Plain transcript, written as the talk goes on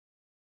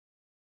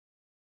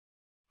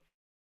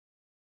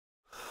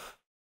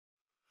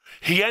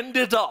He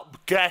ended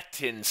up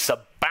getting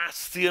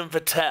Sebastian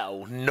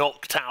Vettel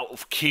knocked out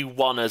of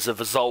Q1 as a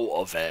result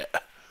of it.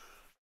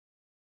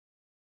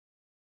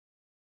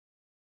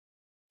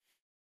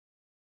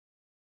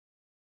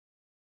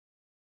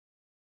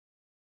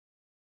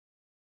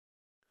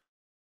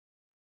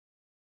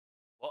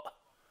 What?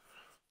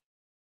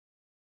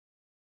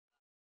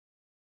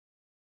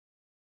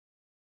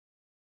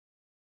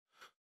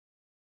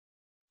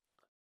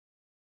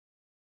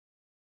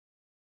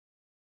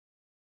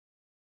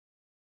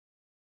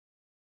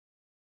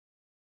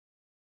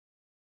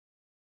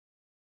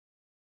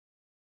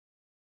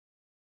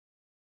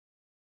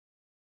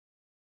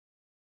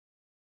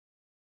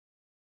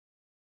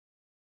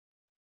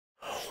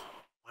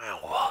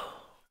 Wow.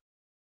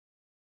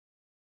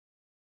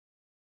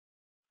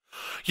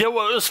 Yeah,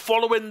 well, it was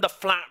following the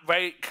flat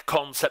rate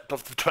concept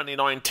of the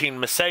 2019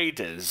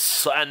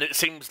 Mercedes, and it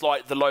seems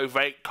like the low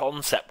rate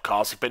concept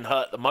cars have been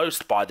hurt the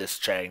most by this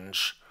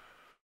change.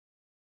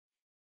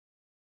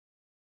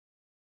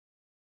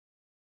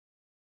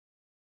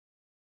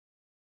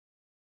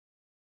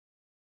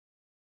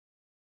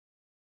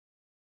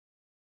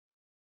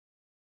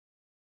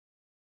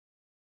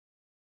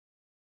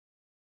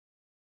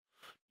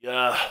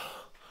 Yeah,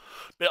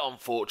 bit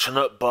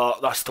unfortunate,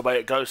 but that's the way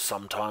it goes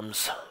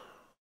sometimes.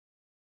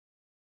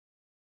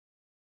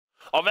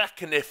 I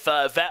reckon if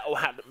Vettel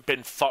hadn't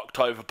been fucked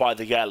over by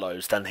the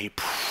yellows, then he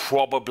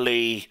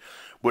probably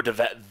would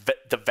have,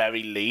 at the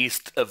very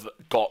least, have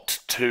got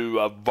to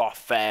a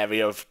rough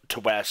area to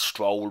where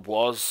Stroll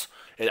was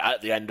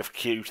at the end of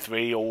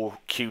Q3 or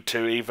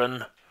Q2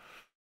 even.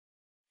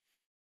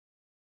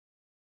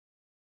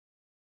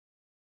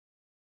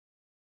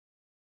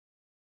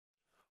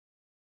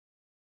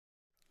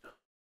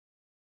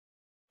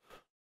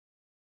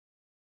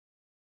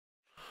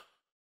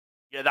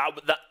 Yeah,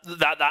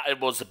 that it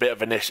was a bit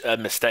of a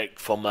mistake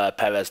from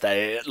Perez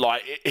there.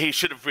 Like he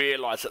should have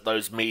realised that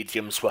those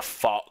mediums were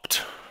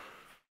fucked.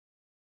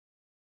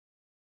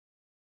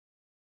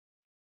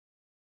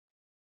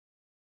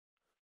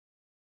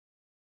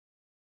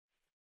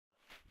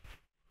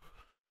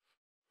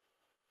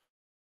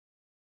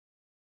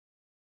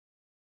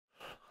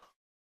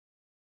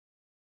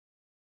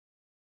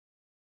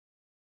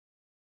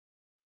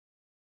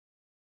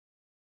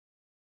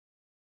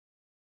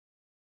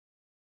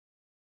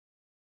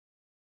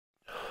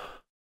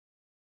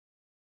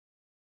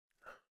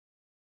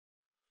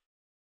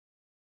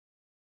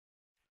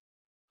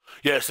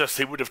 Yeah, it's just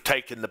he would have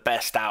taken the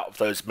best out of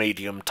those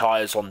medium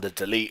tyres on the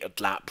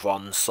deleted lap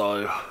run.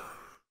 So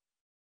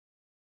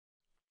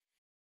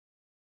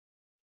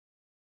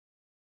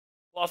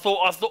I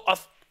thought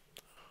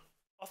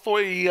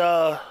he.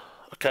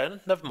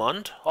 Okay, never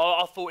mind.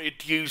 I thought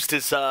he'd used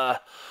his. I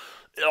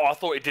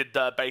thought he did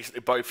basically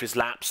both his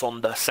laps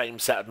on the same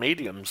set of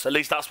mediums. At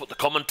least that's what the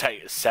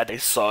commentators said.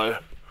 Is so.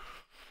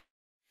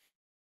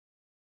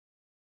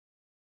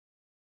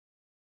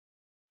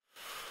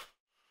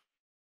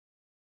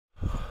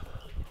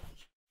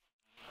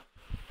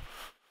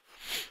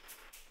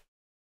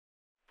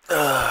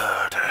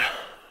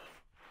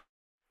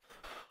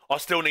 I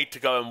still need to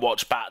go and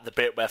watch back the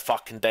bit where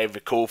fucking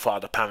David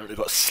Coulthard apparently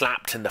got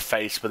slapped in the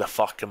face with a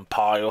fucking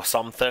pie or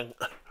something.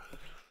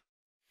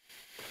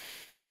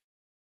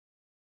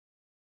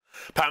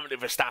 Apparently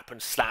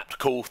Verstappen slapped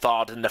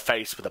Coulthard in the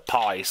face with a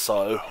pie,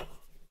 so...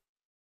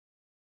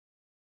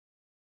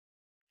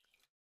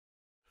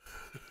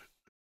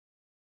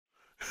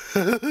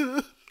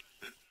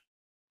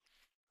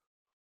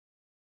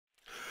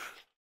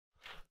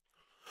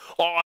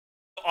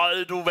 I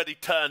had already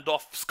turned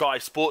off Sky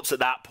Sports at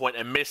that point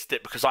and missed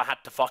it because I had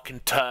to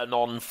fucking turn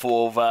on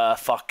for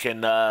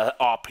fucking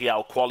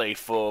RPL quali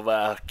for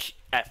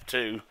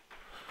F2.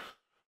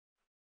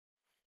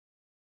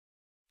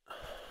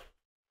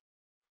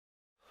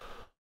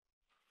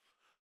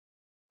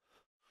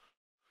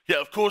 Yeah,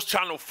 of course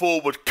Channel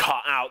 4 would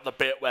cut out the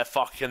bit where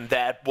fucking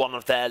one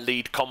of their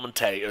lead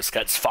commentators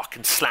gets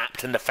fucking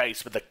slapped in the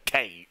face with a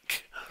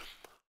cake.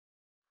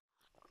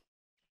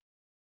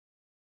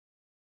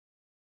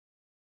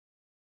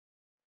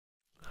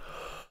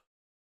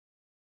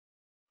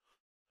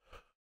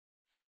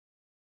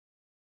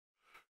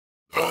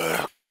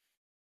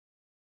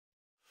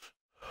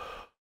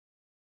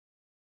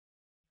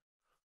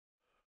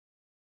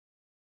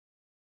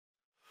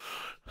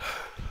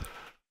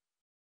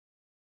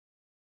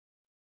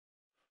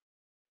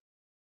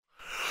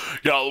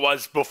 Yeah,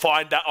 otherwise we'll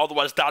find out.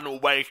 Otherwise, Dan will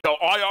wake up.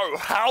 I owe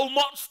how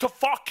much to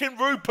fucking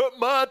Rupert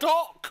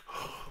Murdoch?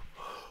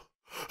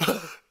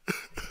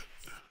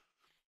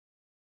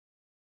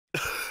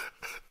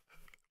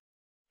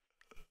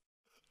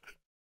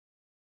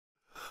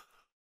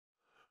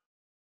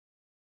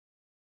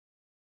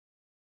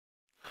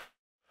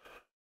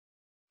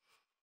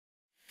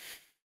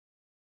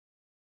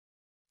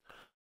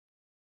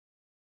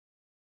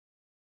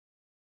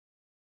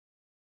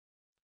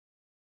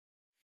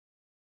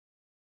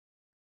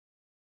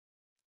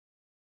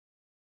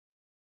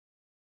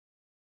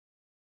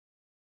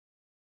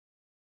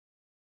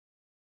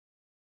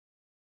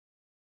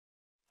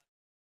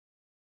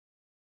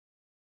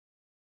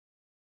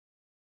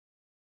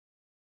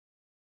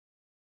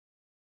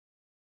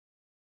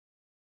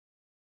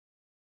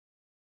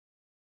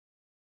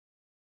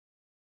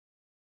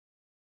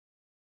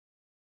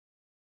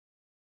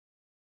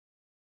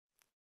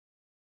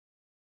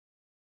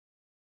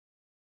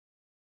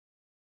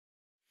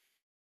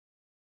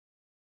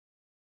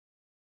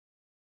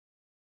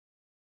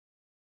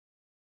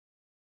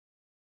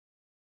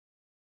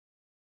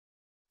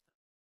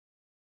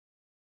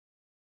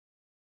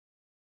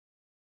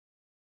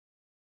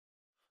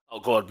 Oh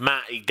god,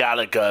 Matty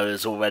Gallagher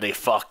is already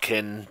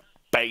fucking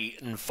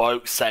baiting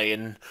folks,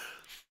 saying,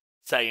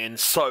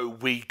 so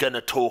we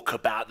gonna talk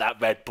about that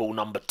Red Bull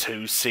number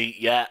 2 seat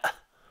yet?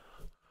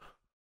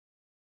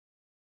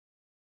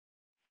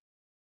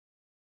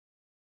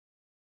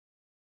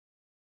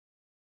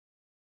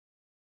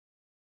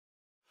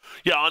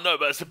 Yeah, I know,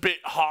 but it's a bit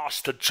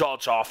harsh to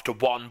judge after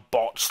one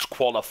botched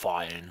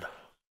qualifying.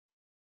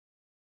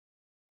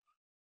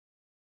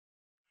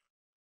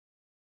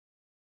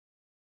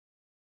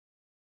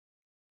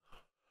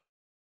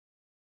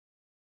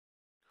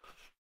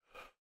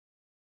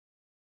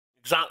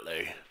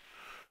 Exactly.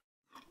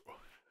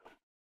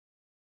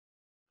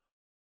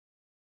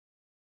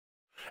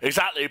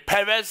 Exactly.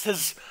 Perez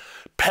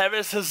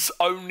has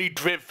only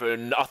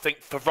driven, I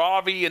think,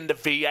 Ferrari in the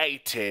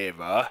V8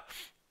 era,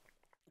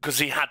 because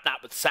he had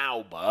that with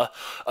Sauber,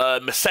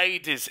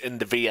 Mercedes in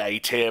the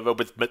V8 era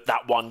with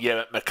that 1 year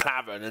at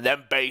McLaren, and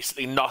then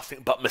basically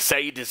nothing but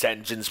Mercedes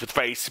engines with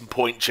Racing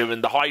Point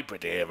during the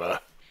hybrid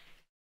era.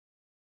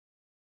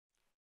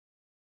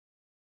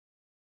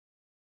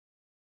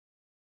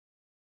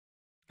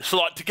 So,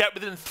 like, to get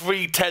within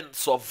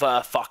 3/10 of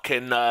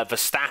fucking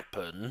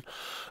Verstappen,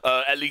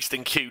 at least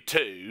in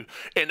Q2,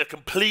 in a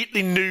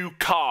completely new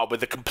car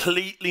with a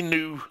completely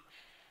new.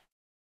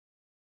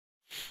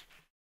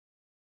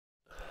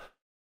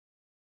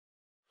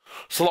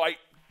 So, like,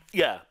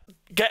 yeah,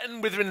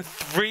 getting within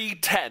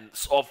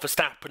 3/10 of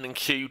Verstappen in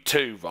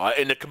Q2, right,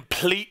 in a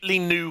completely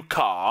new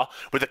car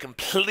with a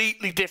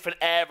completely different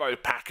aero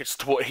package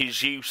to what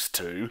he's used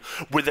to,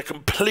 with a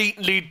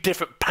completely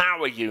different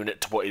power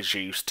unit to what he's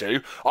used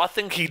to, I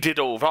think he did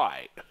all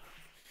right.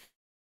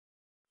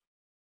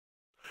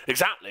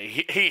 Exactly.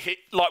 He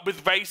like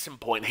with Racing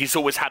Point, he's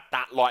always had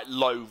that like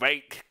low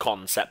rake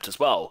concept as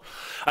well,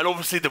 and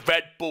obviously the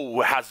Red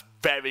Bull has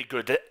very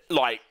good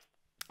like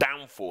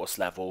downforce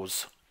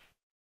levels.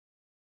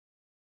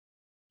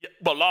 Yeah,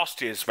 well,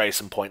 last year's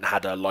Racing Point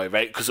had a low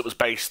rate because it was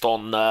based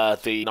on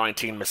the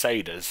 19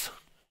 Mercedes.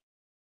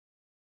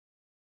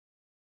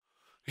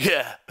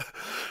 Yeah,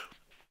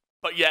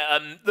 but yeah,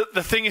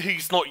 the thing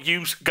he's not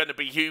going to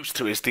be used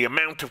to is the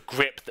amount of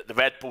grip that the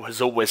Red Bull has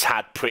always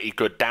had pretty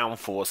good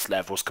downforce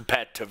levels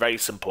compared to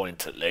Racing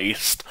Point at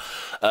least,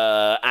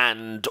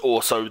 and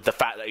also the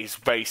fact that he's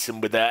racing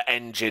with an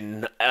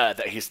engine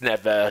that he's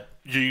never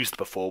used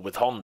before with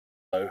Honda.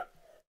 So,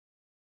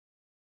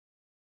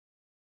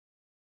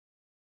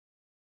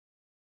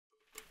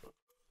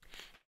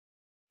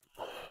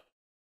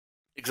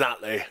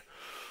 exactly.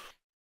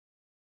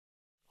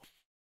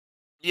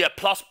 Yeah,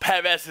 plus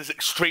Perez is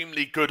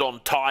extremely good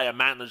on tyre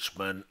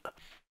management.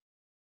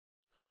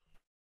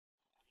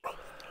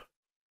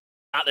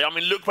 I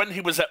mean, look when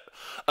he was at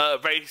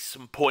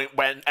Racing Point,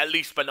 when at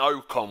least when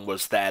Ocon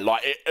was there,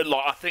 like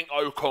I think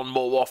Ocon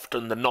more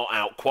often than not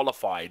out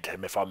qualified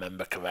him, if I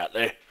remember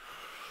correctly.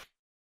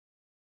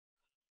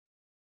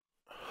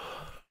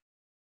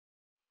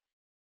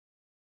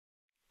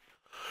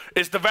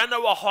 Is the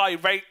Renault a high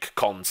rake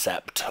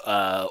concept,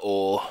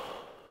 or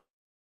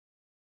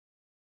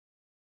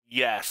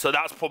yeah? So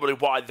that's probably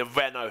why the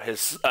Renault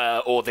has,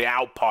 or the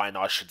Alpine,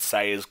 I should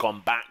say, has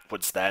gone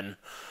backwards then.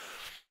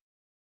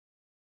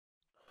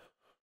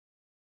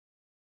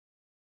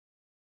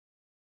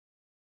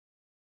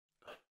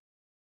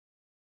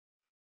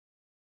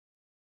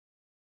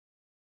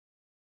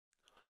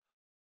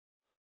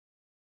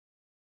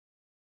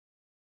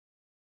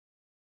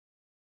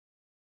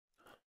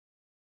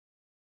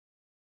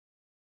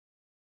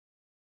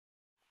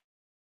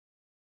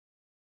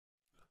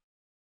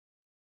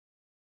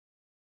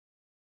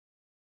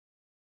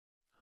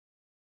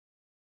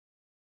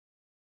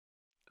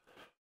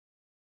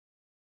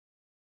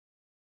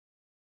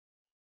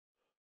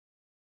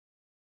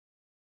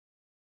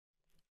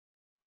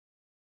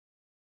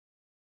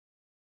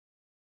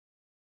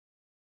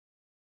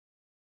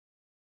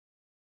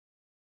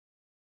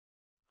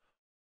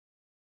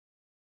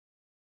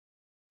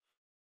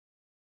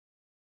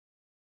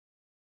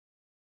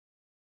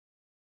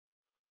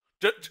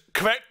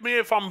 Correct me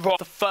if I'm wrong.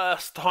 The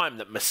first time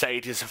that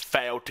Mercedes have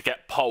failed to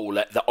get pole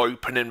at the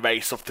opening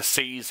race of the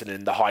season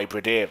in the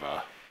hybrid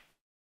era.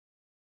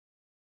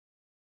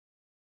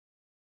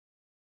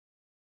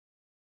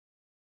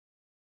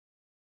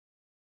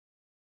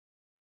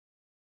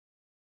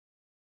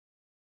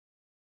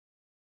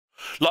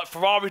 Like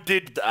Ferrari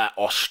did at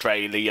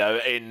Australia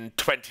in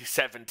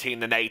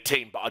 2017 and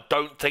 18, but I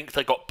don't think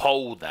they got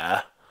pole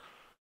there.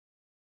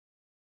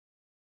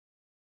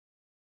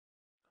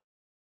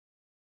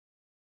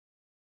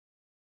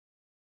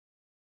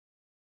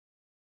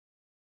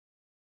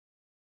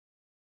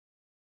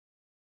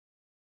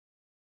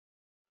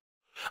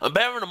 And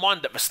bearing in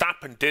mind that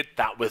Verstappen did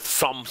that with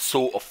some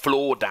sort of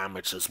floor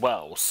damage as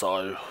well,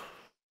 so.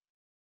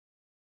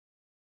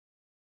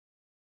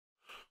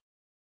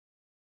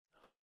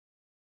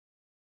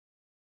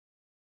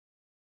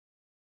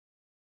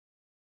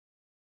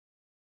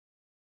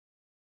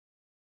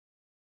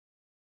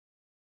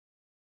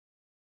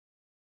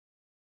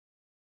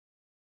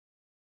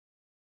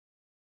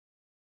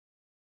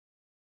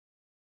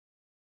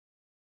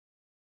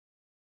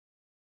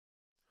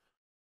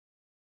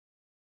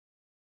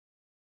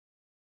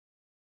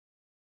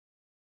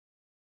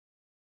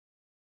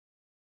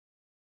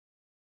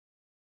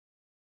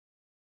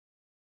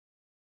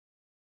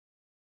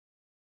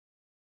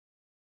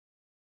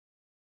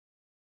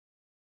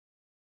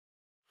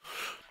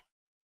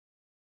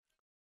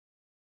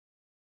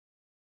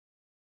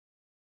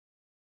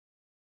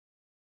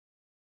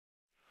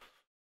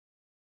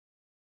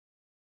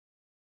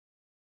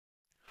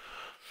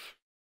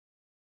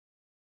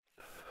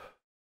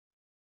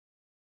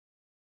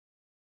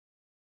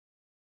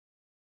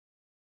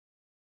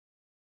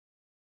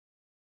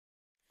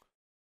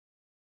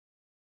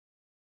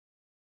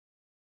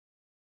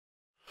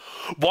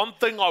 One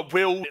thing I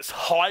will, it's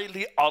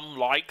highly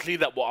unlikely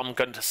that what I'm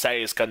going to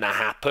say is going to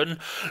happen,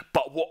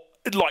 but what,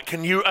 like,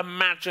 can you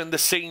imagine the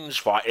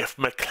scenes, right, if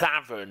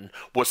McLaren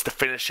was to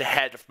finish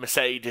ahead of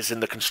Mercedes in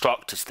the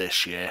Constructors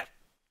this year?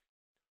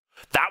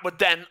 That would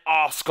then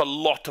ask a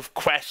lot of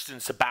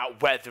questions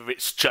about whether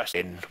it's just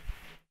in.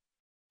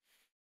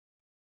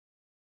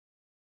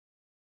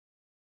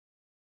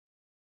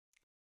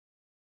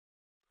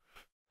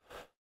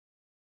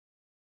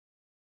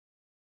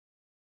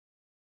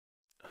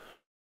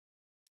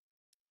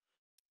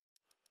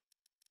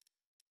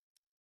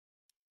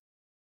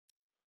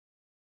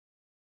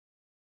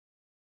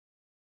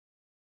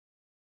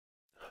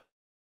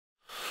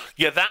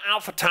 Yeah, that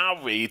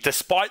AlphaTauri,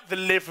 despite the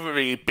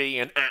livery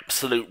being an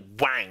absolute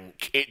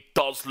wank, it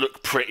does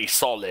look pretty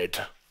solid.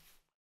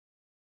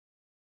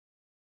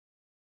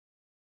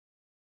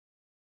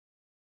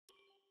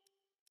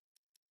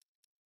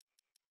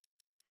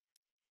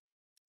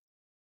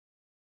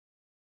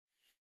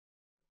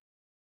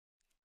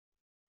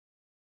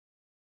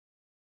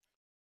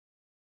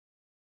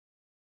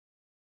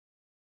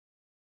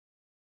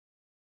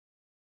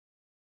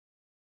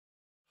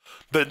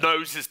 The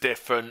nose is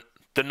different.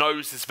 The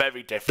nose is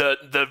very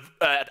different. The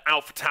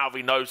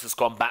AlphaTauri nose has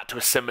gone back to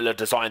a similar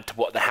design to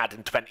what they had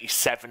in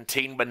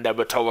 2017 when they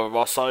were Toro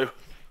Rosso.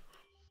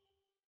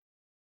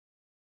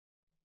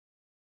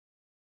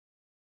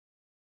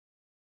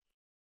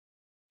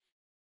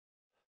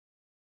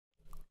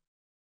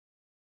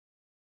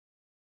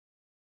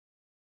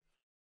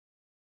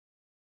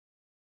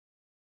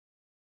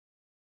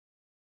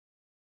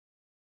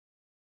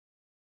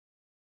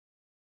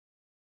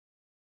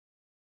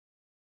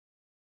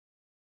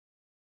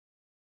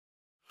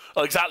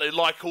 Exactly,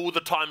 like all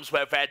the times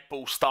where Red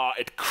Bull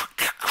started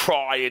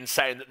crying,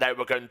 saying that they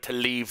were going to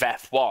leave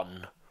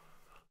F1.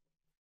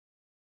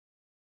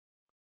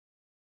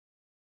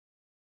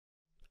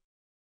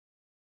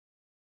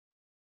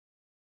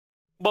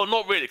 Well,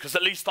 not really, because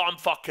at least I'm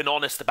fucking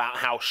honest about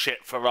how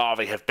shit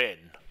Ferrari have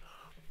been.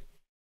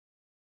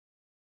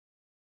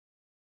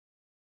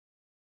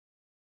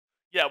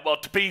 Yeah, well,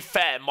 to be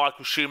fair,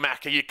 Michael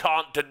Schumacher, you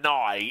can't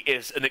deny,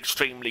 is an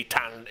extremely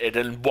talented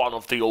and one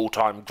of the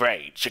all-time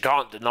greats. You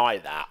can't deny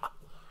that.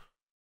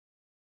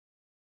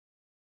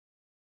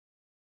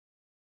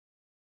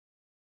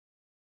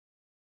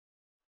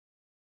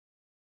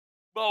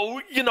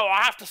 Well, you know,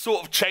 I have to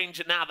sort of change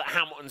it now that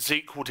Hamilton's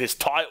equalled his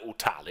title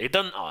tally,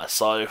 don't I?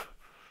 So...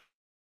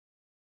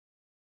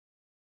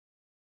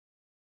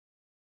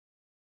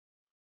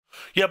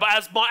 Yeah, but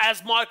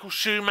as Michael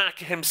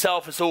Schumacher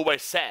himself has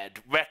always said,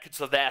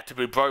 records are there to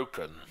be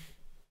broken.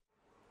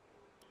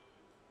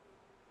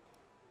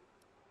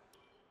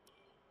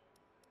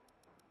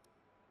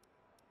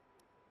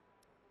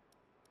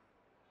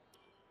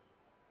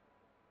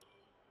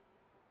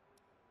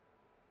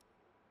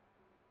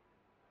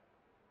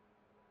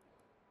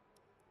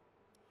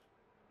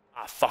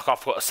 Ah, fuck,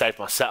 I've got to save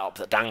my setup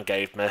that Dan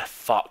gave me.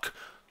 Fuck.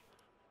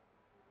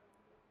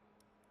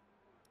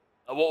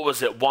 What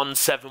was it?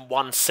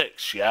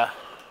 1716, yeah?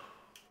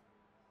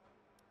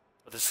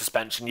 With the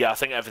suspension, yeah, I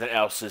think everything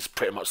else is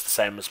pretty much the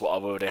same as what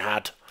I've already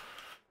had.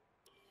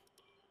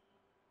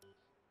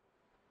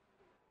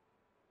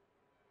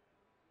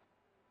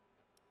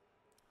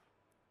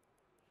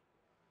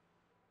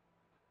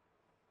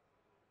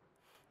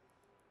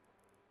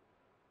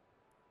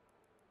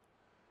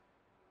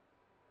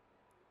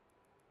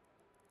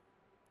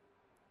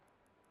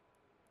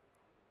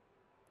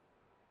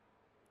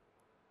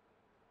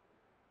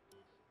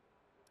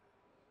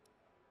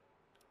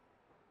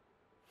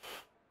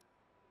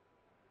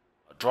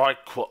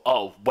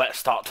 Wet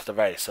start to the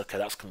race. Okay,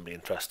 that's going to be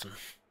interesting.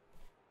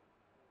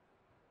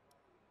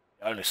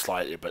 Only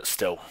slightly, but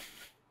still.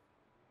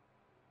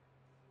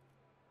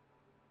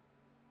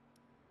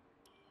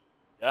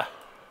 Yeah.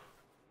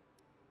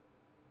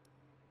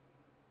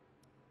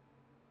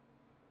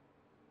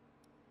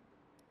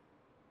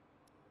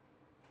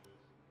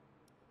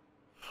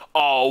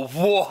 Oh,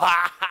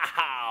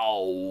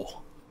 wow!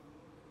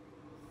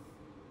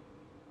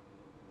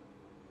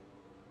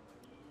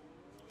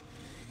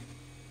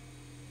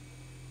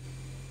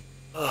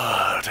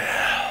 Oh,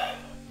 dear.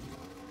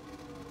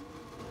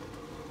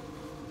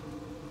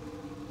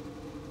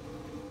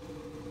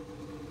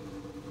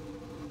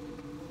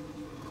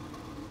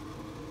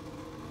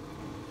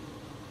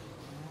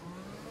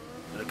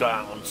 Gonna go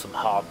out on some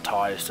hard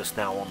tyres just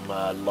now on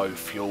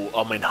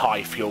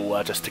high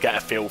fuel, just to get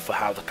a feel for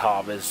how the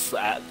car is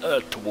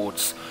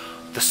towards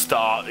the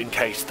start in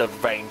case the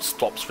rain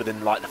stops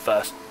within like the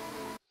first.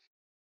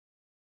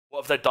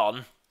 What have they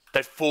done?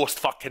 They've forced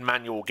fucking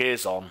manual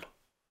gears on.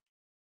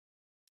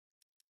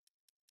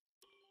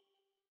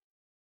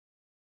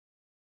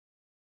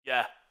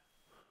 Yeah.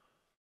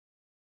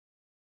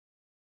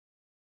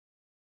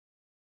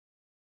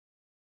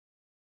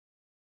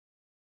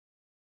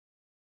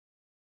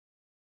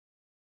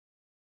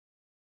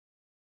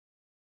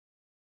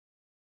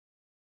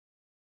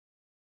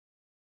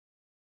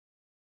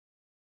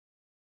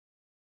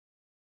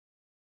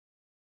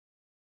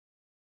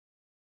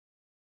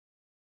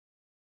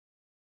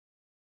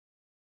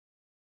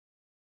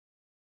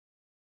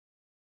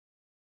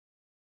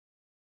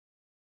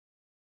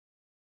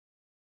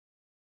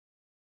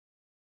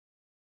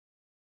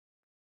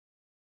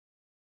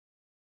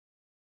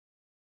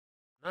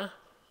 Huh?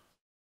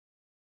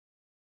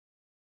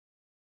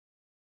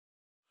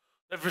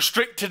 They've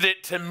restricted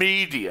it to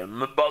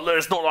medium, but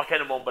it's not like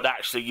anyone would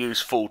actually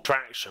use full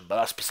traction, but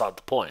that's beside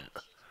the point.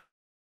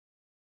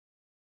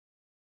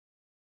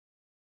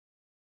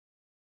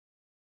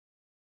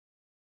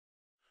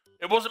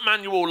 It wasn't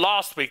manual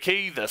last week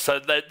either, so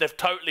they've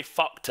totally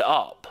fucked it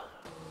up.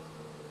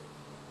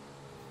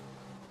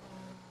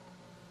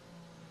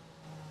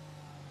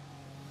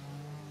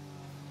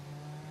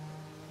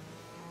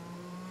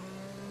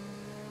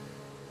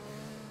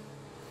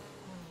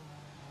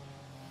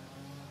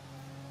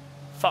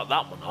 Fuck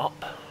that one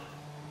up.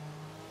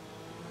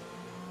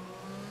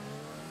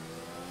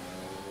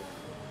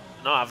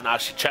 No, I haven't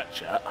actually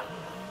checked yet.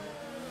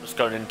 Just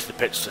going into the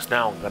pits just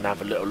now, I'm going to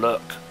have a little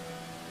look.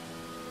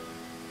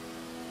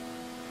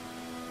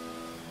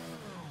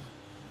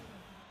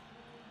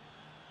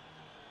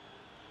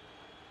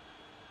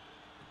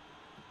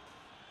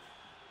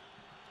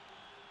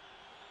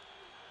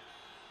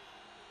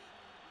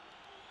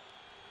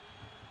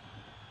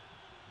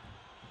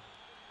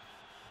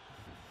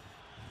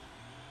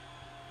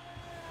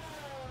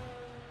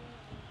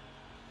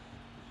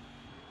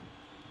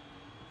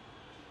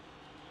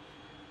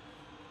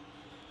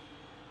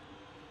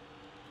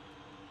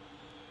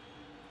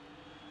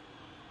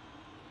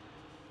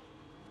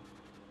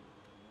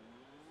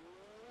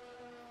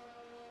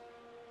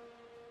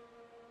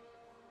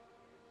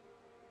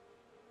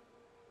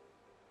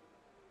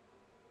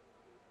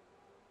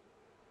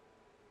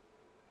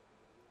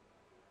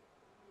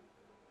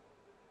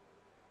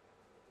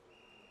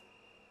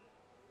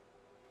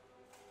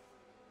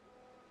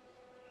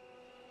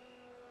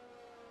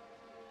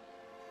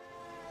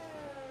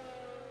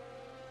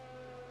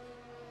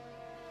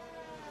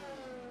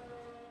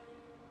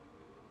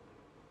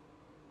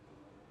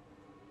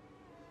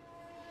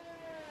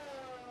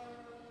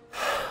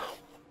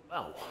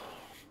 Well.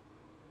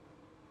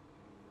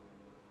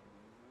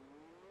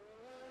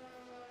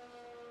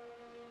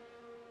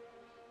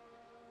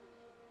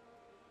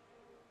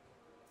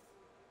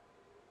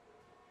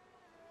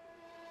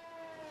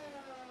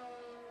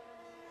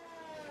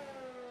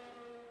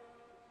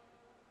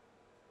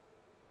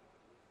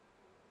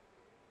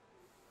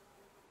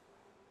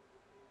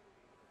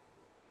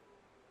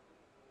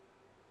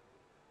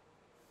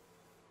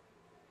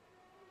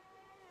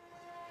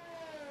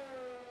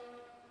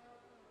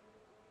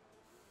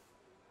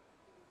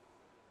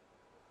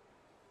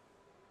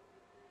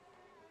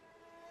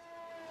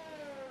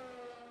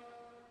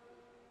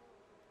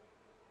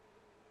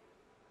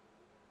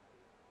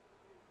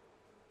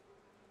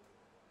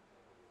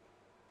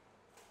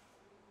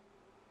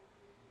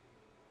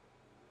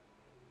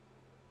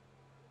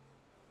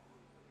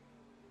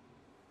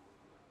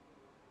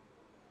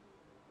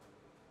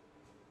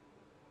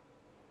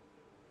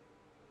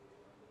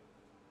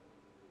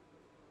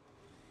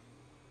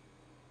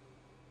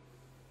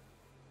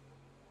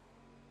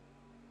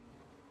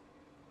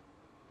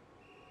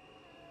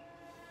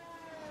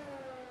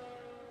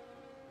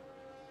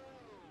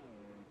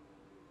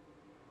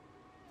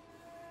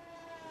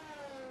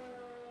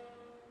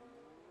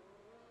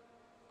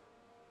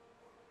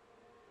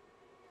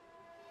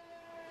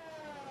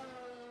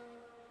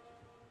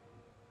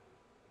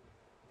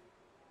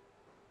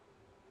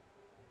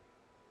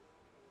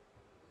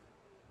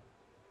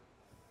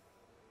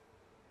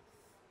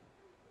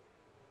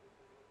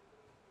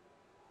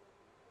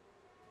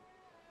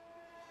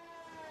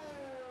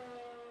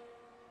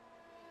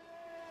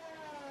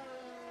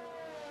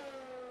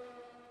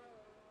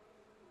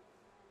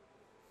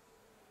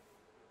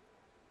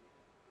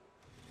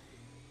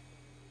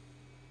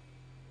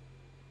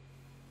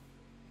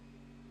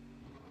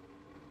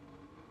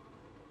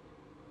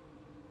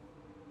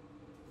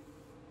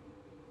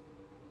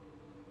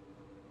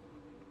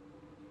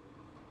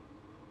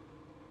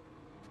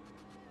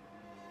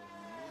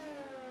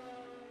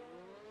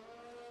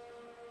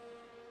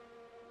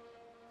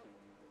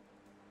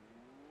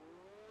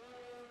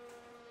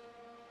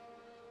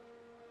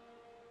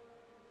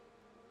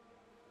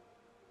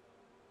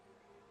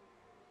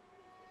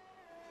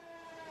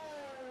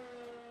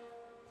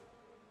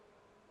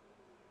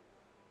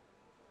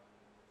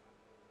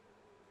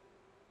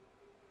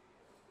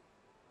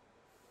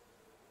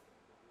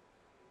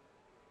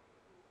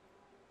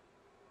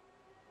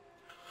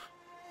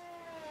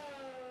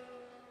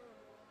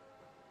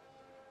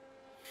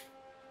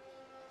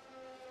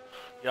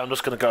 Yeah, I'm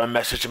just going to go and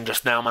message him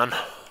just now, man.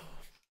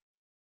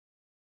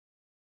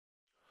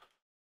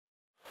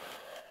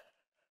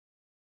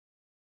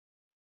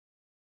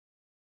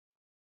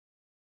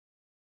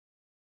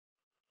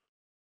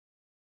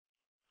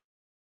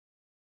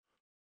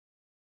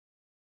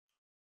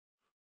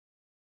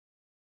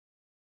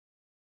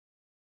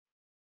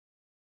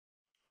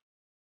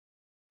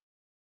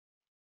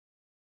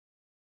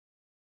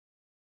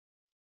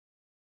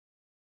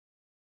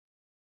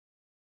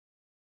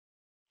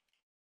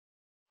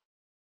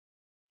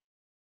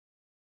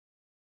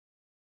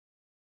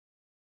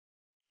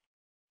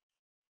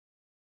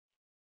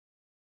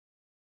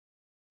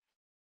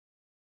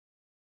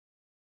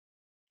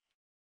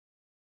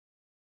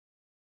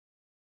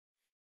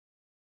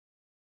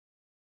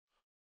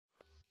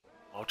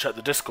 I'll check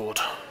the Discord.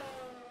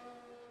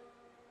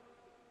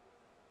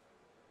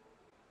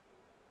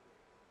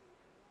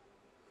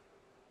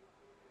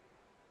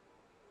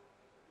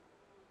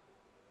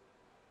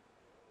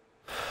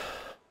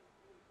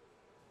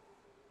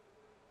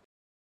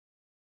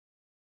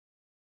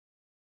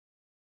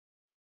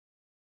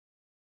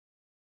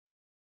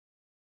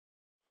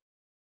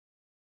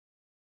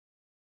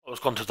 I was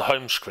gone to the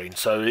home screen,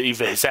 so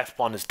either his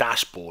F1 has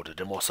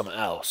dashboarded him or something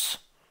else.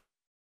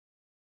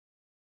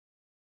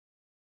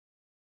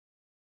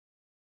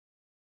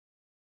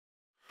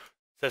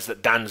 Says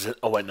that Dan's in.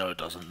 Oh wait, no, it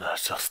doesn't.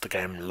 That's just the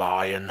game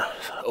lying,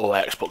 or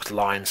Xbox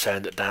lying,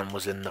 saying that Dan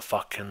was in the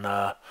fucking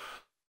something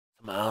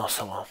else.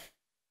 Oh well.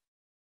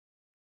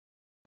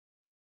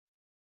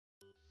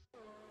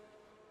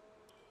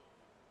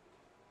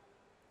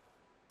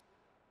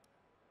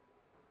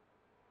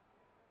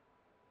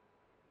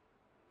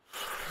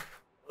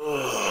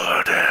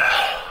 Oh dear.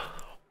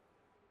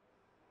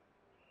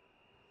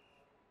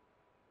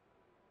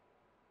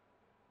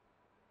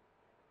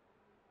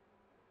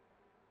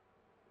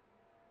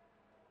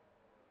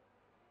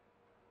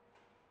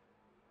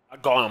 I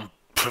got on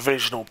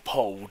provisional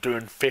poll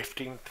doing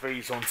 15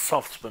 threes on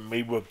softs when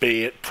we would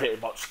be pretty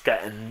much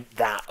getting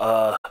that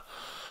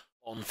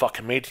on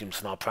fucking mediums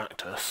in our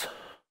practice.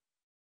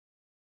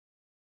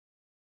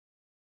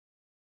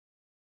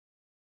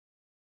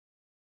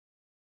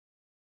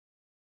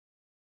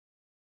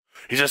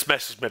 He just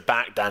messaged me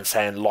back, Dan,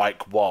 saying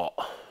like what?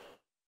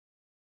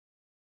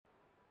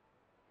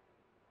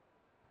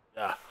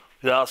 Yeah,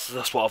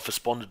 that's what I've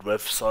responded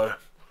with. So.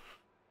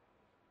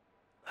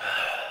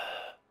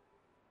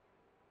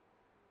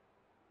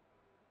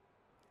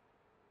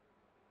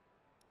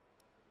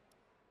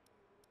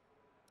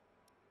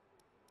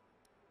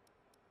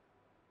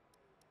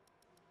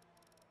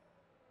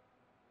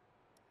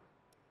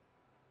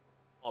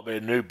 I'll be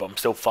a noob, but I'm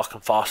still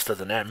fucking faster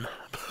than him.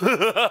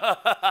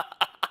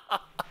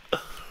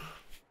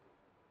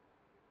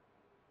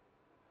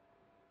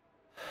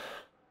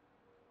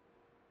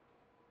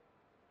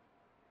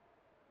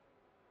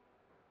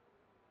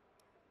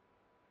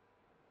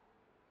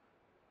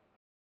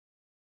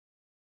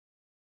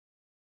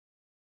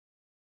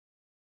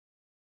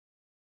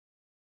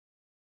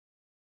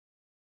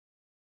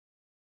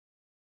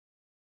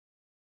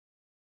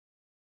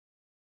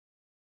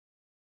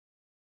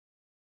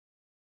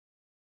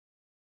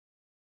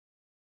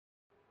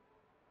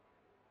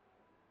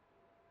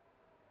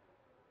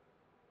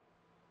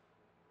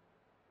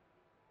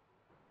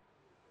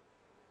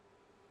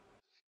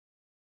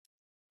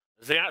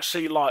 Is he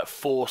actually like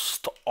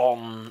forced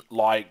on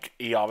like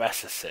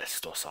ERS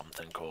assist or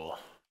something, or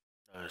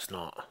no? It's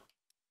not.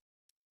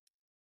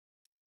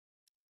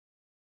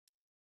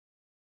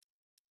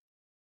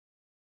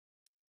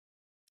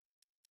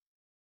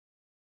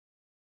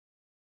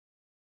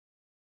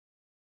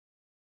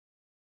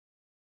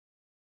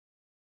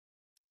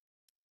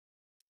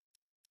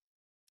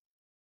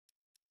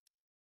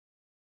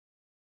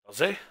 Does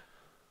he?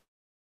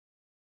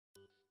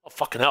 Oh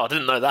fucking hell! I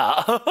didn't know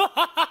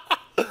that.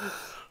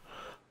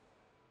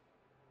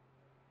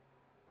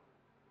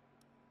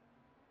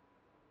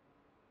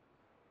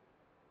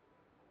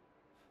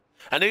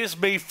 And here's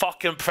me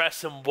fucking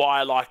pressing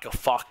Y like a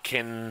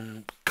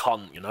fucking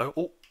cunt, you know?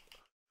 Ooh.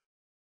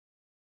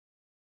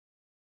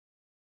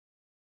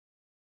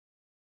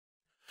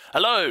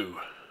 Hello.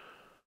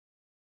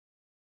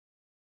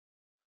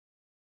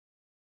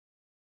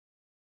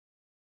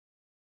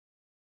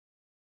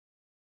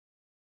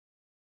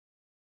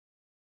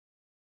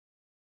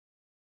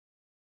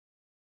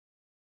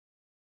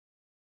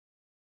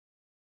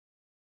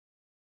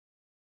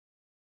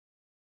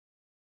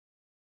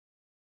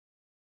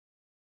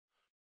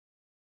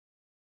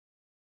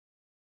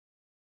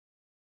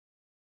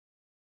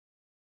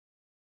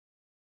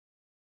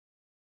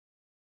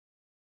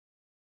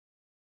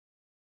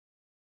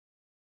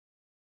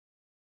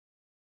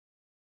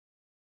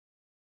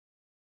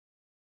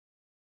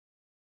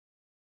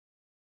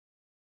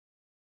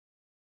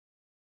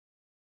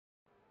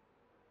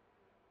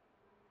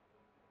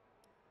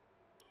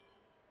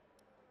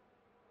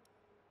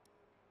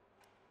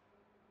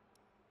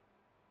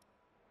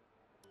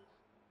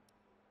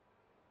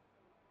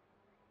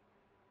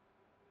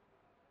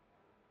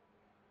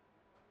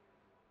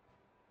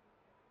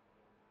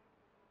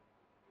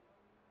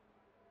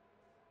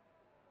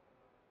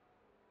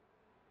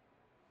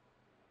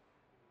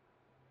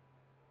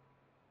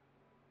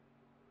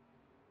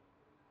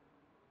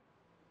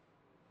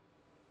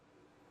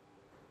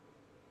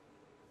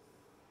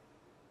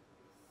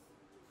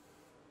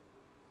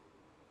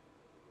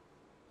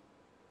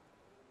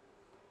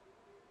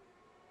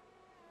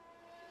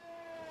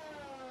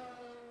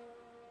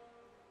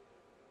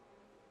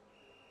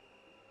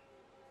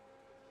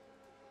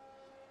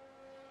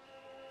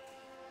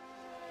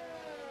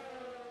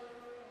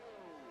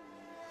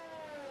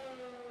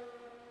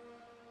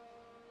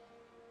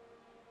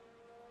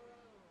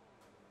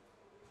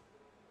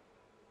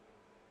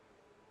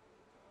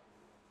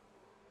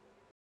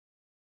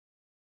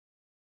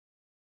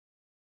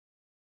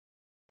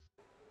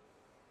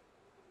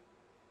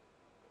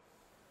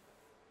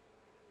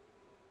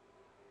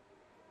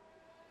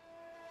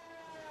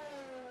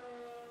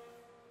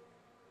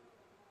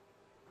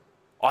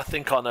 I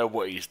think I know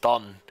what he's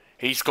done.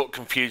 He's got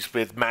confused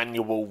with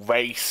manual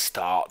race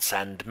starts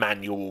and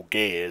manual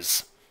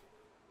gears.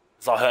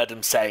 As I heard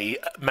him say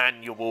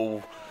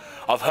manual.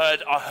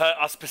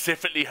 I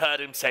specifically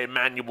heard him say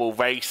manual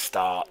race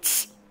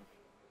starts.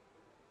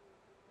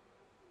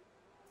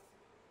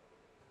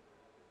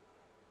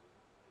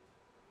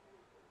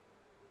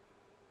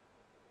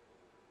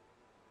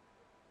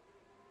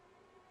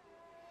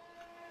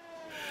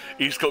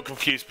 He's got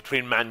confused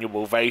between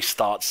manual race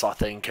starts, I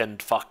think,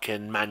 and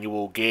fucking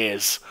manual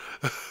gears.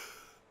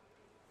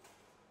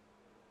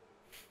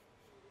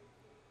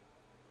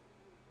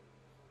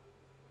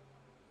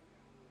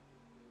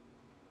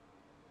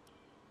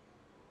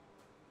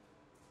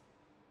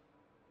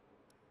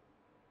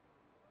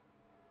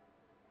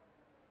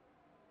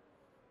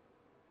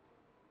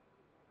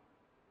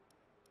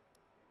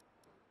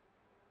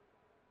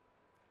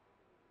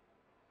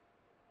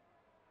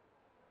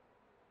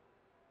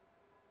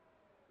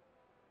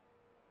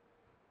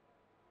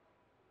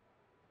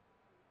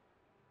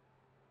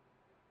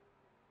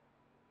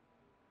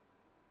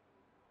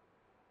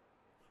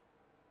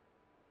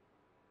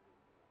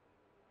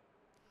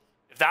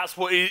 If that's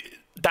what he,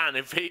 Dan,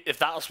 if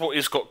that's what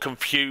he's got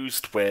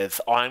confused with,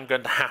 I'm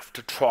going to have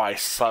to try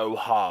so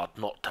hard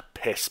not to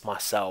piss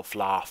myself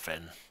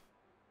laughing.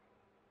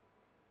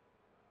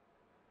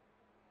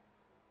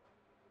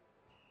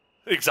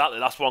 Exactly,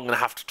 that's what I'm going to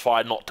have to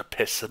try not to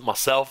piss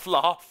myself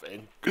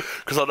laughing.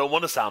 Because I don't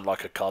want to sound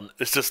like a cunt.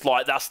 It's just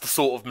like, that's the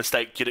sort of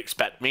mistake you'd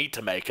expect me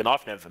to make, and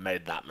I've never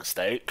made that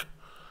mistake.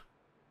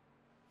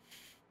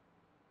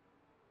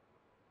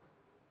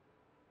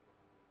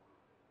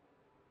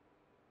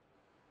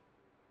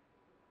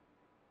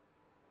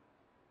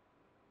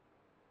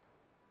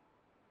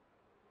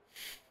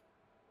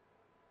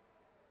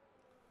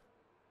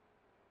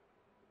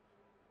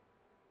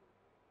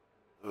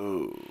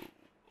 Ooh,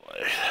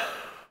 boy.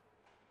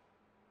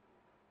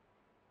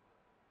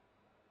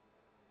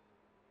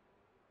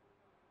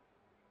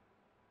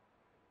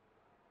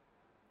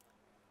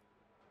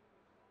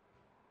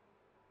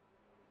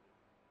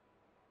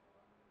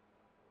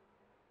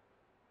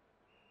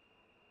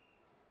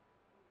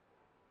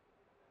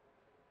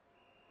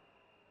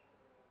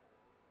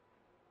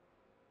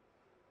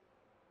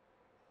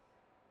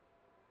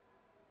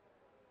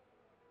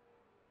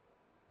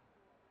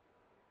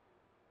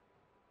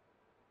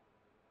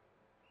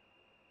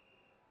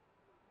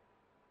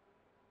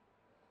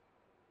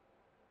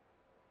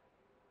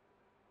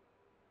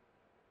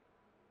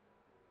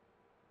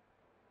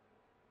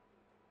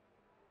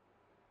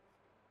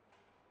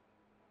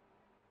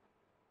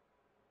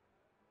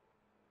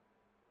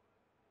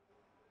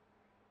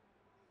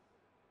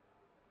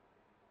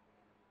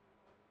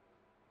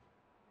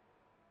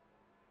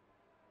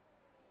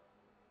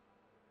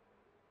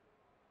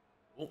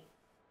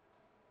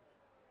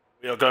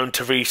 We are going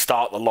to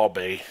restart the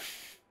lobby.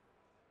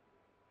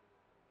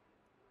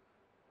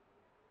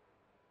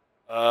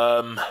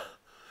 Um,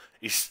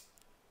 he's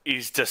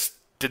just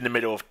in the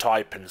middle of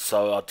typing,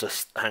 so I'll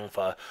just hang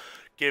for.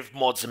 Give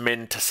mods a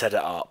min to set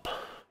it up.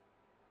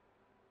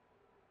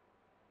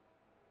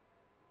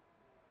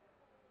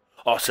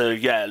 Oh, so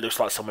yeah, it looks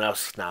like someone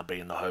else is now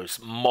being the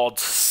host.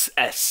 Mods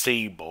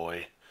SC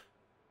boy.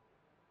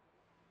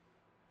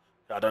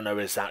 I don't know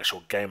his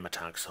actual gamer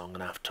tag, so I'm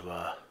gonna have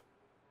to.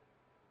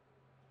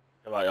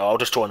 Right, I'll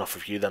just join off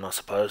with you then, I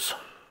suppose.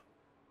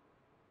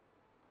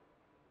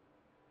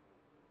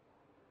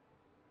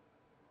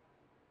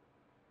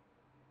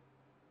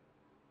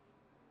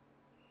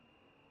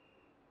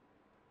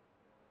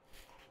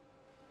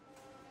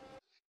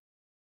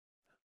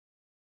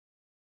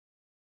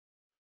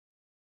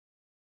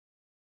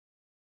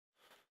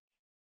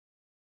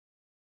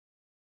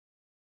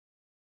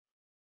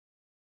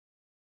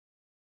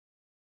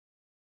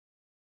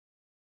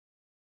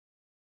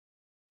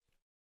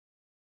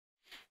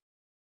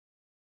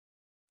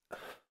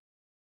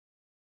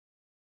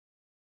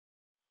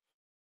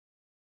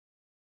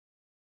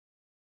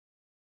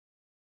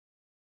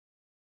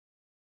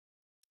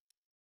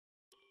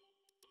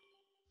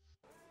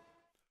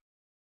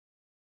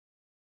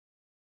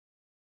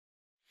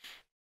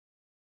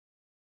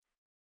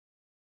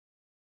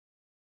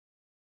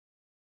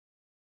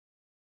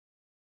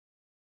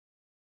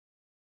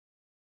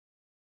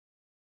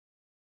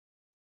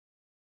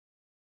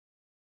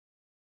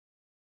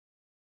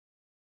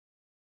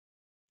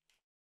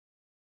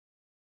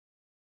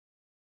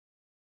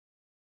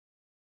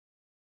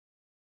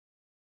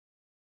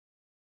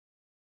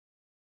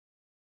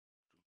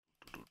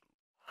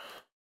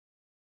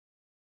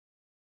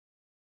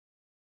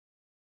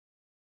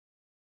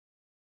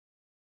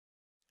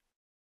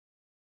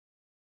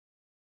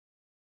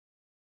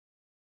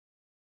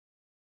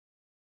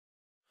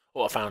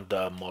 Well, I found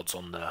mods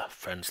on the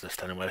friends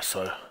list anyway,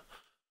 so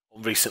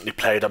recently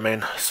played, I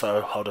mean,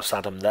 so I'll just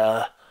add them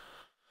there.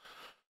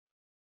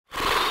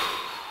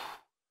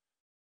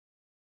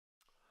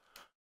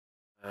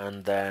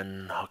 And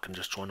then I can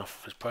just join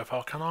off his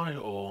profile, can I?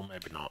 Or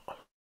maybe not.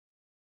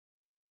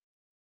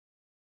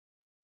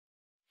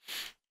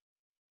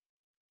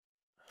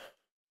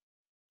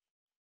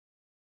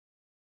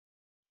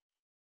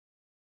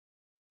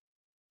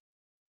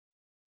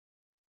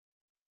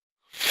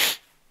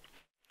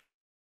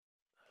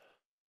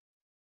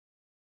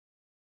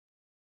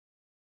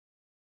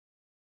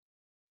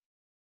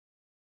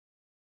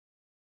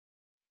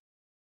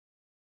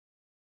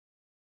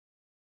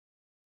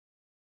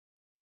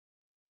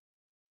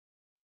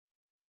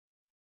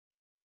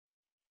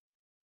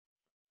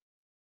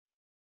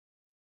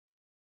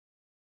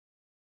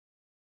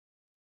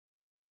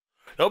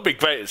 It would be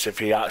great if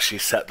he actually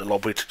set the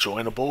lobby to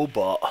joinable,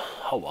 but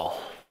oh well.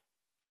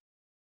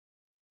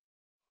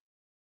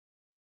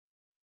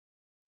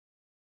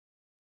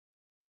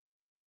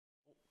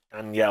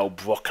 Danielle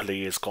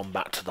Broccoli has gone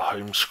back to the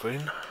home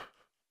screen.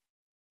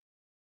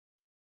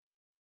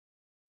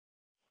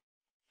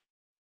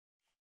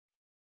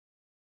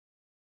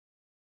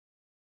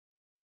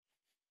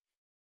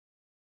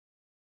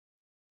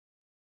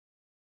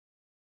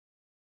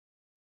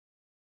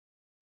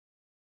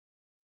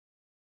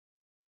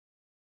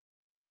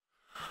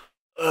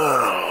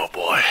 Oh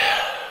boy.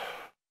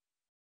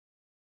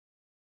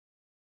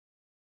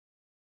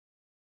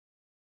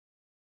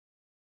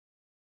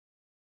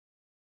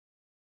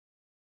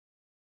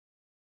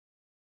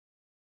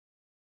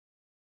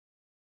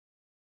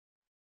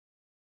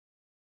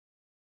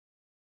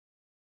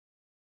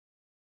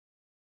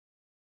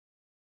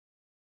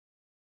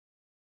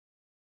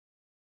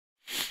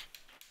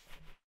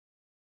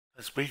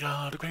 As we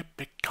got a great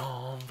big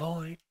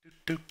convoy.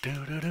 Do do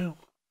do do do.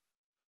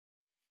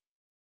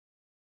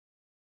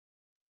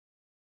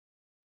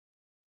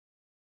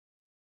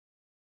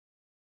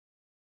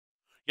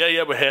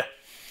 Yeah, we're here.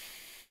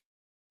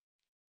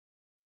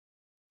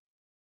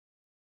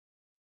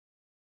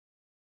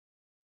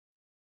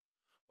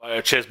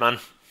 Right, cheers, man.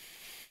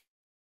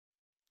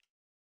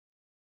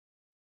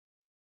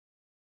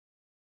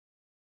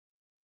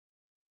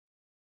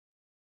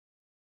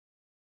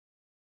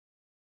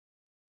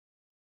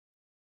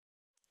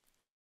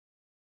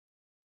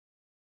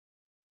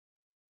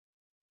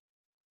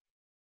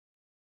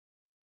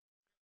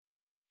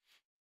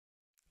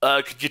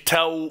 Could you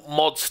tell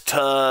mods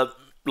to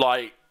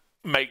like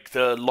make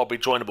the lobby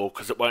joinable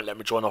because it won't let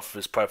me join off of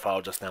his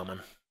profile just now,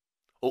 man.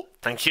 Oh,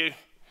 thank you.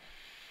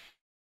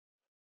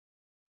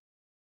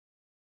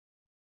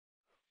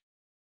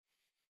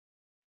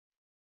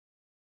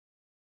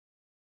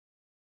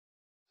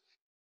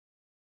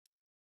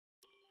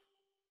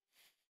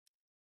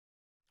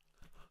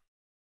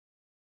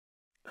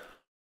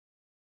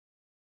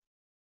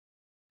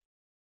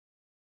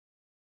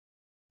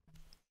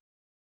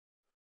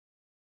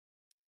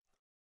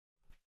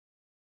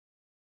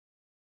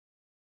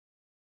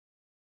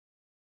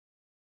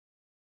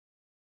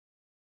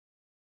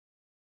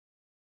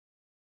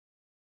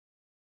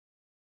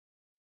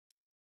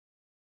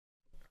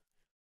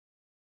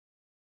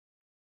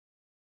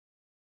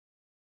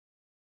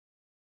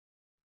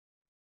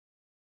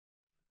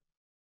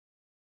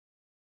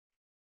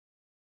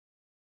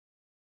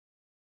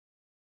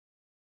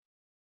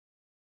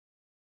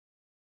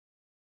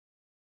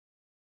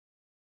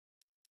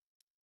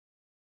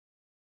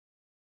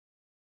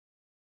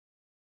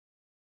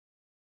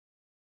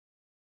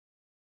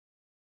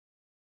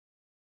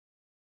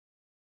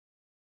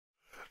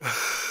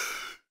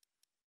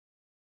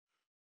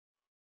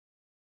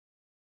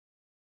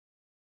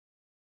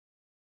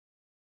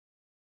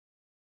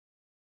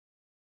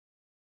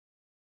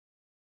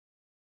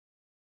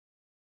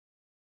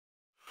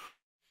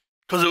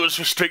 Because it was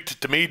restricted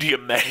to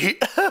medium,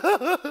 mate.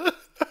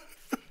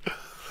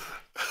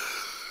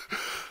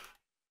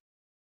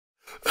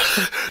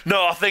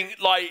 No, I think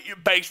like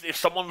basically if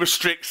someone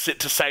restricts it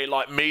to say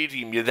like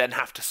medium, you then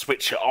have to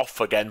switch it off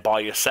again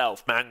by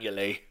yourself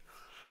manually.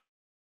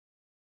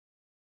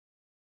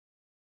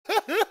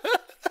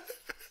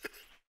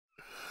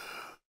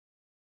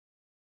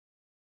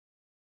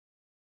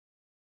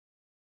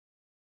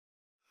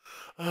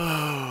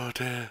 Oh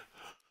dear.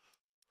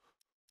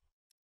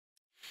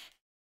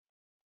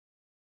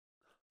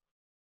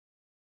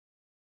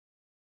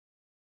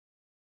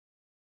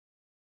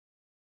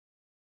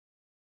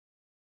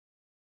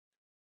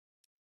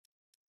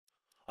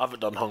 I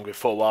haven't done hungry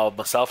for a while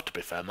myself, to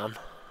be fair, man.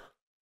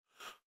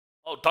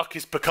 Oh,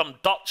 Ducky's become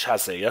Dutch,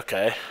 has he?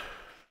 Okay.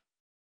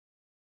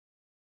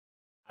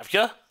 Have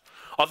you?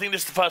 I think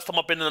this is the first time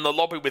I've been in a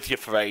lobby with you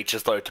for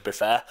ages, though, to be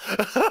fair.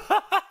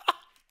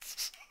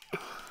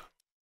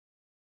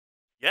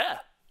 Yeah.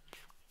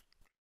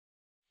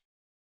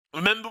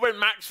 Remember when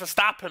Max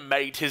Verstappen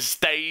made his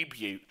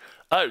debut?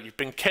 Oh, you've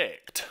been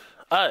kicked.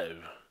 Oh.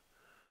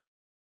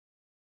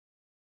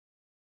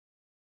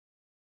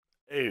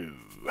 Ooh.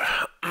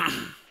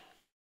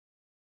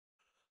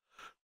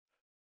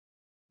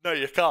 No,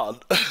 you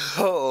can't.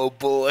 Oh,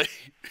 boy.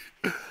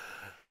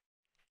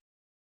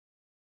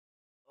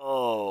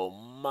 Oh,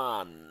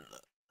 man.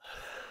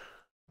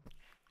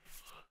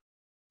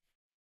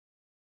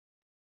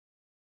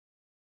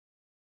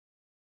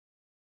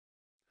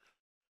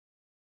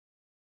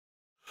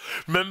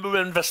 Remember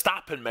when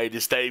Verstappen made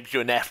his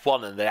debut in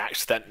F1 and they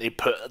accidentally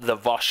put the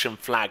Russian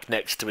flag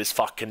next to his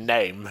fucking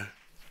name?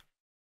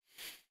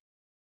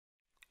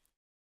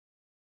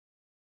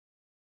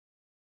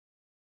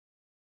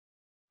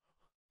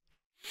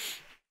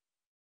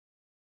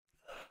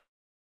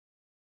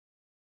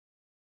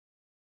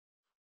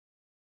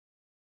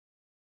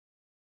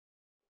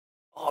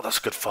 Oh, that's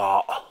a good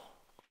fart.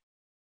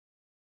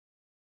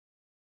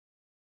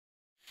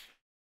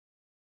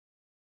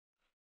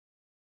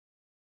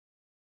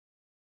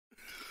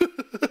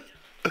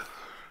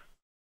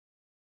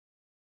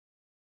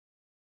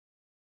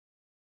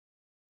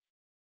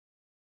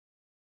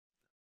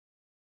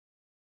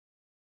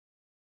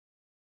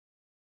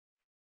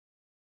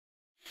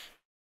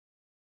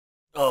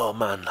 Oh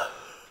man.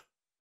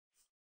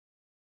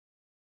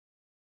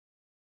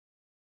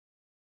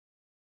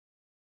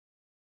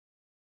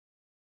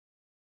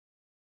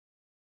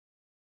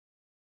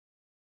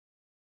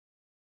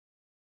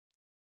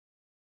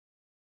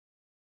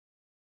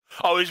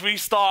 Oh, he's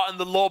restarting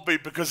the lobby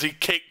because he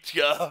kicked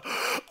you.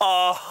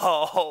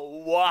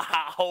 Oh,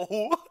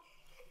 wow.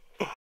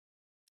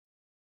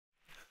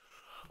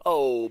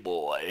 Oh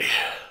boy.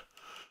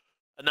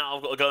 And now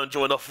I've got to go and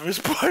join off of his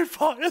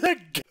profile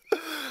again.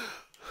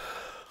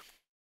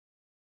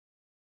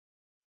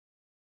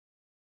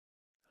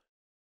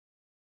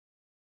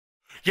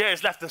 Yeah,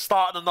 he's left to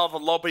start another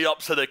lobby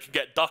up so they can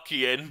get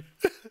Ducky in.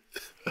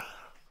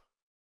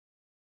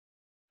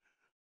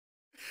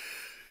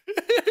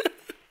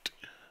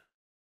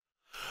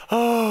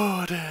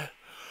 Oh dear.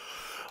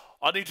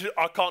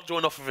 I can't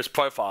join off of his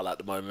profile at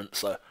the moment,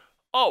 so.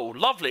 Oh,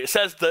 lovely. It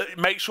says that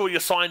make sure you're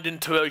signed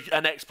into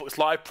an Xbox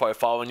Live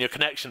profile and your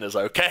connection is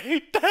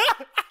okay.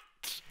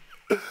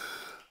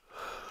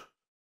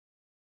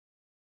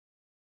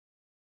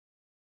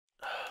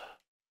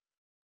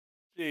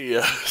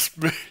 Yes,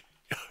 me.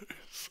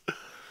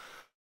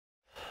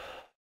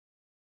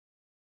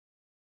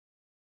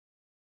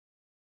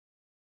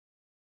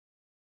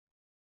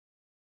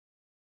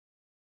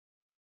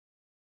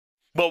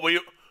 Well, we.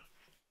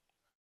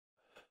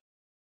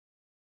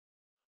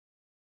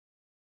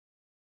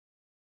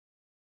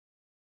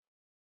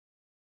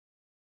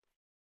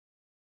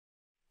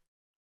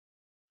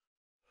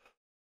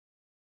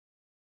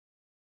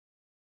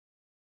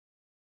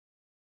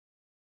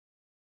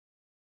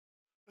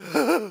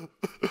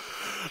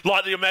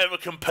 Like the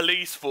American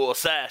police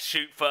force there,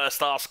 shoot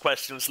first, ask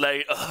questions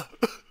later.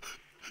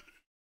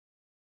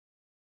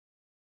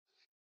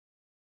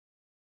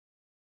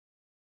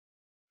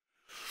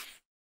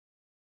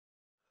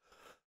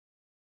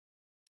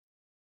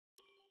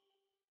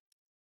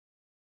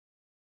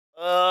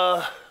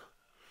 uh,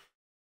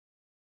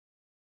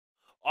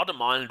 I don't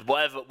mind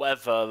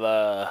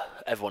whatever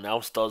everyone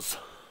else does.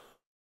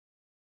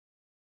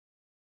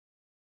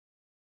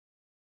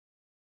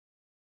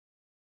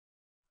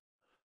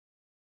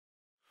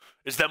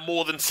 Is there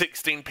more than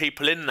 16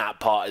 people in that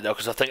party though?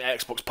 Because I think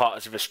Xbox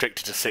parties are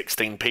restricted to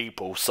 16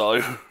 people,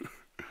 so.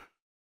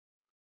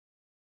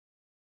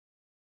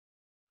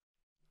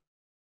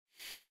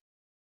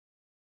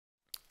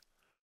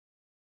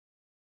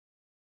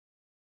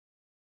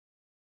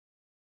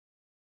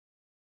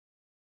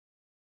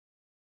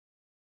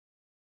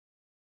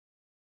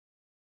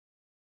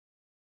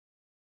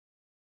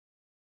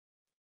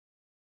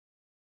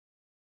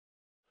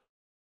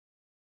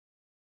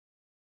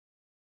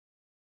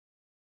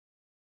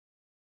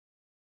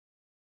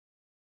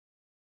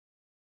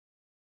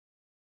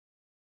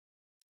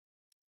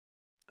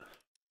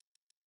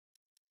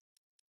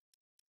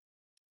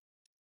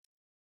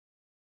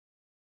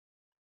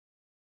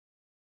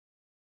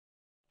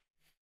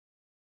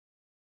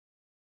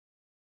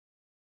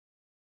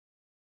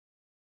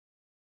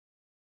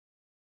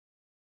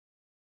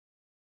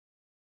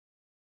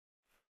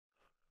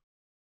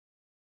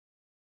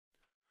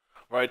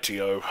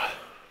 Rightio.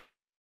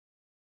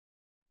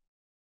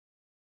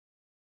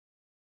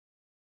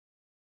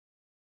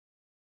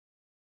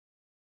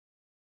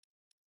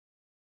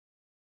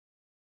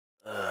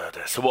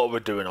 So what are we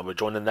doing? Are we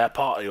joining their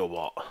party or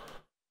what?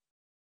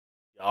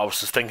 I was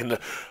just thinking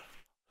that.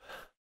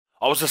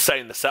 I was just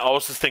saying I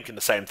was just thinking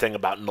the same thing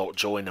about not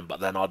joining, but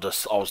then I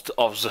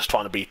was just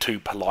trying to be too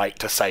polite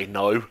to say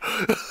no.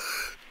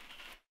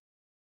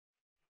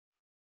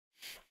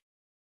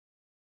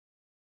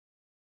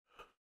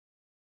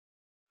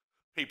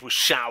 People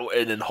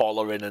shouting and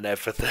hollering and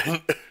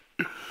everything.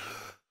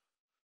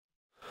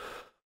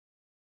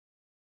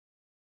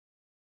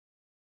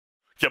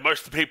 Yeah,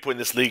 most of the people in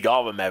this league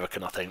are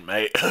American, I think,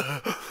 mate.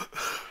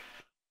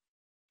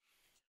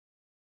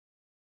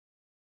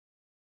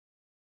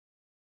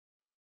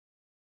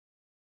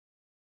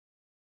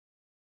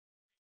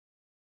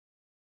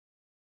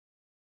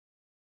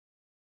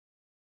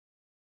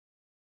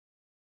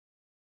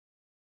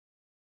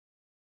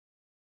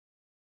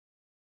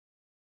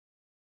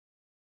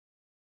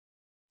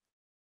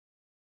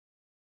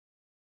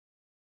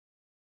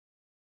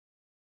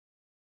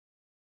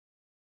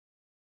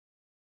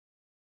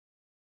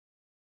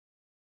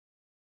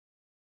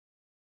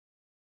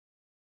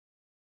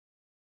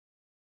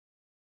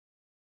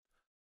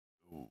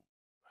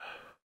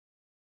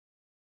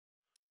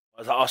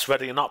 Is that us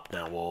readying up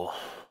now, or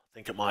I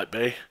think it might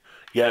be?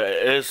 Yeah,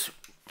 it is.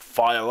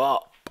 Fire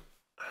up.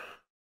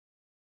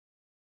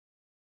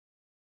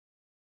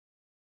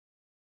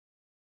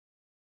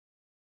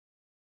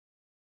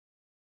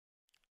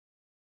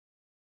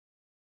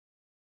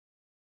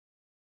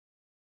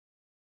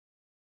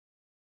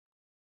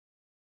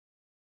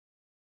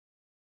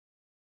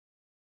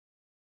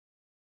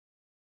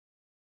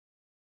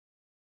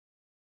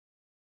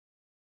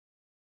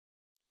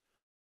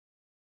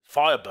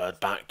 Firebird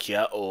back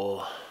yet,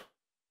 or?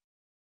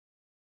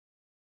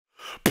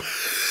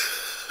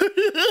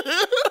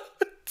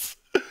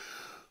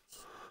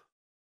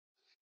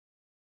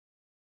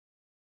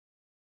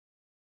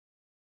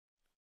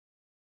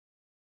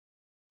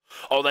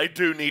 Oh, they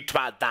do need to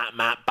add that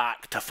map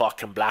back to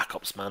fucking Black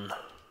Ops, man.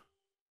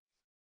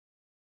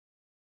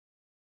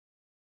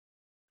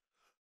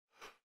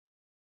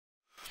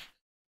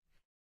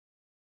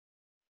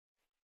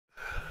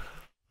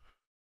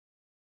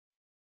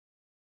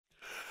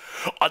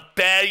 I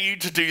dare you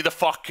to do the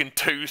fucking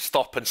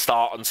 2-stop and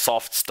start on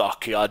soft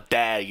stocky. I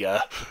dare you.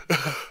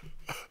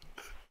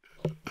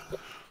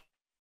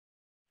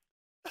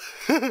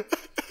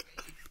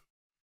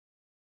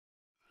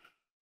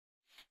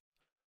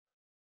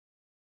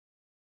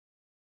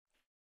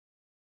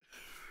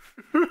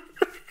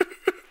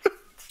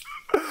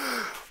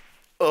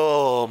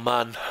 Oh,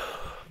 man.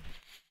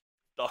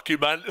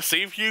 Document.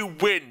 See if you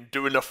win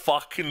doing a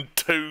fucking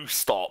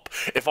 2-stop.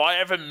 If I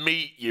ever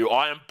meet you,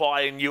 I am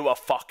buying you a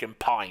fucking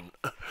pint.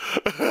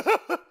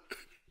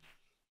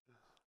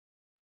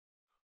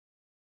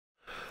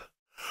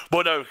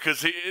 Well, no,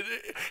 because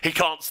he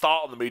can't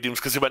start on the mediums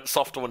because he went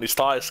softer on his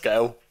tyre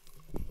scale.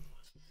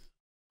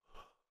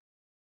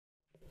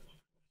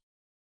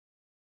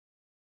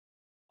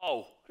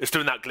 Oh, it's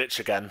doing that glitch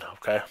again.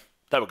 Okay,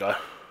 there we go.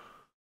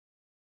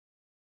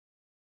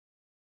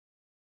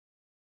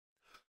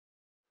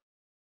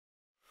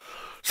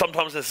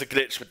 Sometimes there's a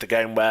glitch with the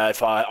game where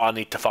if I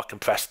need to fucking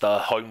press the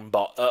home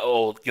button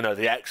or, you know,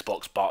 the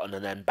Xbox button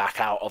and then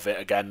back out of it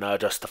again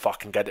just to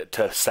fucking get it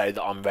to say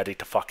that I'm ready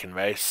to fucking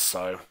race,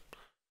 so...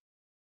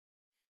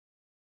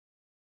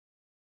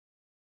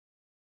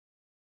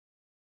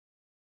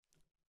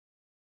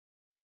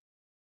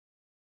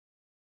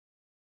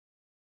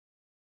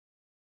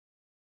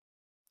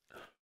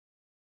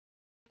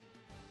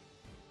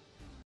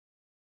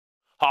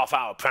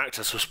 Half-hour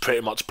practice was pretty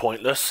much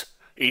pointless,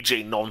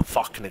 e.g.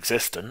 non-fucking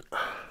existent.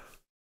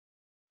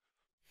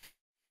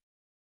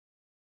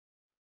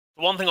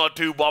 The one thing I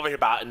do worry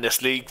about in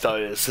this league, though,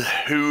 is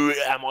who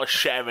am I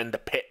sharing the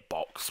pit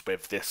box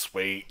with this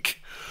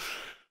week?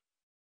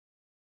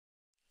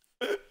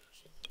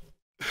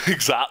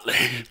 Exactly.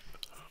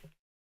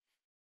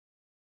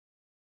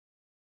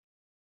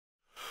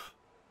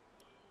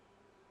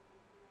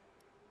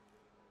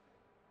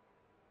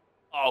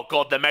 Oh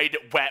god, they made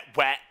it wet.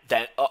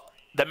 Then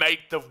they made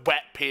the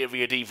wet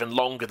period even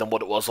longer than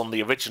what it was on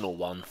the original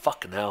one.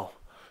 Fucking hell.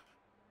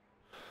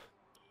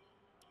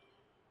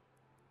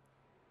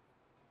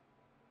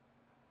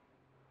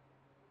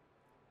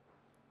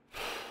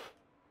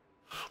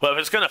 Well, if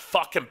it's gonna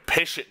fucking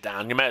piss it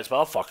down, you may as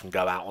well fucking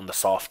go out on the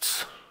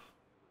softs.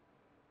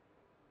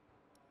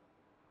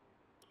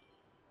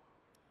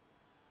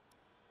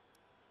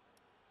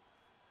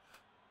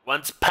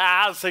 Once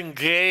pies and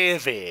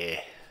gravy.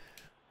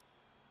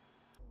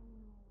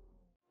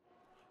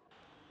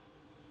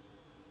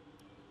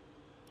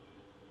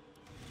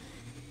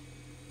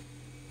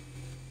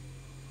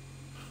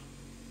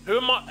 Who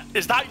am I?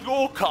 Is that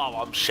your car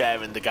I'm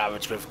sharing the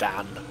garage with,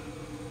 Dan?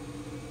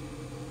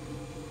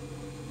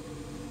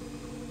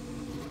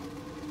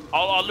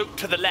 I'll look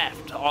to the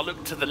left. I'll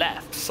look to the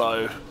left,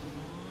 so...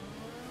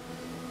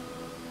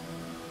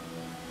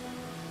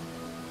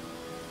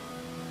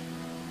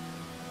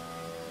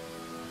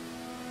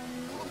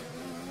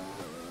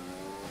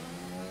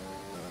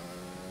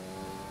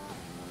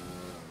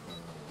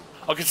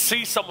 I could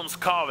see someone's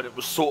car and it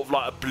was sort of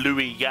like a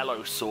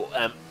bluey-yellow sort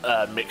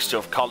mixture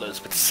of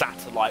colours with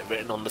satellite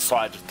written on the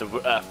side of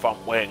the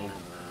front wing.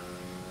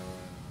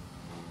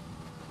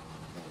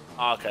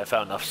 Okay,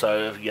 fair enough.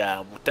 So,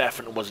 yeah,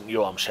 definitely wasn't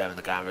you I'm sharing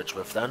the garage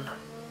with then.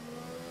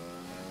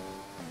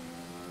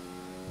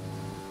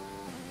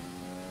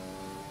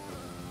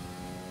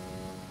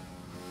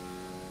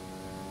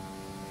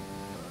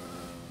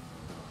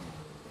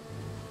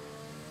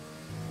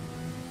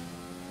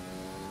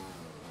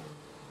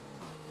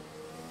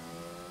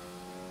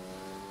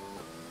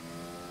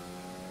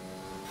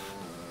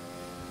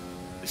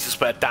 This is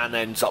where Dan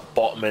ends up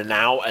bottoming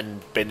out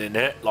and binning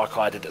it, like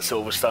I did at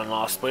Silverstone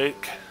last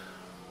week.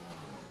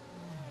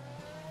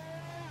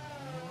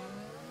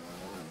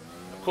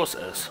 Of course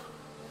it is.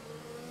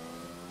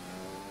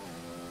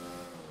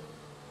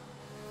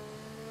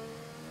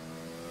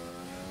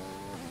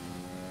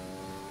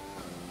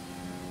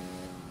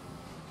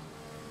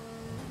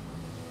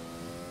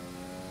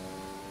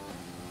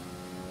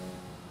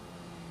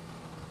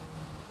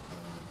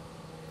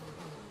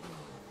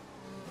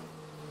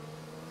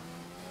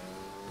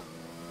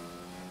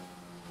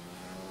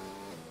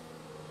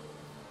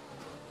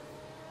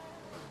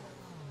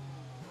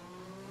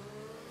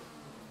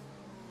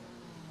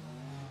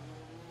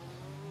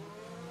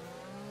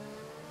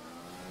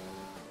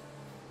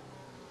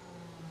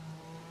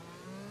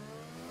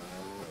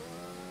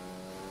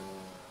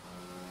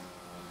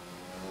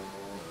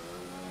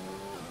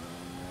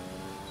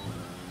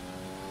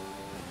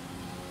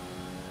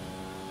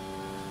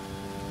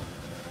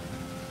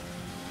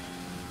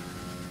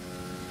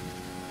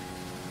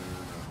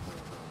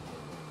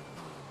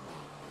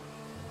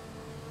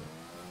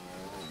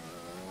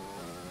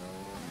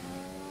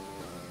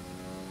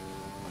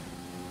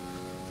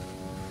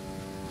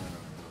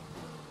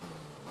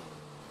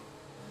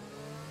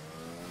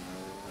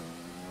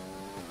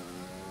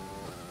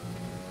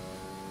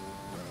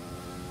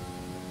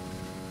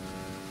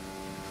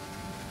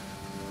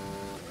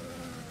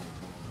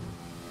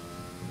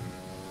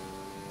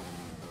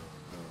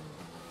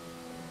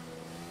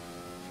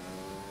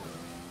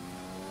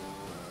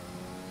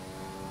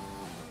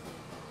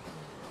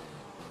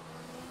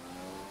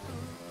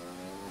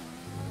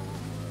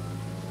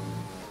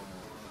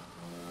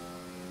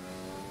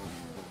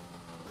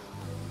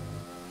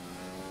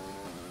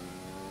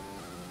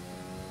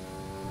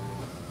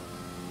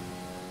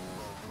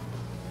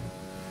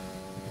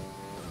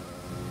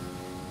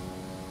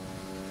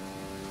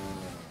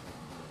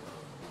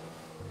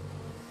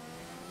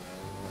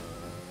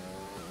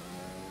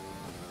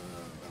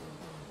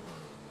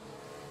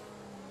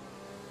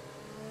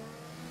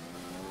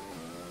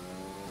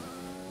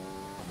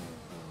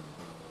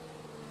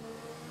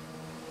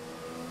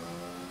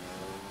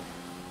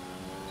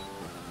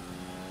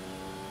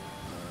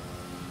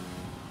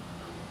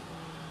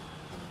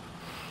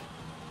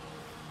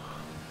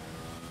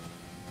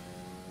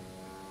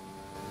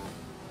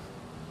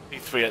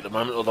 P3 at the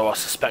moment, although I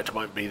suspect it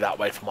won't be that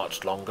way for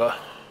much longer.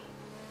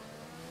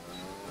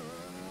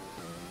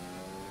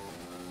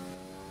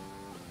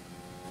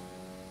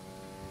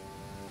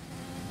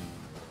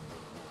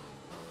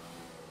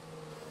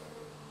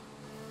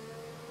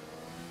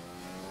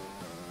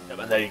 Yep,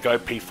 and there you go,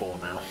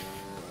 P4 now.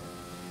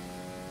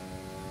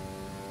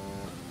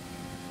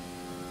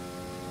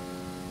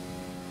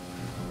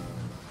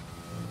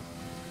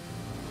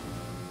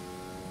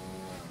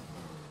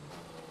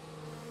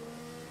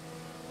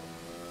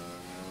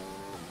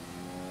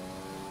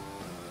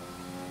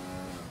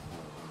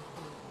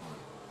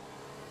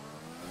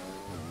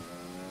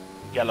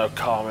 Yellow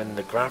car in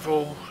the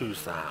gravel.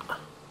 Who's that?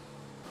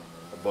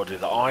 A body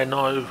that I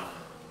know.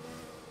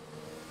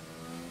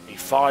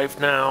 E5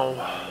 now.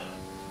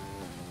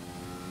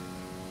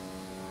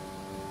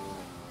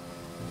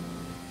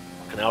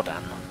 Fucking hell,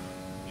 Dan.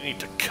 You need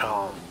to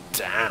calm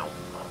down.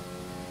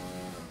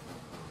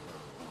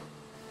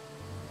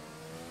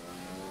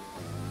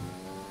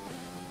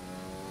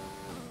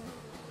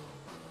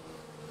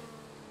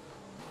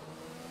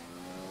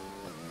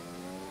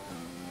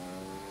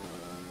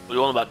 What are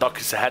you on about? Doc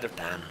is ahead of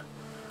Dan.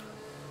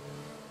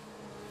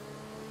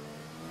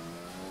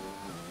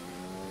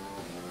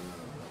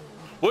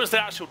 What is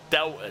the actual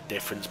delta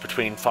difference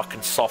between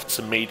fucking softs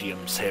and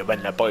mediums here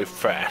when they're both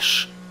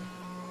fresh?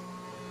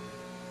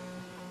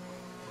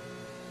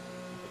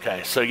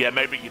 Okay, so yeah,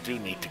 maybe you do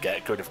need to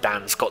get good if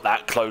Dan's got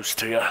that close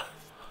to you.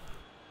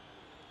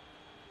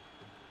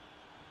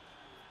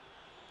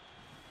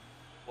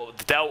 What,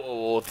 the delta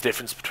or the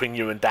difference between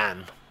you and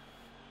Dan?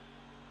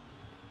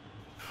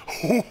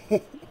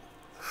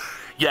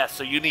 Yeah,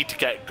 so you need to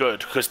get good,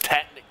 because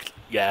technically,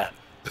 yeah.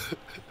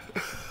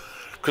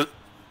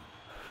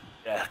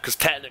 Because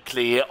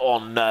technically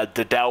on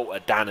the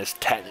Delta, Dan is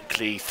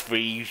technically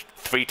three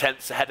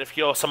tenths ahead of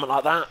you or something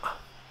like that.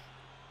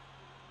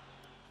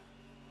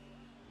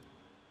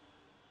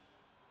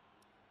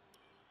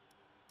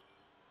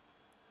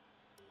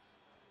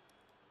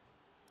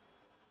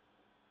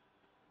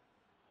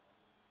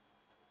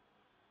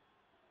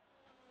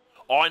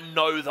 I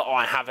know that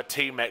I have a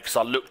teammate because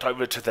I looked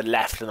over to the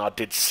left and I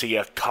did see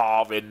a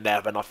car in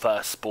there when I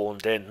first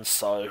spawned in,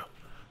 so...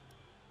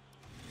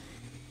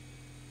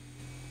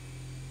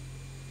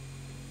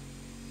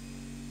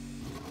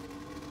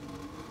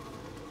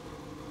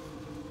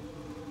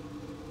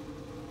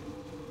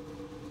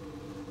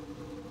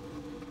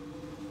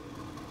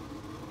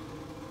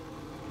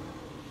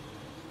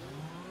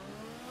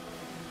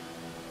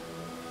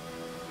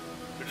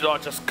 Did I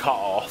just cut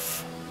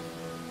off?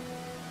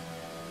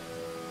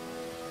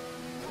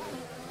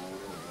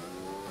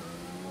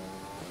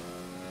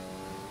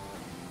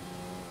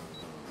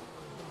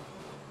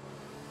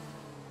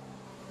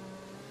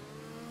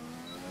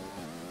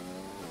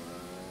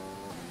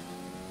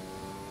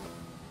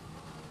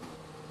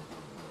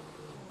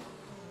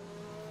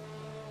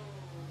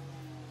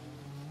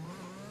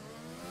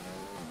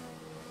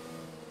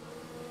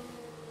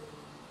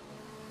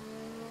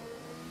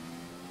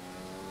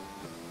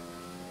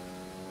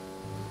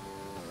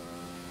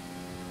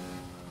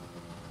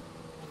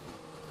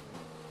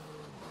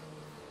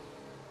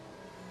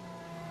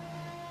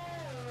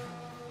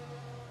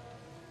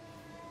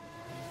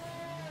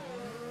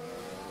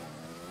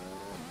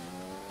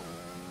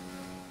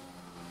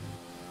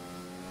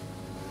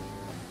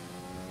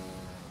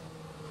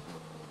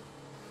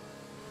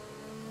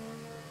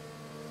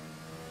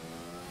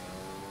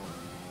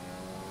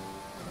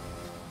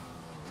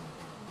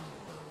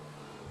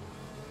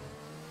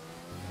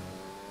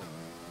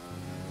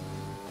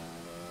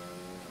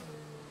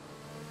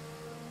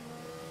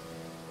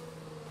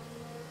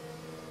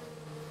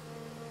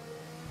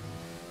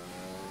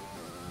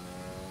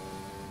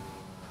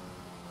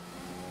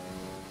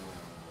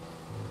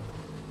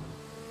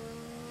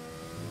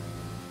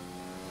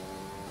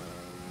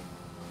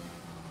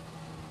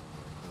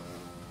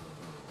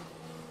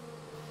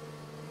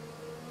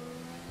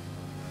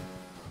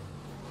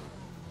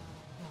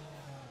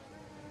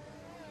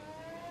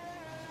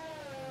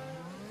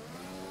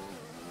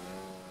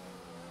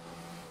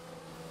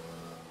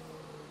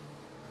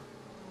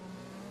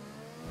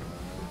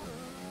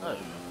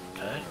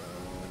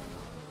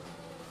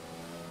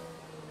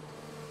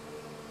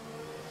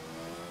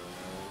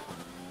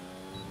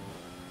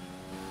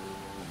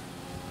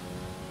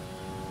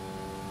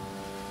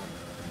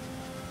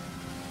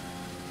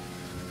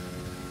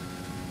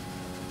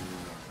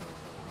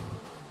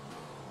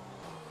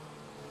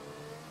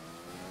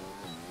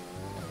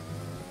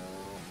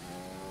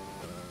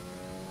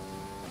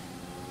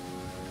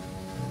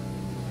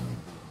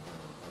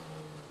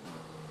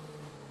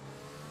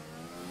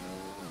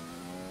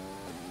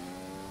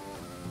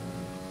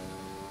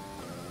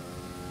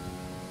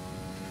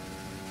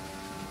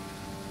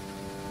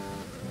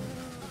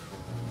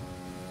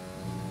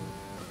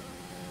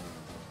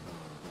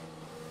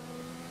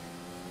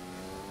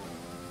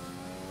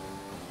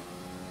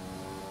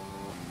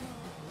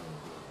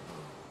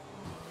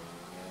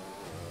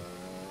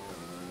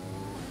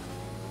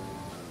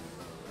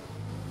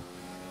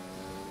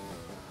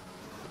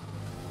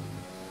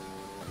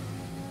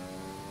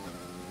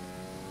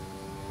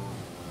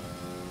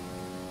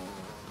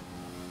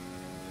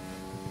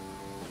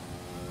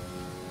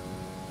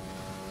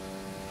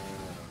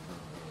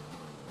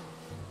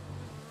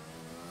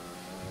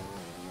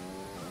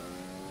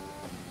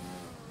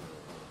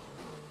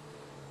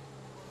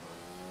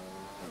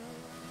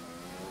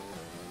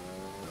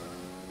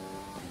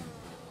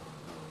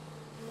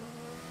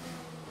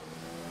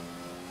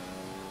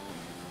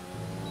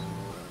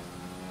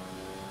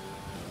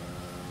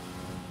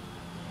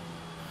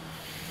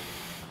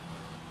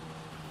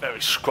 Very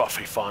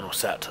scruffy final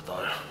sector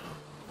though.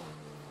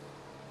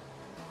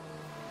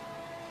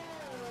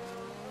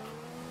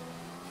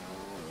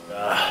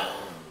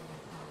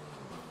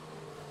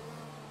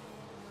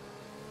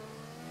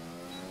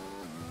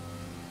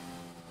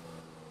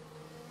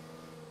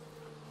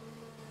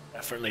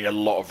 Definitely a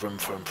lot of room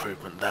for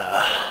improvement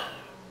there.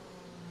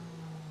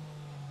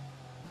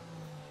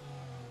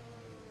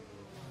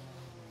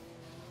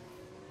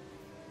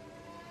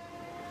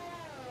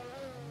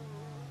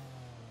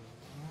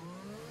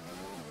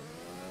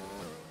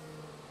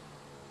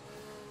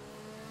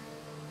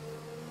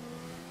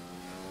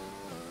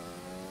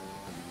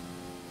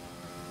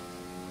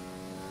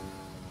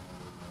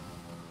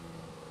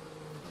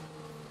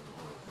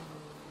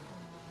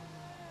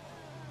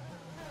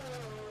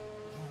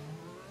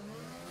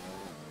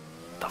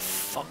 The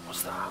fuck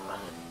was that?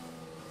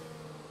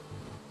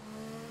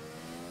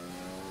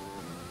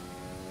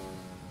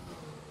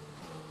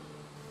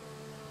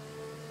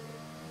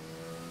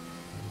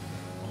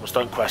 Almost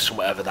don't question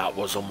whatever that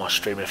was on my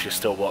stream if you're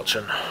still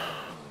watching.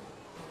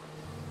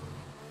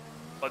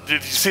 But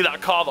did you see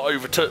that car that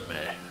overtook me?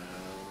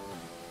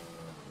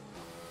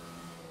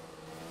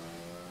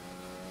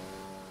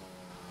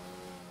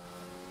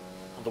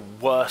 The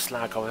worst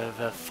lag I've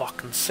ever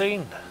fucking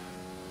seen.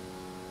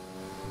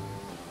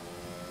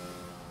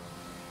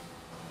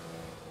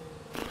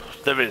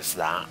 There is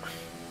that.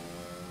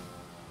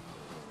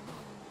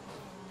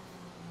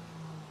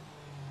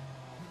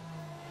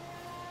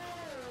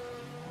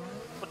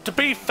 But to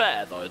be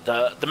fair though,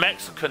 the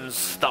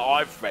Mexicans that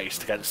I've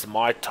raced against in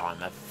my time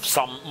have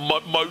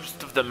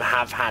most of them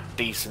have had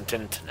decent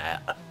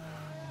internet.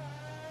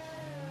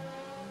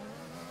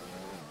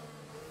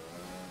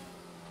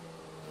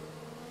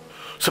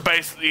 So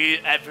basically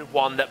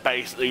everyone that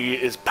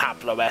basically is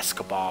Pablo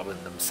Escobar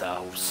in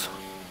themselves.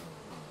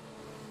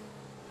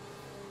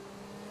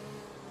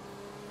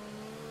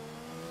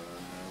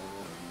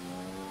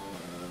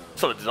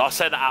 So did I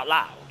say that out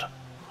loud?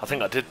 I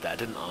think I did there,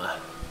 didn't I?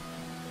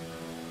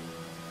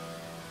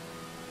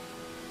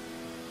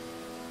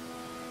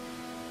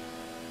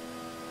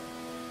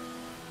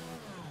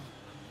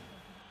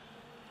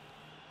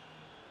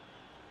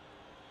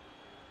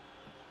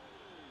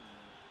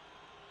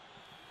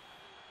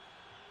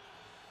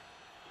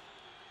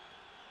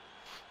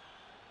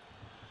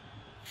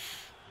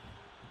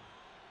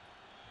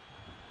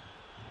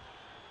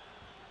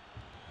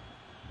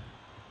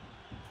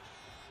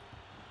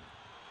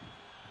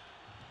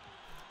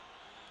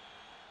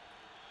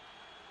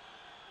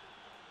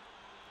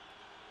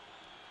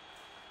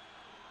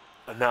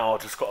 And now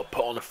I've just got to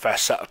put on a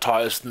fresh set of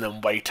tyres and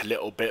then wait a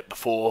little bit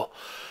before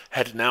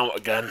heading out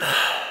again.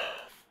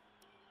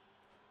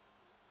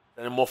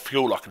 Any more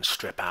fuel I can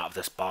strip out of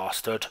this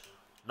bastard?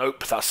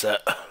 Nope, that's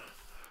it.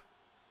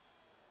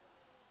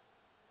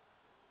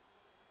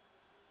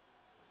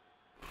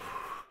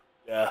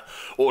 Yeah,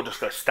 or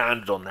just go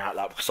standard on the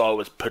outlap because I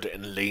always put it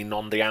in lean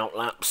on the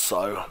outlap,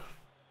 so...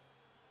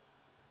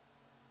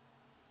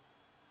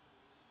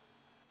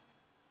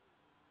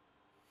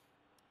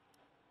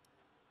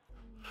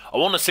 I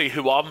want to see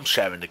who I'm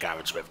sharing the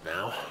garage with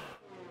now.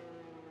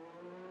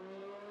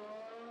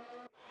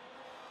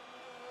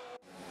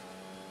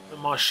 Who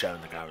am I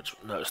sharing the garage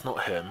with? No, it's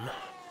not him.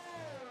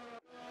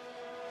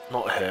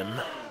 Not him.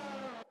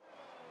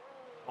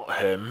 Not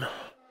him.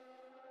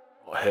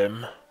 Not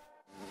him.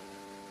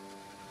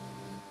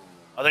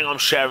 I think I'm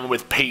sharing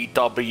with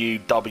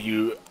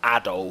PWW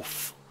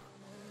Adolf.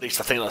 At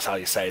least I think that's how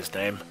you say his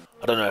name.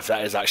 I don't know if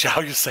that is actually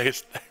how you say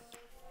his name.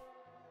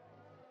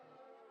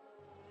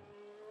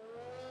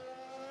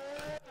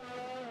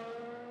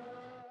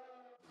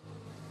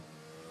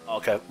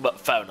 Okay, but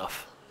fair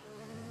enough.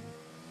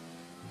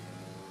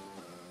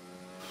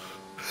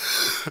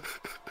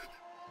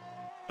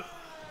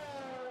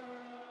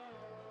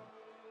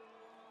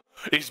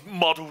 He's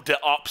modelled it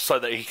up so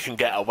that he can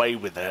get away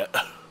with it.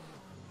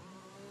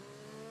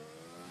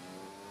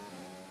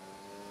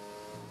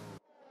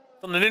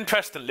 On an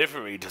interesting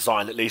livery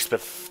design, at least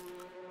with...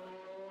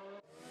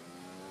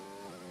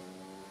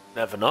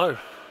 Never know.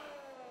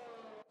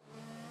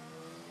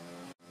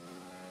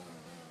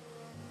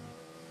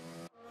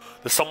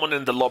 There's someone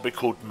in the lobby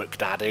called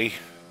McDaddy.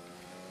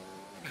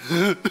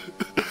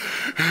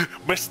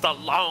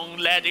 Mr.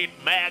 Long-legged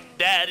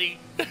McDaddy.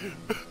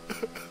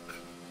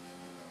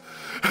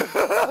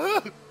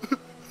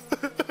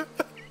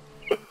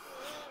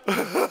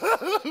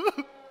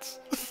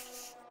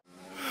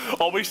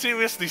 Are we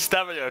seriously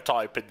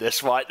stereotyping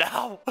this right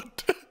now?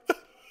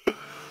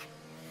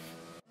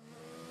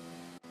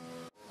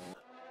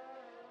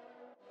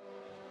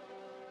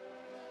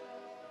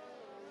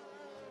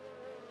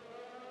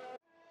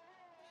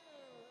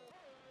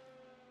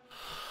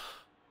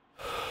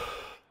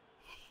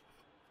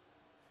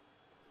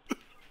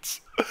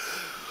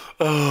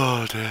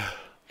 Oh dear.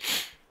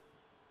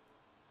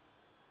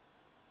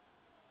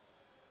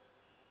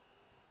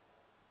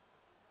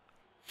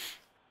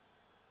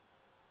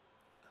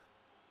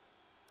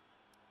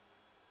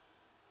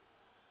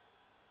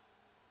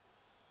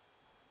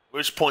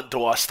 Which point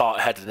do I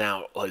start heading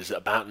out? Is it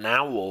about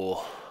now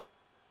or?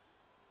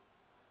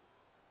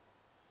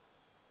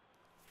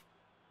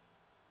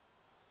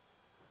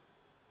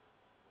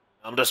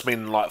 I'm just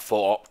meaning like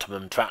for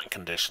optimum track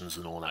conditions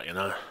and all that, you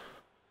know?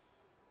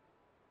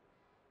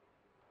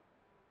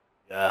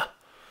 Yeah.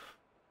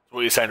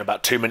 What are you saying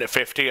about 2 minute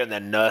 50 and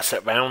then nurse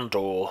it round,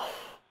 or?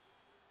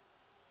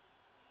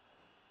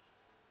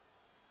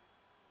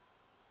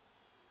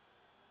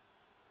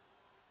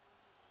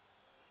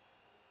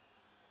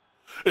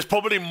 It's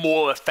probably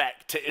more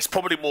effective. It's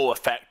probably more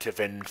effective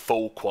in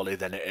full quali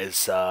than it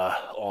is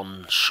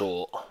on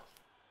short.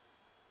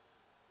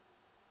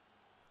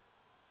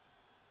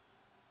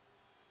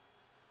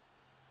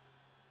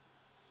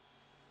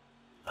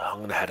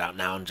 I'm gonna head out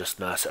now and just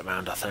nurse it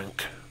around, I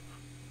think.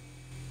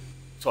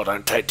 So I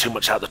don't take too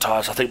much out the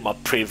tyres. I think my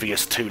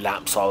previous 2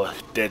 laps I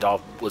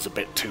was a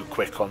bit too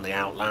quick on the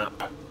out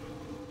lap.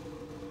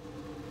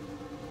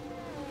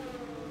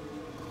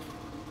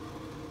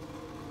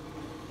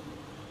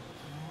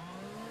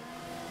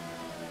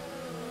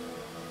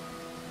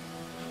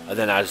 And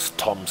then, as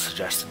Tom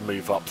suggested,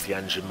 move up the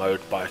engine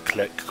mode by a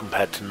click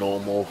compared to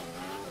normal.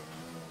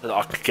 And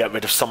I could get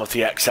rid of some of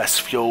the excess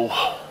fuel.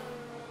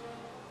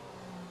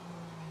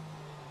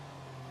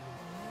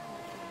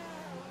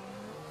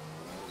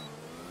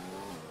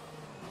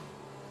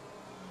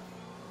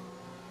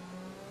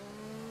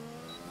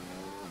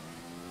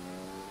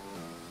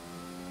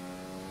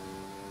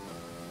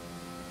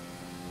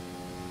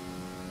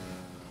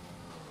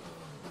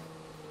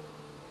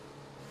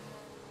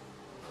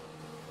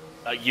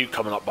 You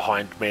coming up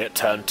behind me at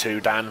turn 2,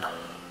 Dan.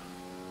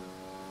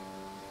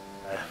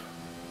 Okay.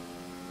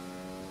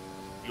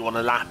 You want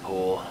a lap,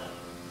 or?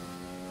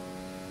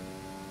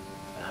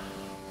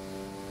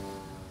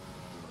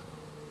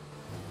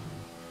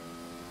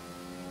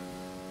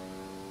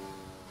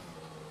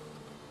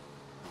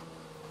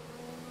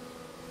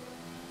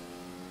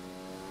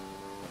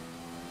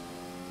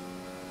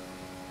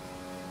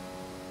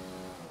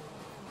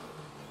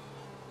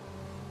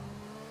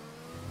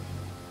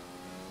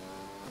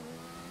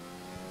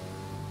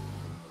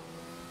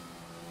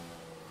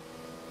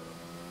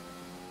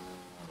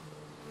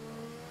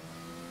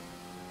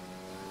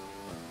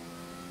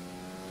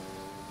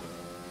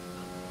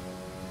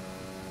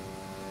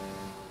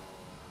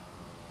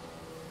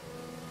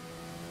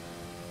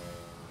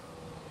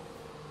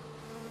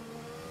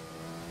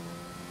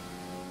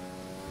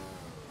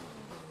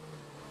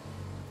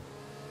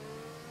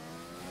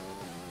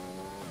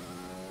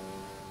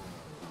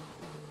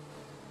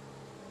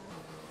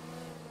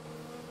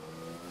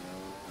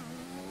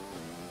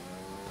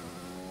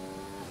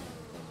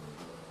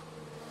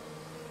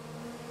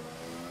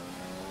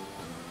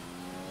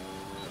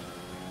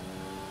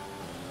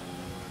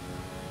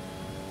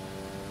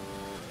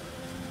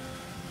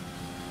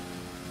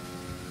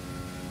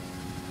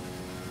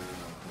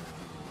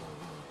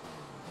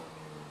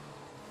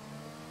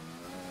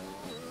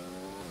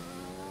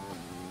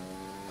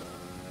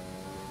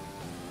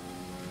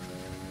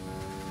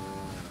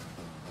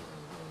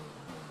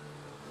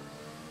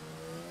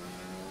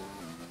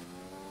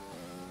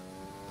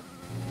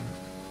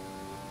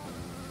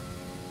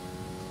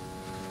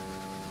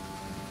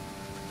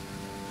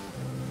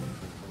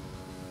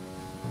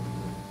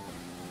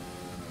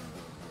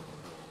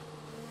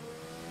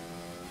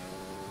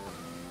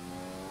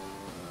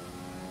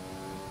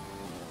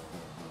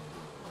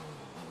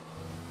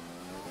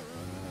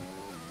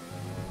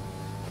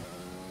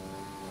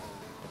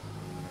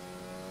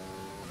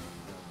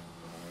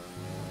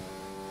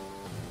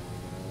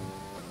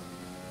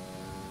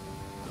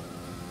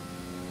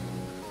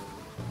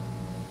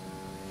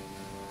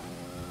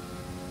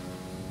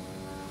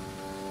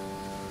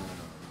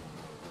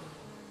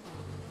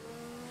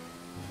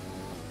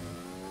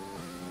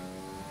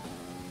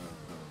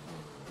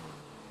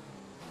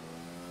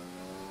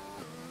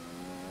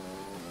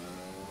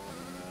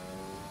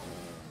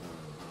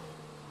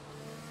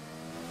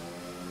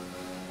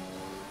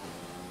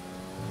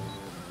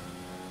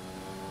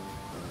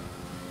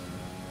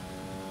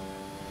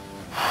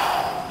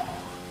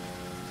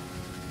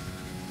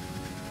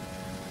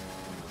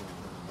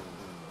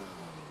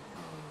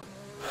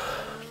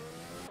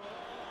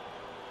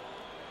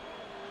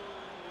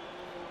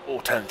 All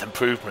 10th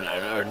improvement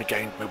and only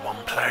gained me 1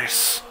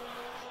 place.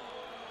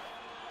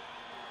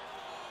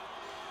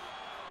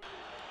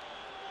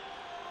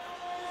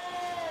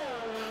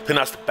 I think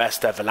that's the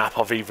best ever lap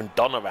I've even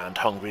done around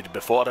Hungary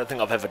before. I don't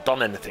think I've ever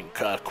done anything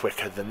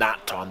quicker than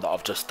that time that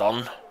I've just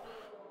done.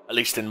 At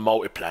least in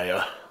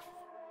multiplayer.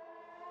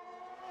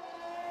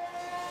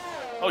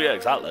 Oh yeah,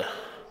 exactly.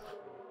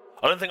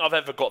 I don't think I've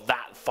ever got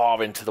that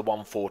far into the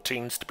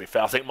 114s, to be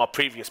fair. I think my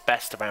previous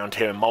best around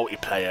here in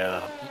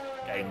multiplayer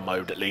game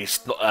mode, at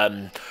least, not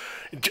in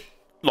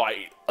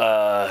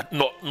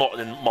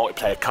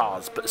multiplayer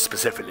cars, but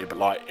specifically, but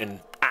like in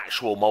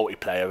actual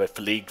multiplayer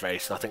for league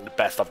racing, I think the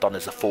best I've done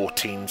is a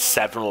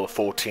 14.7 or a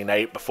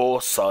 14.8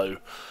 before, so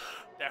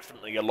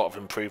definitely a lot of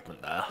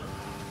improvement there.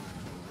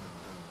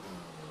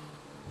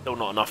 Still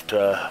not enough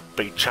to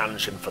be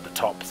challenging for the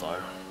top,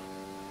 though.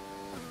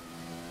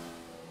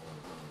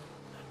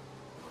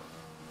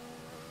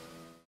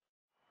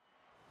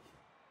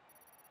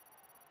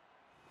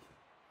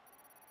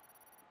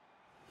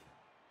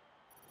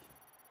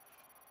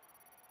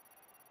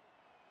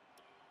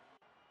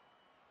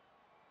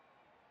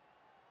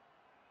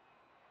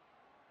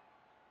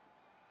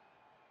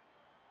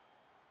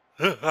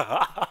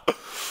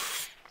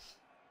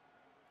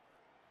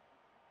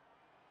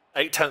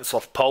 Eight-tenths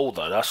off pole,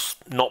 though. That's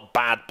not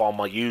bad by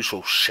my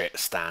usual shit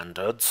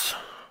standards.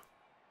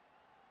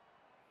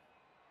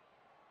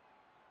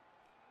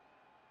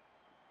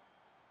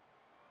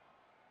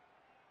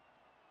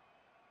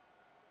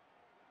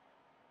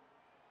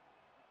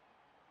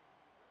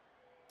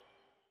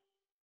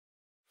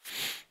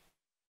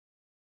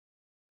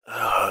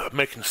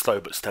 Making slow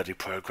but steady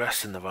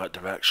progress in the right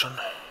direction.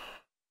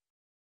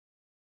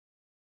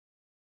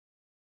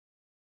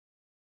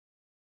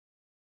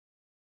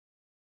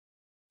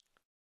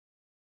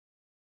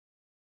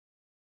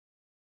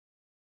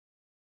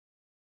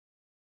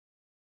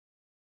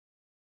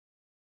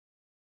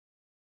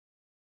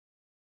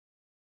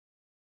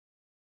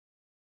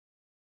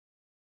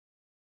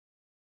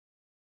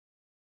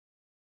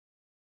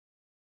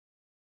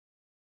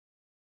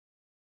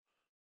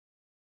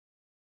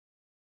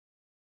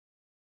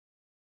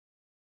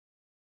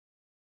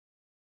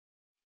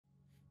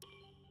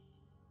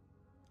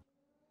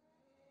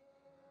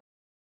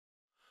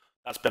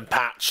 That's been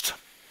patched.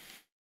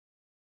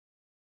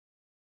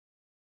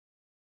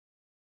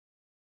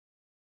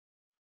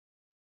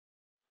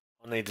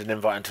 I need an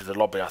invite into the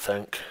lobby, I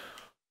think.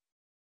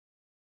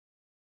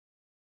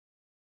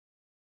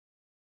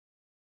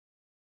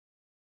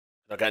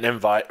 I'll get an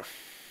invite.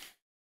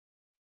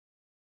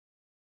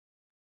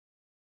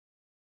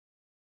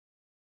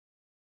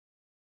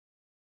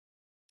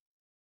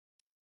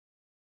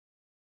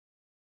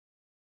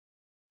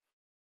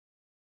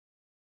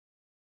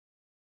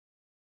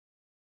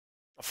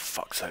 Oh,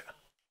 for fuck's sake.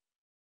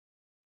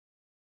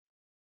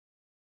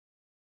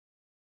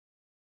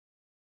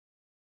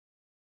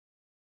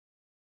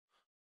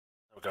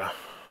 There we go.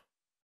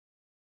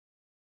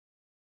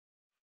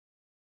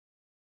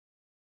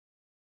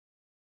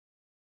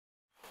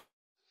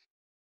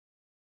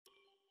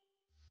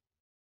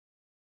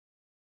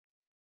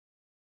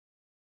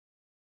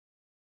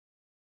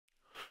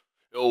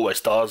 It always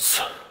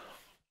does.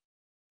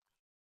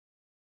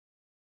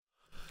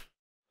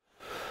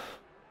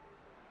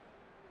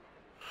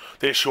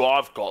 The issue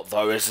I've got,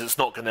 though, is it's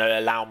not going to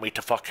allow me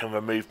to fucking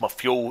remove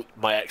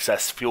my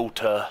excess fuel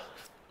to...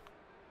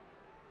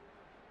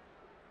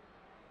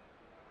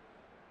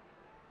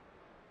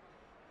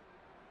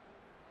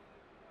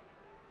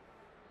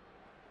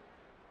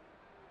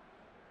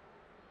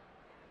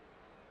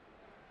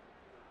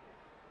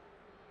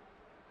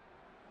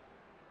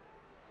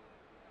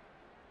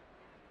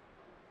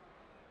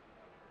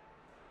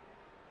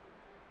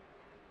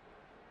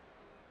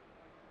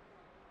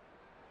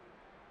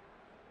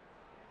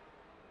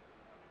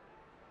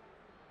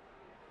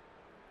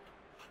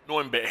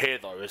 Annoying bit here,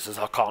 though, is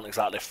I can't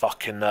exactly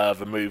fucking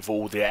remove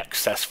all the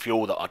excess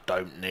fuel that I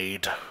don't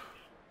need.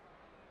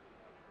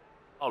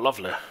 Oh,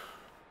 lovely.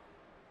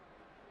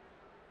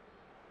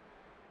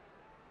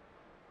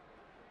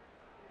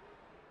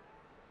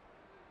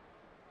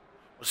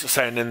 What's it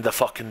saying in the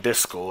fucking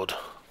Discord?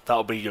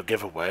 That'll be your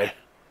giveaway.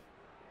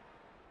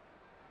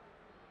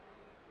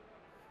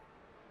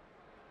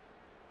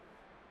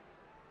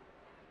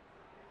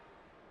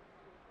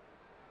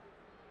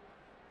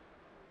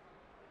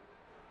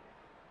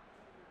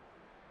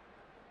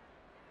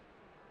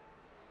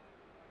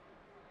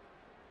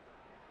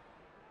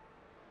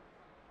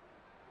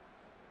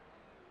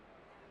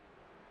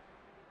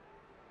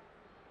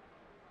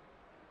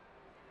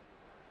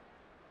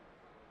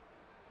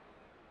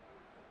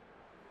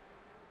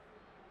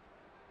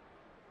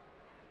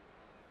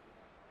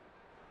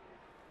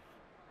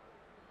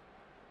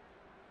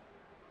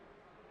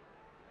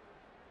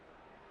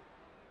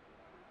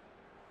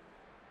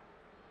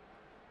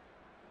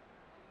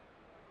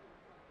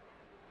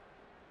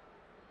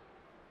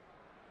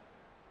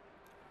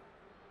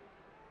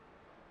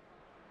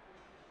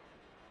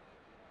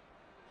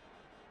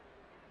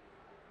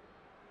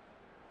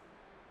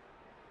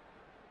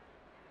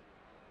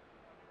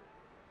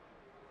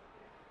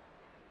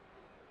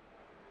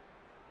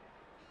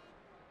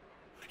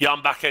 Yeah,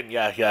 I'm back in.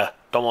 Yeah.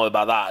 Don't worry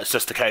about that. It's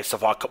just a case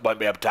of I won't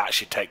be able to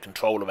actually take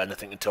control of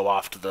anything until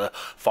after the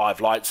 5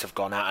 lights have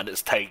gone out and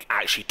it's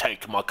actually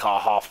taken my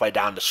car halfway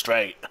down the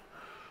straight.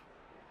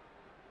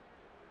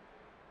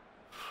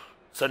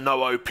 So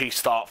no OP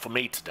start for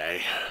me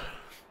today.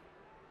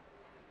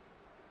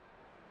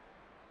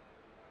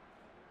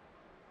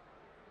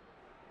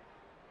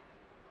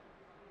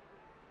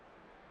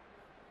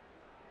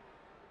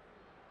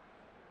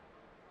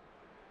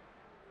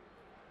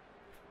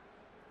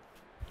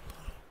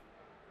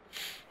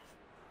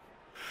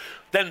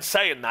 Then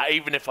saying that,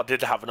 even if I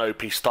did have an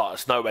OP start,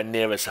 it's nowhere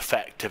near as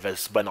effective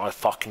as when I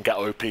fucking get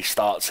OP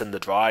starts in the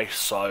dry,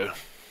 so...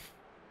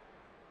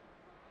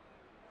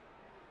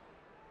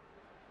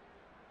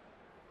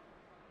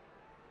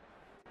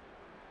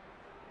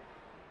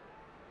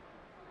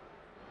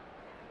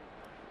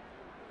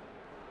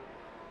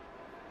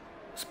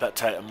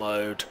 Spectator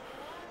mode.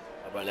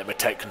 It won't let me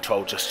take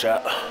control just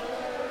yet.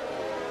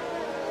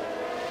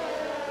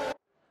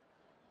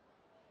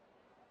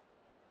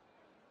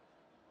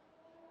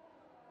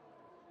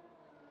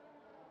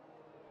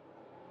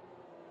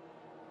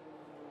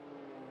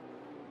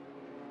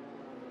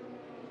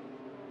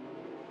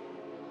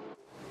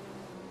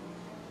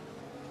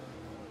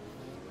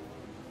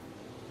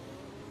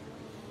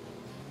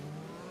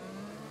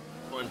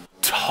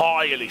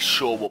 entirely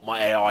sure what my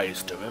AI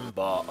is doing,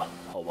 but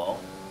oh well.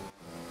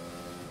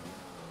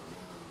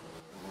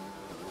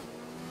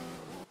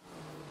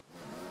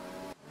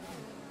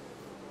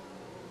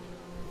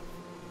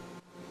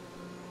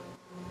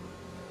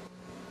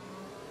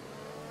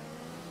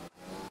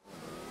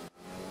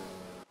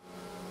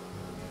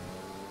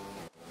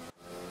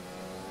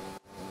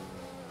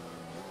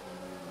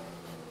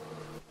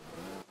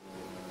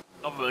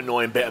 Another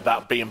annoying bit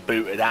about being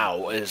booted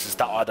out is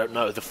that I don't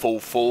know the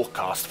full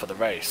forecast for the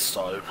race,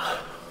 so...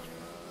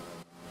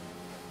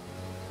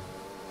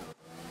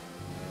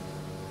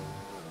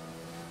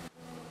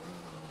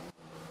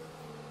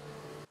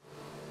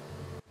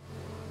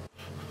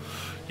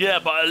 Yeah,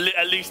 but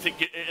at least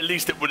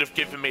it would have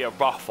given me a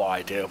rough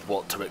idea of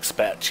what to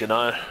expect, you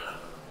know?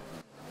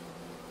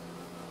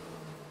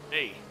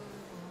 Me.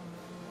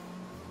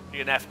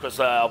 DNF because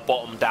I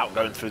bottomed out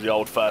going through the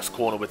old first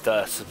corner with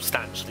a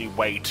substantially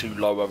way too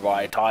low a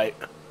ride height.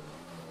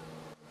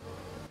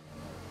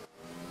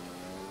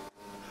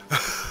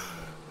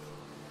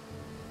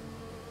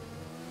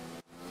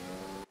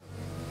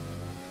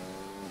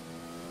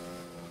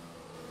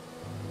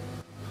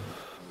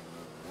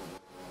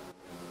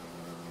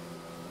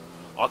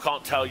 I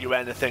can't tell you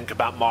anything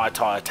about my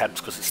tyre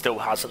attempts because it still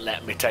hasn't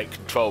let me take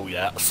control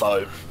yet,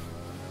 so...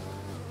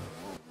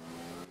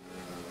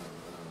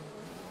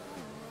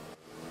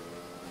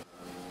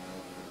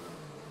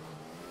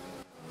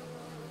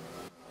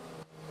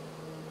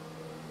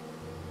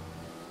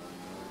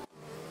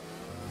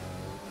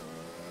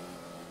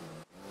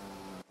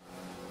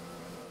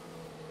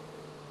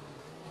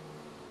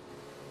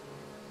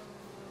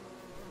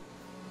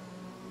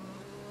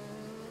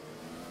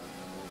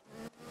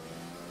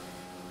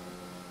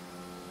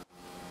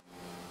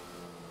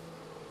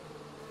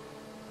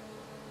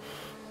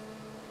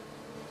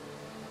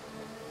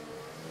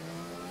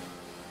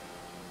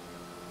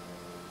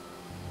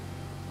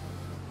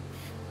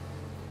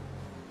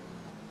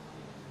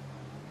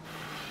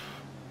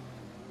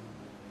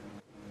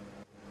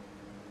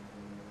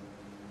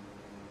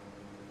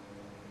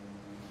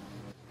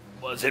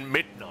 Was in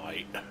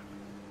midnight.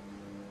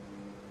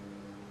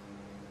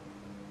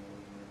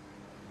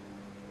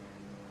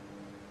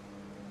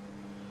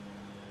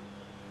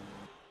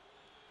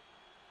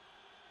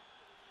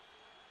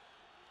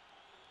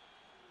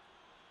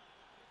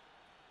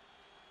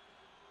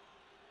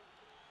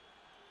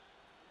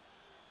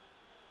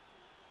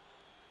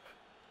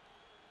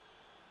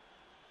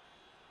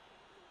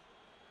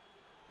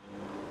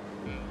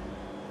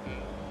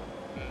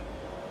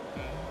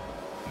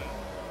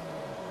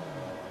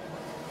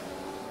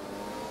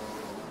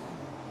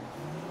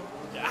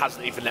 It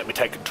hasn't even let me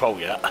take control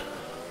yet.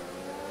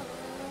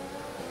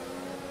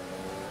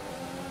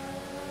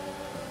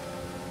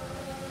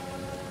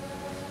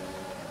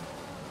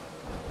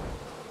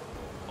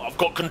 I've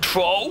got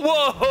control.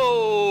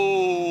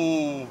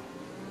 Whoa!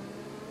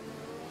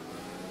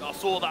 I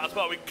saw that as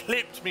well. It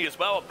clipped me as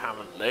well,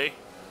 apparently.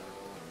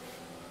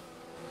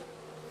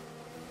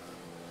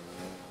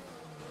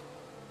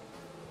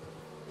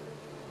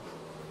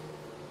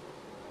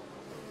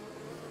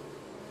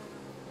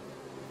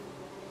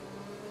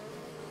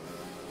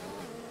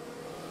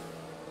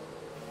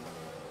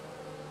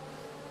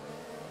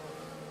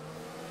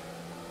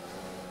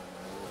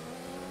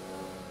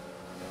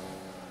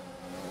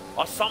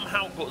 I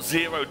somehow got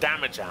 0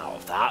 damage out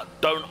of that.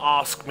 Don't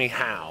ask me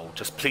how.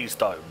 Just please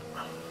don't.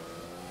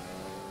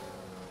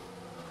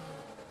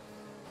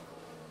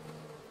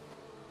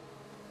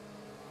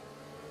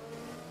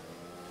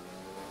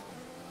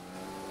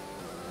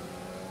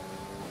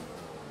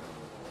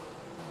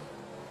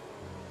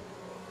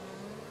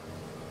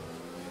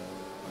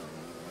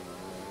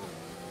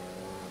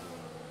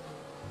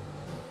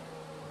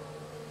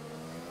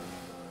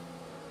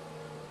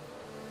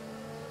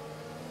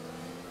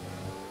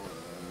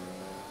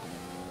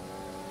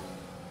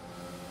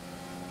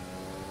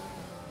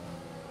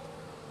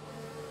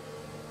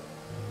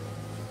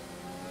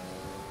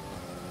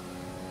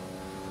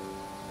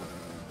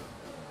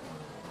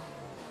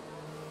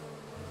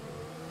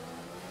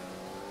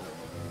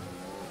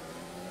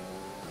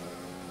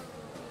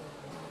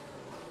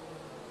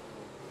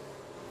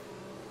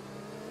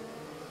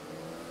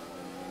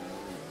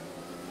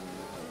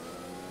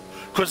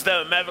 Because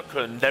they're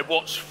American, they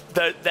watch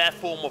their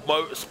form of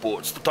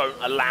motorsports that don't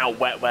allow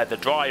wet weather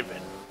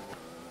driving.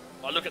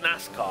 Like, look at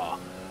NASCAR.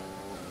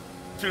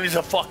 As soon as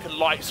a fucking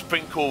light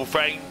sprinkle of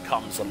rain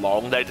comes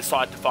along, they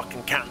decide to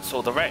fucking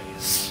cancel the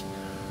race.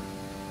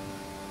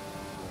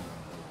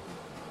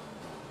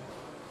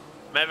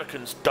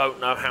 Americans don't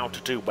know how to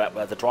do wet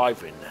weather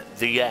driving.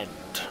 The end.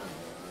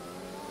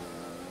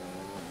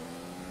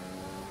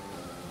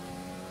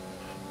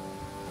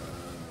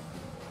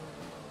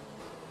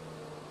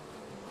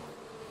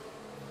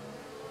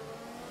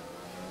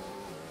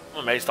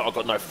 I'm amazed that I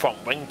got no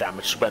front wing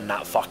damage when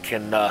that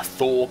fucking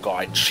Thor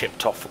guy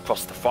chipped off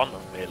across the front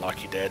of me like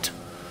he did.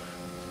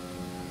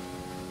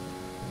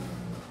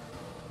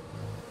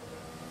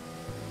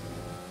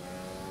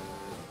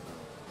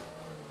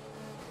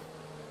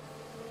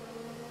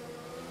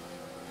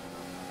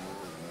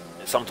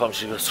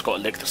 Sometimes you just got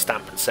to lick the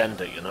stamp and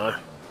send it, you know?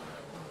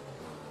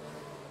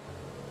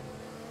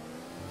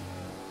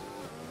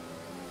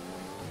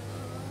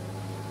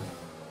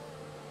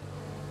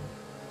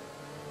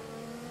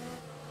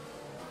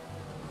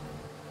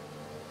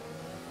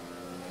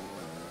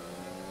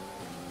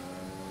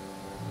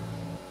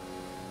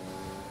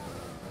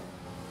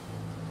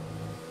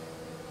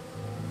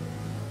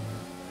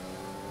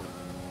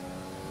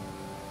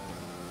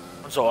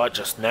 It's alright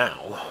just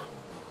now.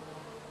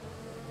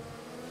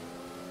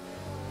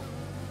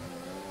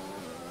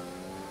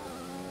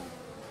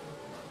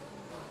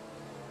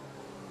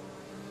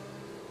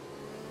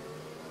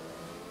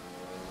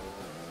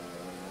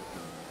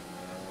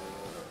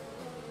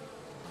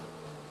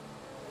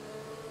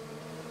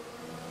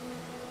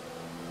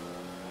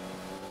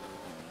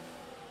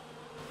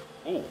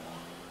 Ooh.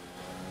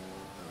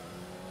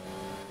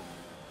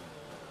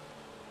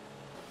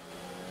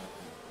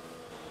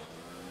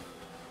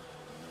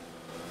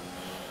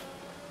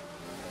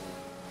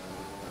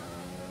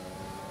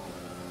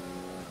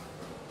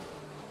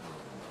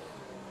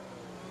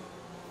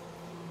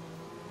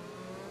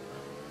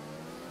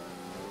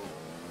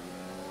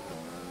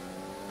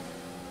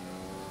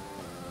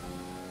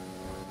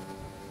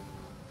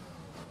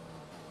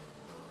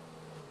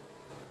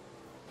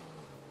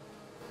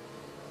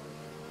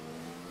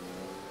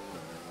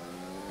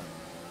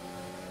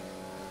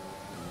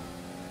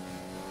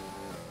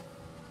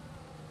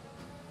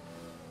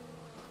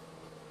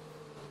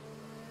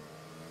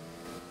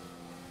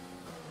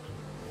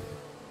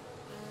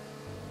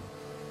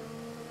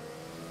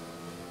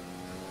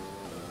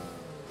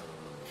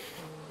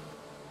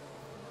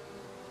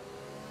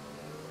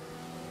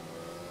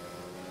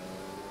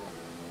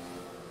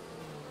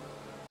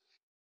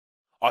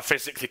 I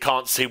physically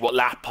can't see what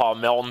lap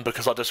I'm on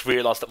because I just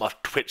realised that my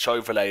Twitch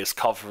overlay is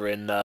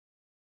covering there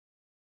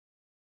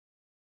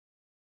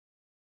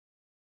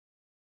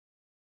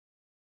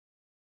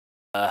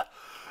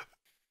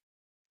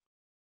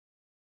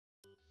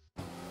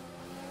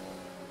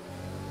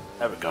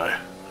we go.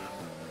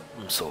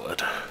 I'm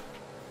sorted.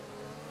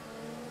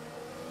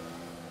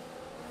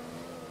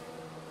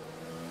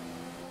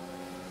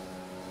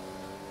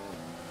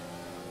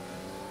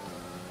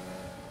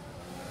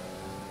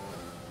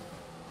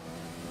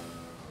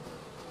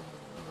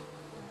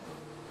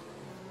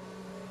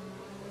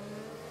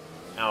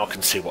 Now I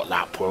can see what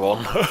lap we're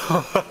on.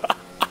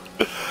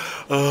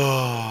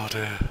 Oh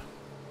dear.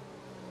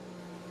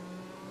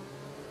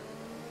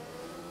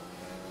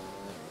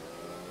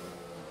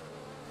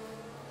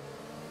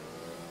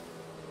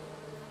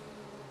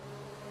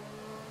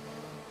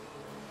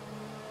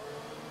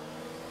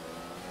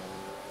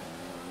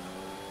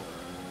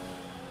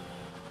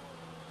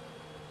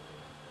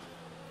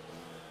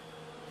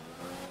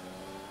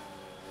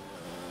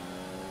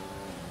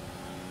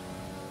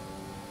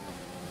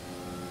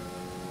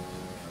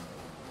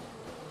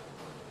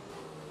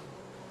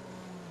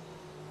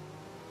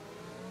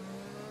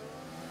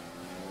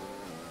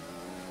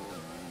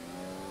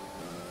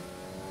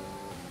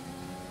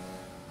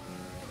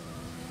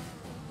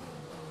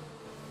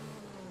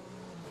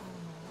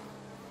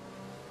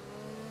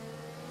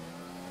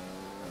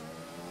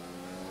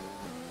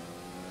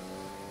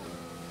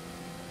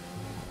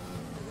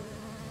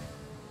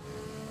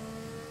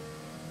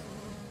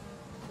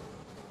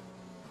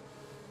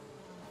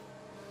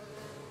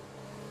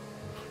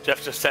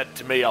 Jeff just said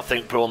to me, I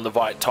think we're on the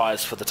right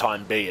tyres for the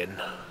time being.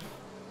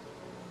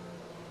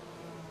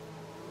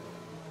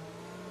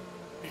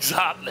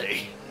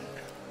 Exactly.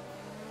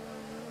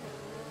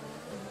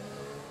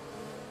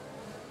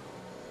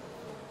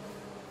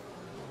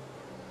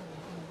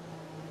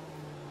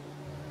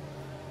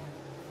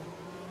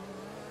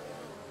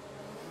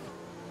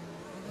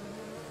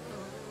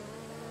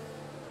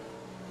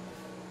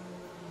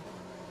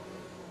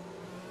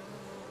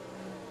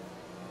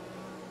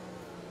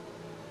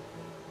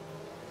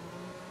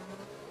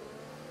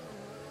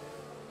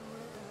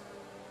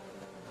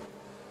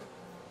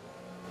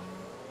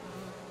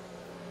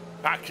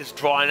 Track is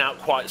drying out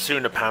quite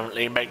soon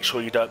apparently. Make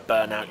sure you don't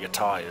burn out your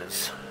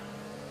tyres.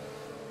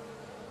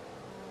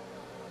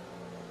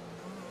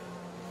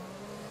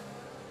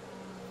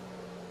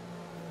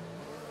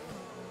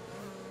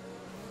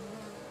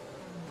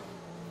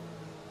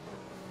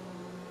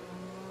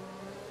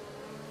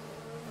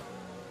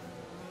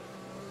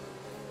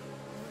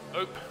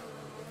 Nope.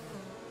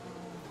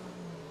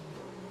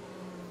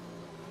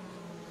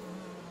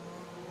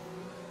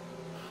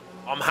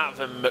 I'm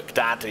having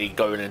McDaddy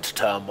going into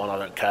turn one, I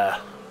don't care.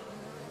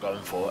 I'm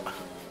going for it.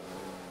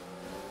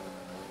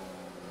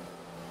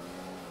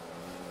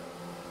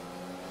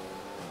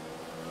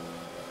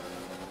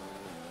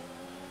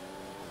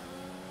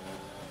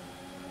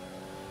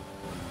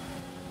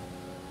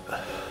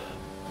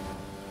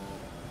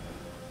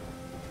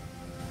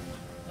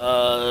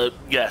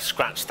 Yeah,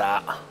 scratch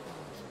that.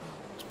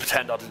 Just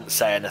pretend I didn't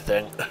say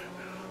anything.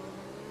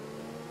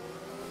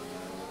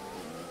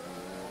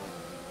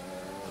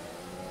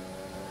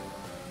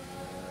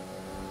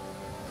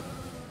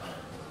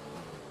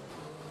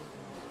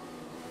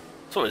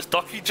 So is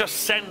Ducky just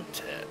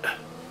sent it?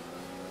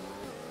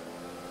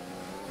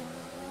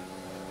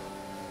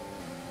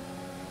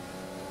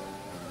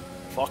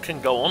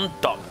 Fucking go on,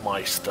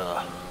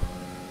 Duckmeister.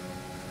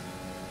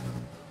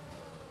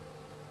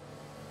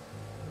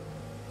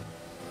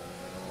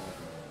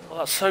 Oh,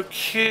 that's so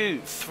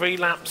cute. 3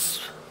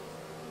 laps.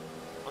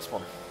 That's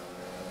one.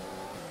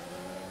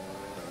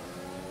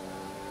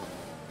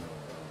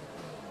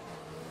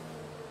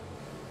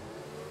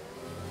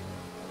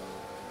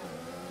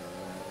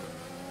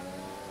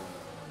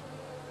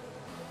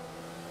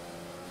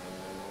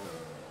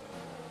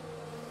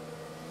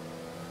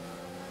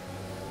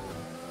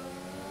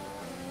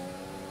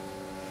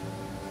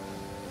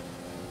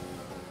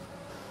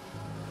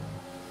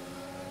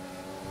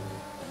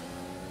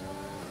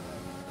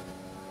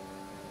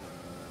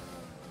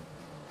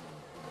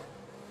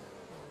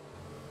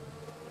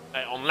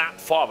 On lap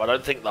 5, I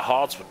don't think the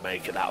hards would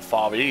make it that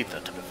far either,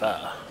 to be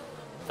fair.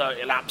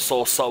 30 laps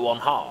or so on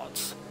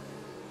hards.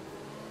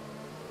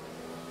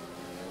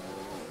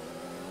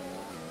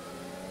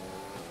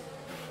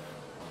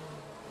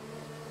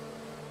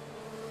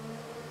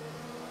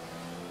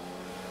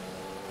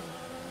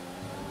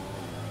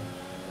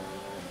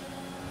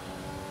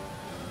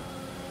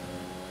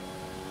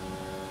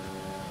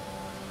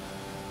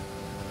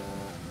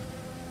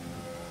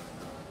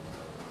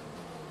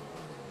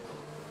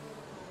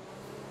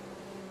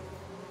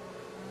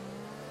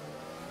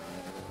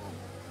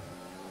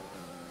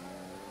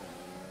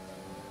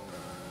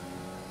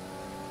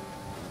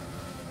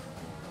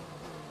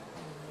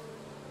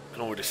 You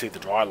can already see the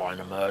dry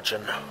line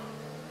emerging.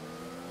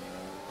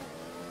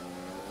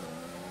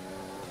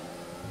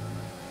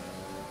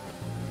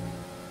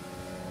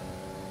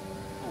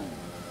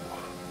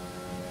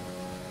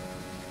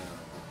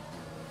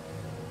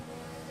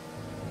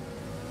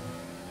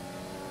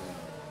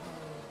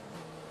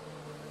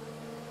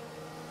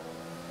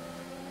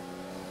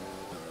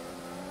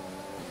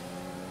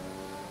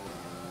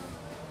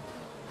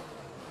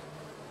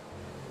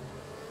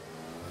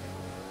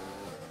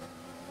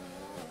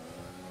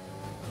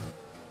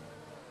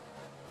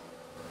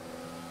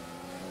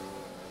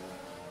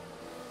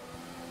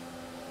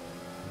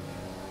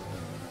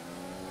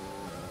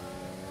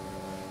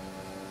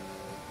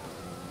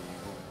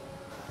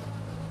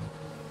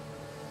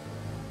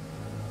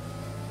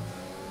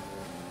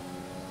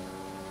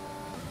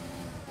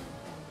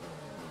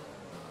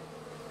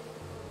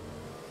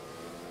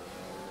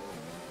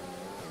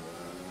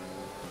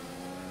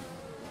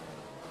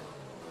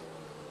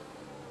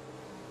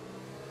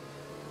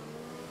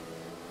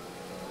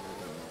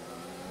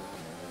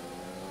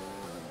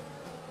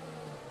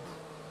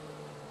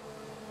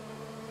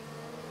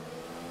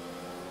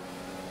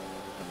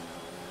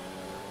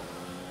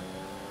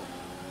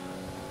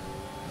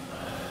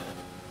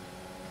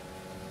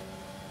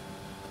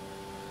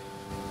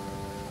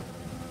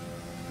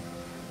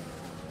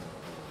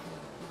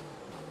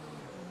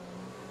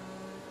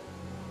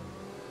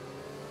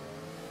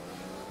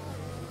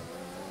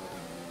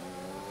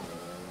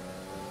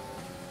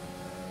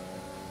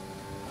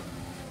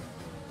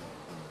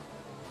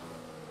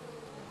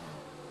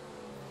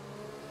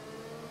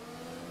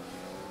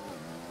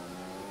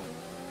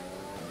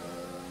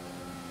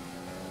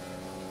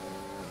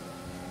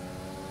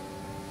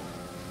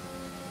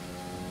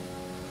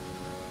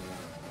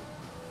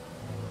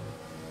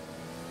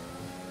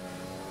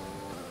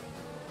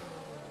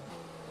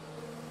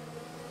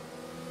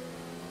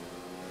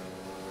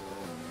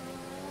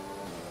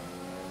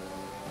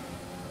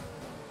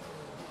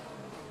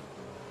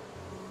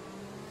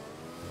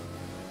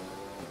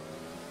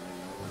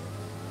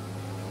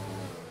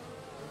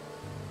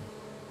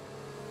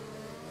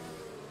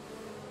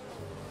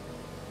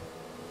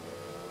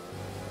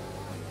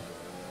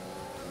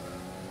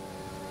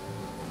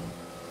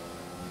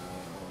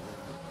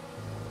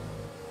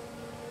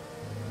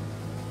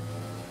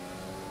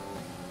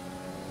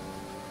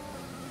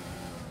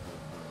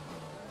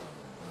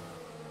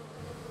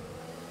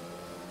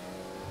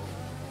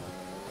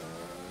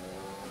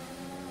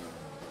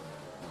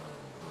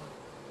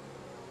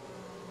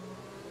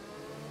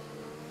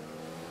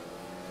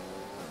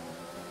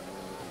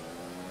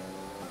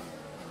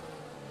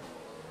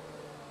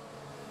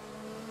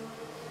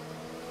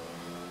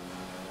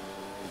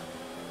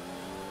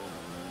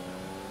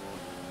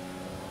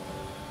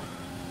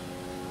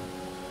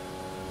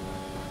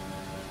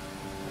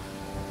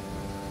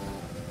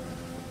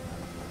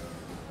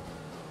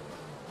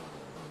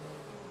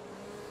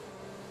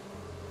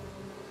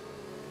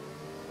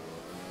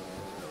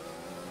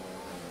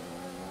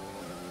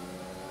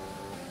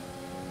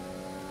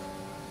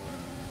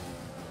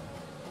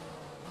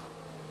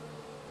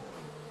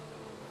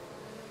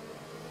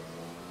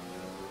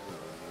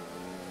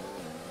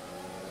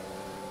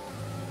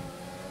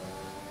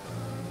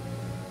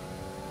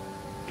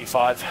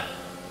 E5.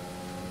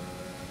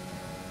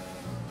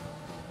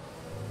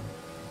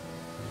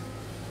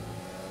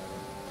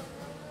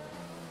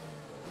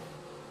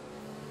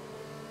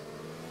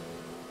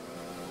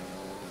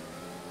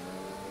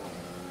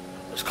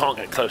 Just can't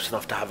get close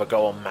enough to have a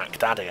go on Mac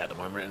Daddy at the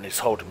moment, and he's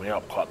holding me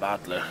up quite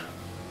badly.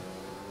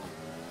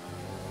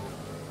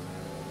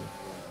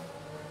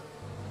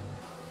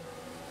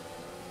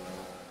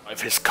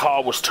 if his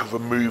car was to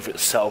remove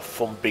itself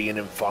from being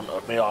in front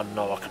of me, I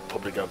know I could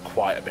probably go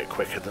quite a bit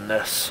quicker than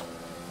this.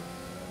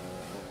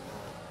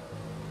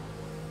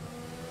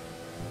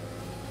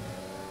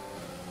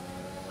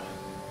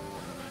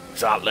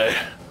 Exactly.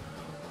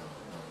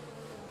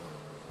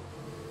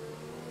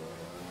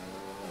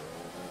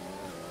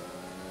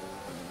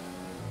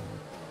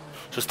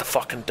 Just the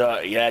fucking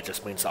dirty air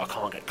just means that I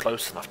can't get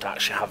close enough to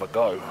actually have a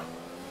go.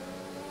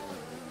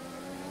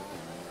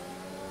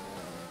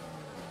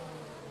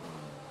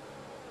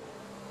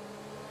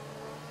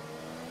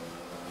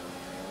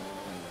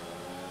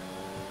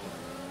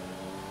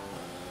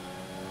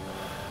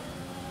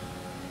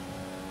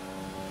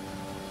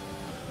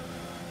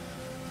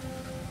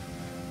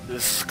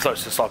 This is the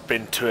closest I've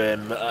been to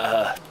him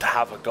to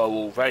have a go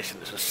all race,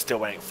 and this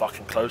still ain't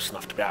fucking close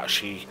enough to be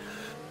actually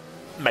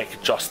make a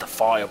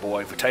justifiable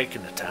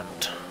overtaking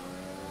attempt.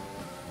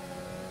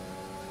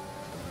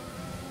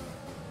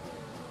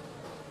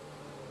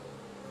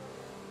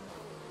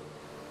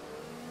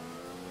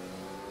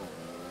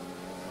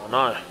 I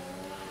know.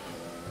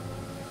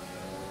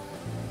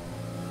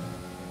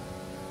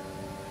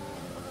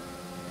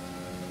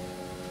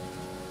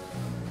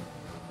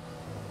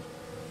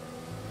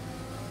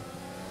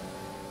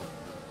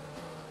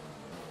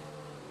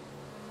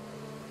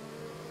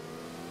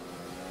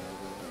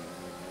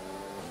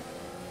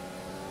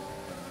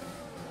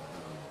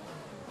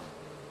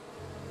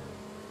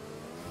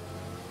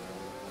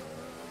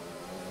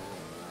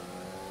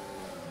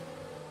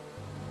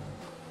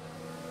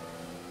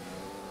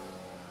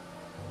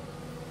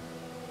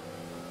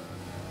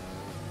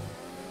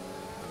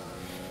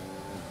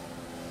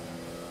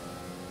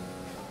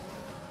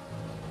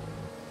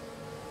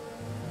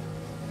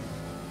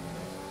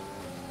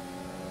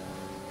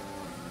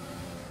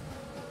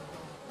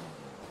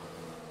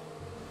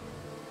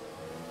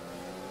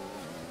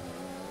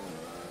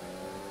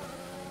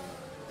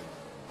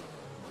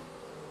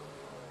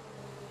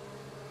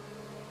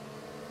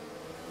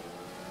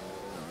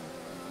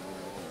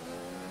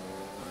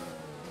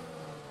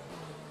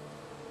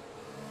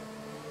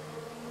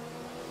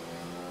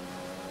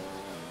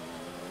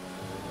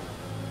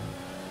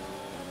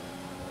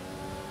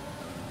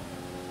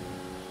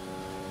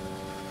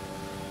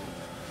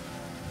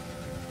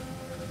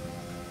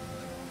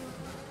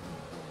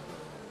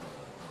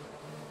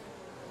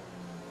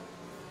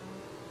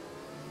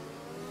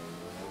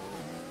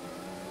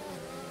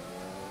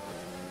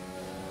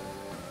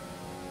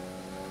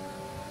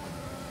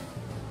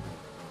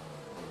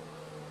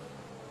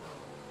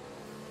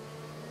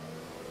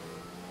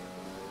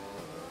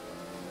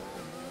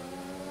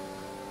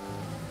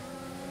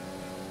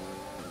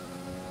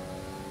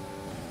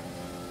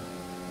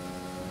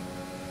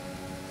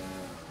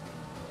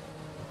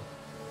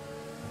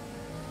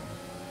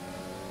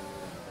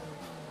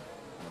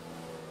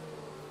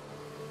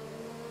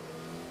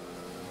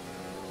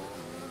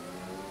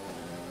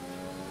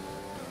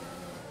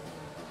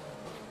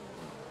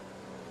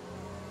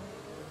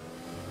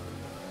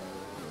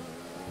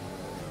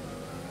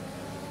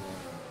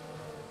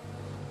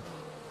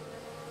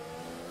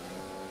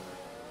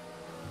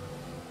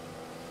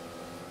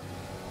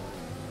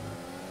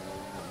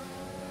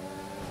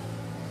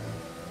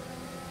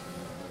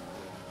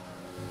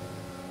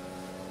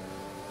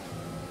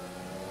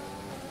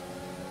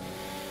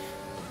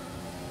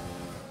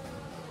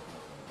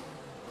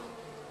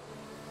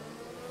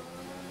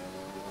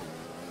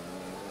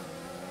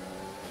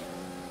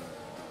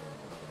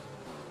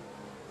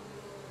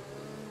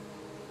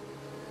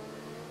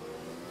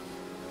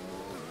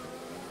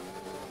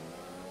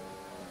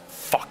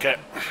 Fuck it.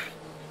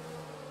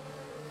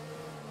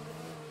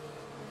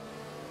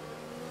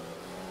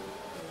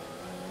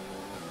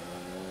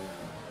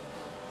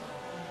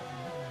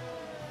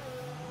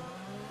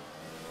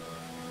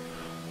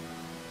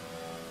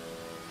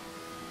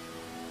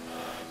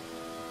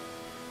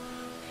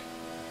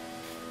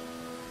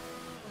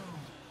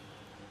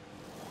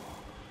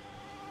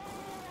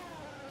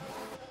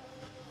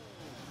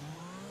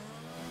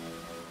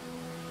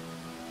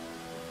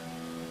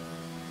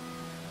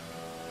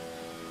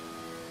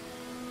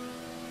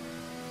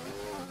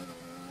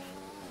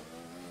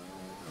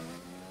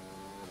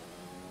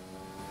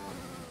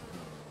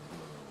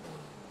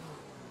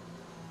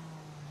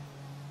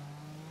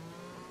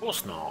 Of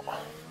course not.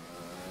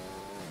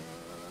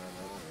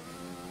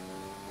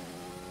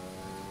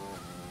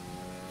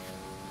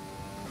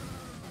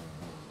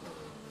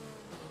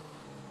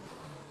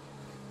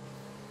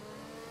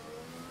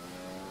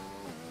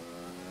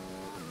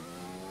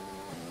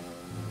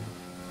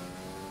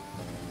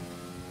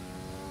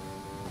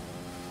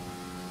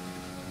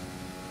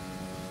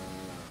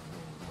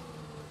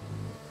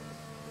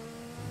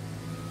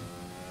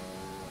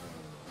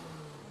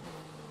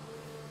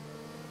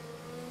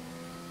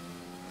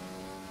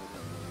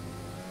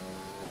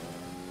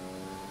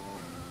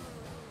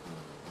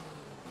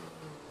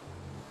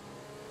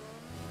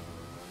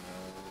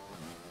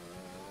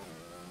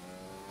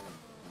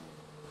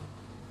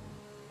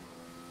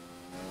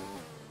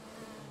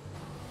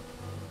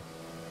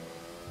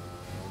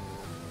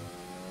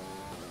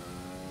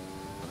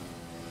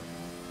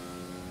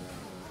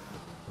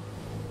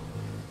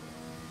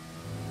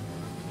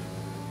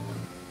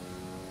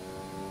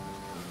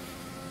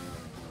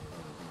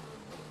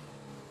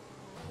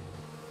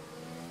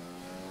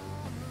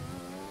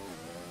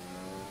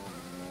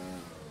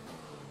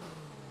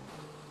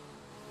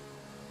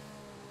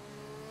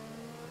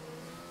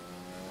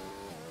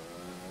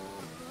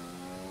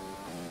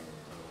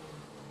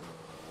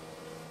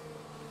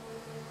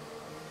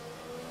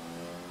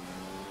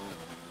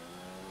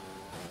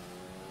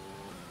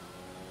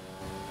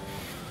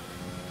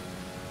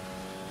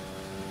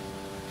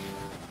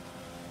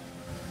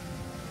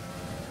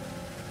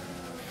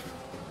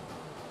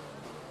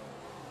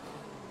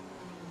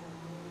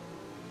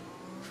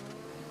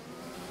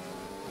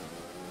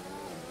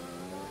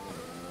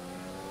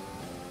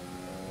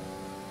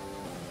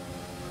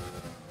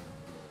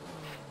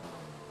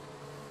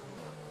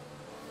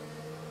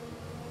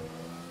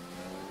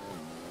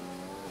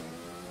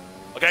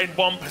 gained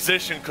one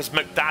position because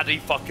McDaddy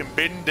fucking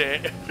binned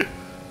it.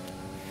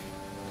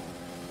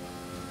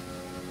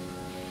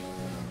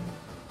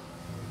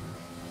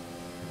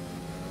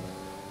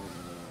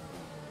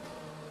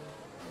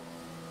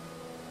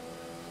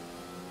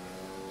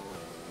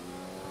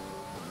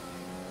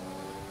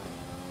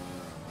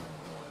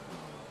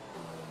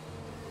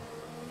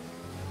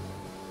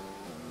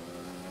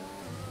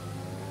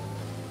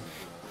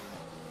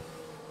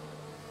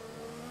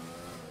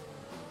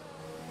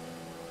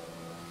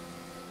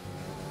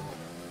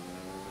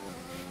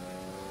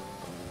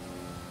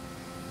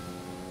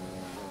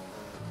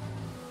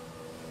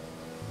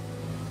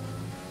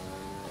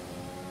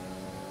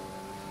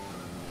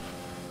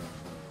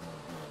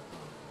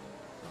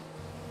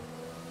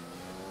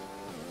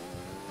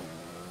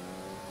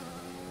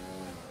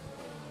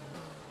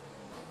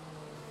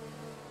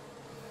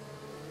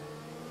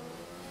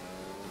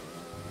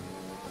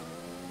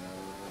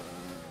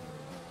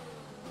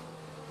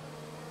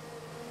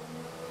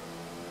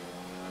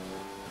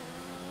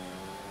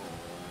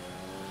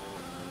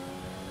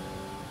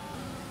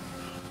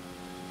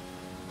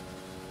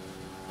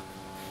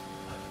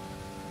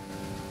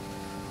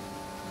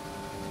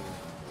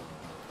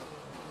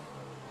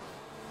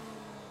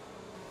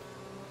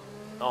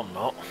 No, I'm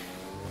not.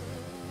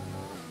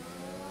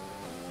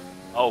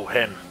 Oh,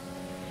 him.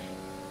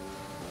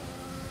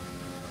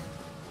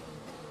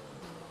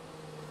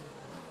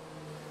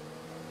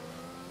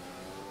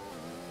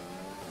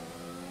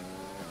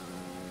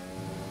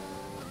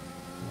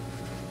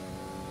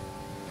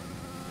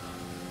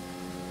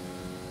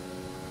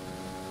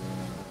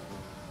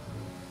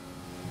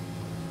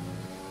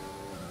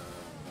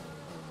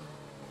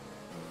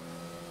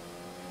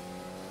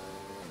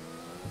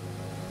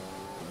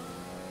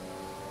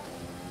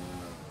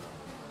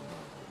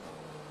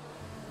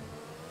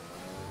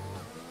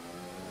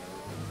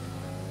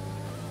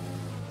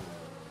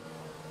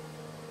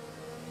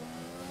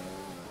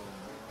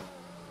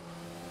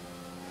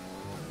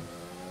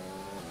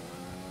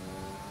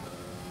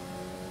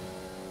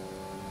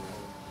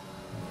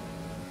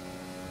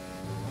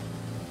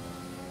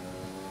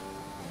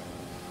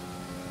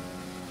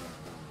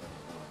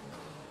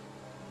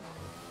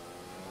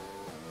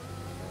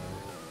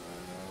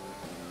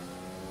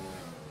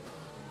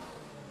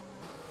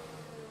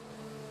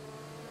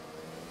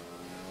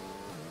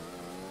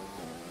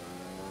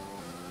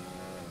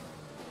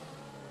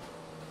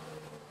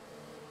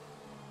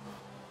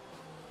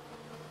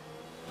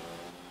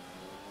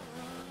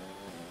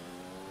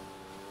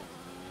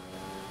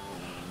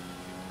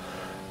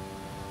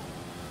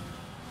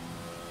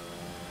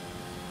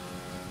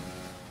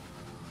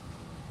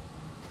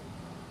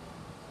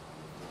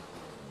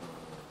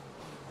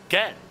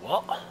 Again?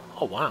 What?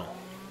 Oh, wow.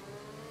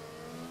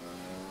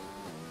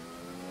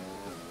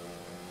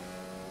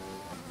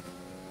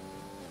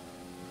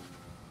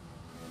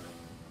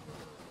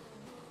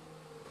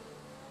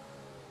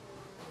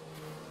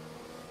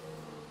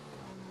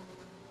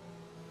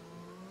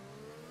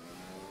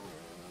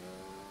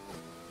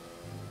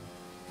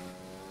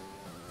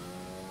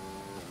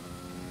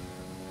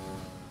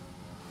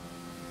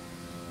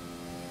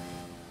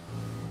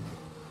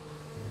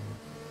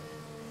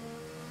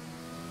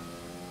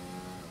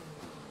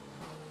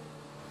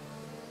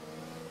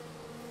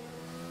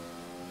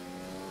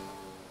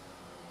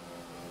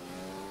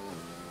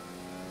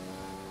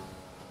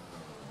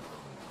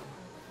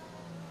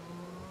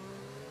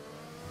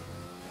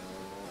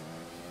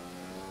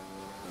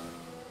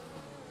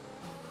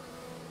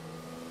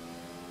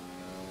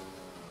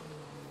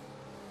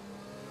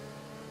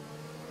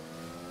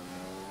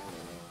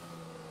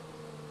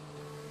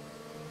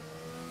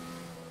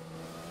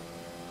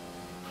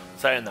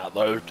 Saying that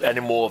though, any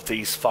more of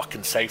these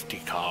fucking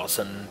safety cars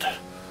and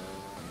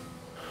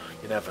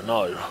you never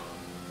know.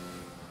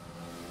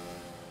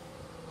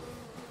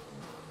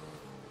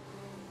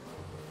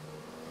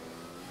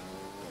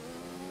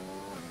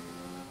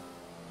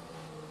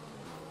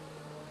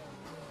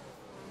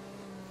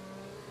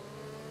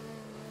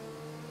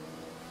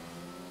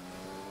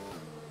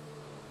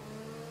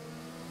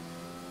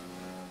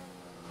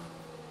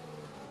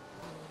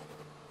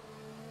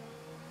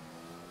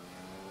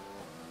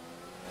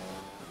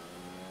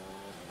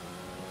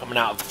 Coming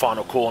out of the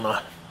final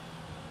corner.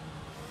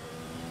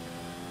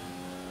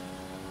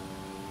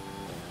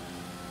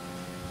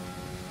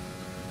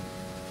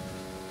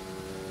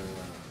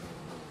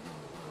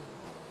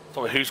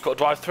 Sorry, who's got to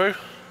drive through?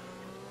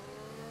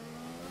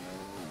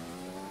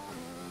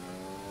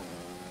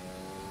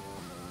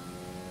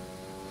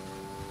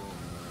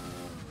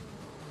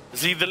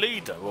 Is he the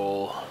leader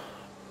or?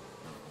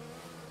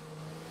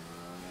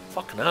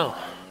 Fucking hell.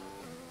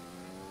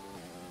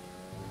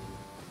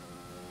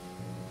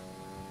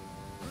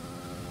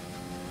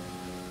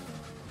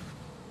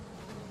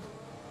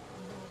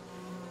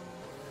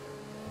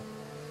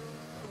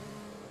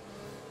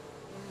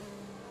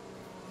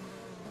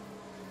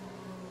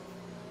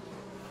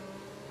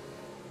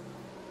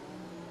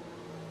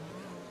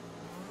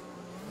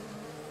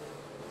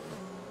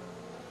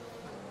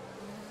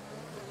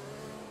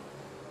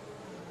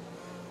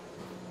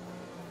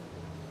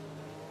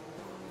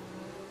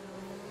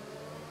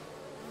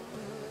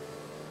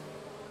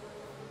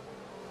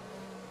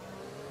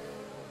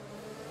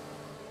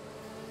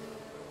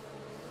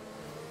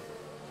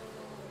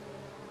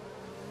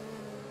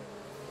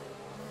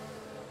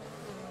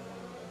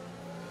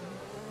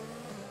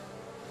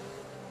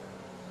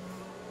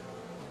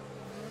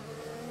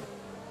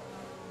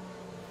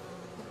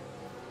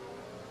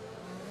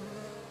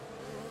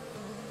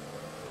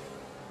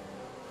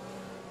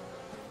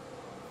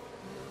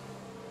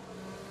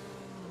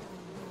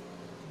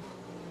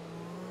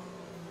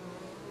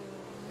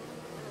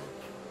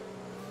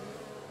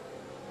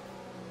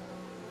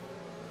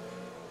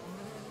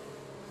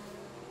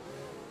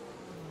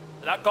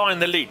 That guy in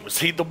the lead, was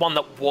he the one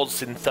that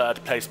was in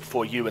third place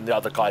before you and the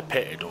other guy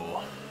pitted,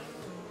 or?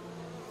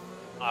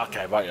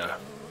 Okay, right, yeah.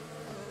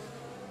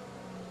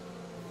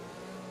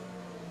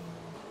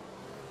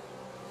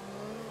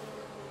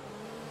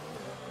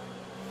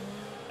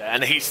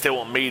 And he's still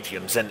on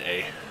mediums, isn't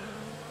he?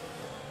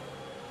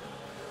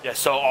 Yeah,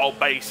 so I'll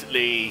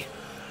basically...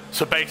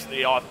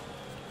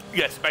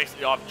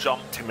 I've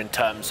jumped him in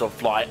terms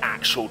of like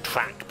actual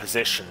track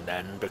position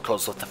then,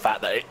 because of the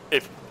fact that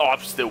if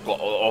I've still got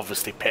to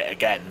obviously pit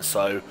again,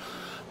 so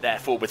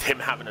therefore with him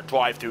having a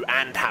drive through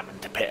and having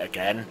to pit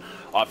again,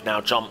 I've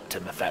now jumped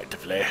him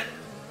effectively.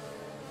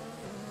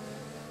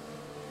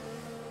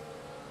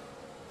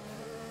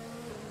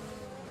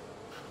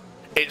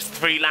 It's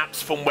 3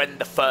 laps from when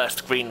the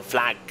first green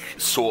flag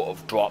sort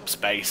of drops,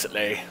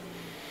 basically.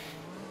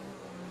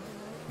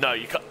 No,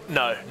 you can't.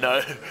 No.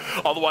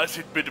 Otherwise,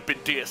 it would have been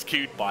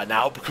DSQ'd by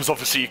now, because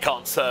obviously you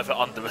can't serve it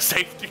under a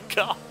safety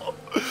car.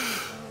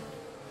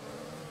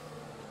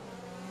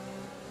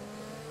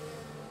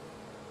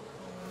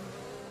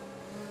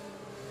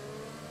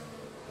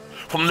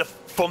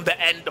 From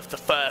the end of the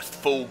first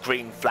full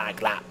green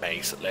flag lap,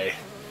 basically.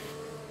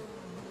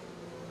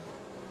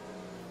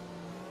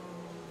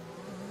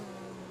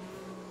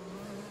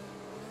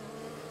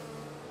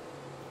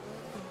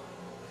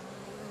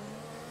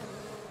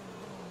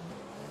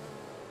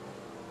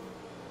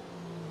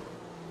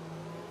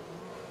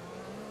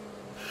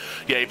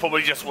 Yeah, he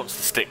probably just wants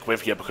to stick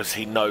with you because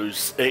he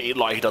knows, he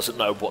doesn't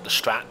know what the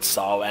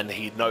strats are, and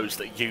he knows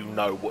that you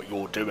know what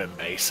you're doing,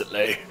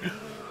 basically.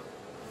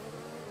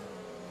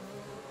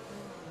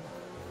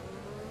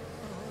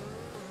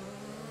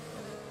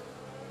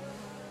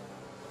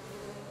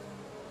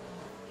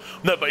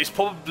 No, but he's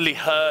probably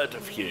heard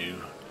of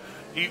you.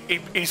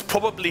 He's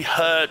probably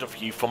heard of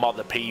you from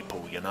other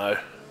people, you know?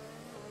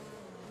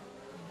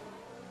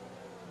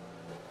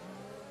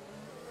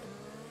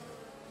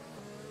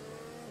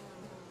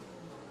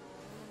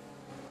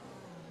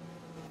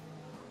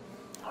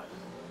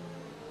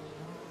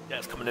 Yeah,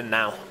 it's coming in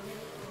now.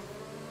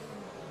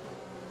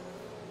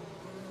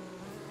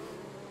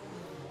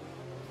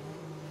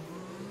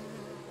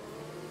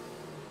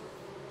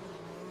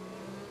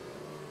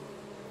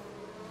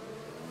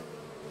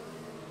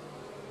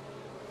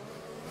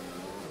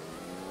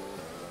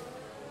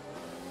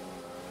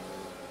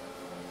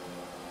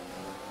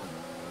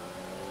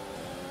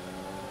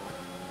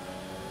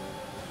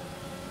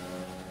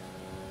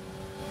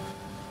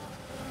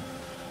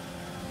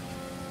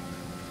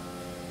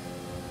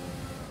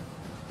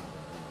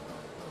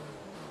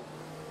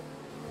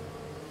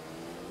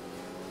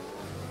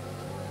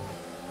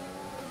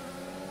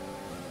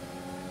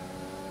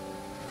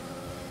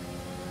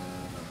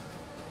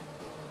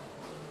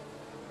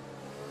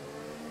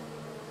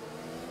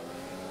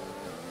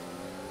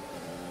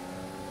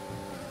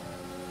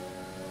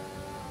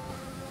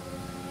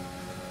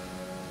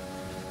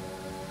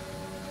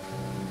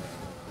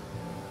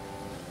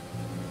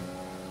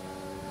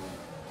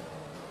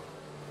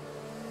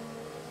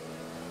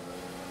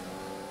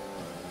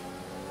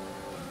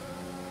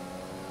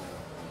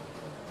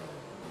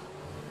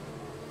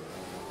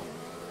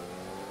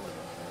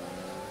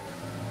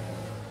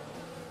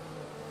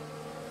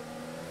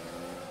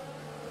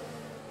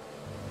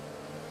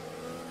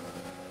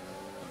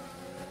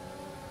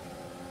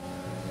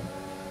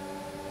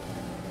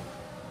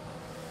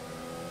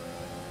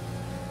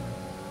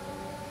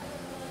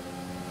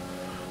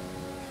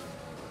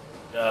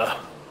 Yeah.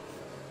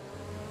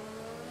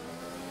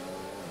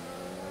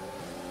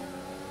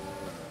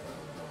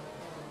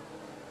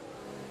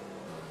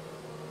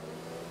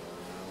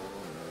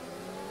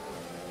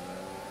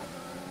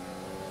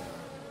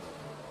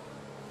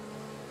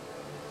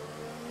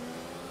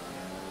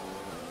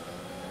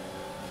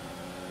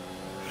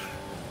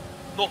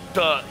 Not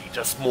dirty,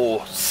 just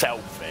more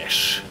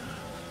selfish.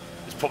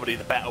 Is probably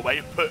the better way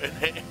of putting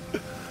it.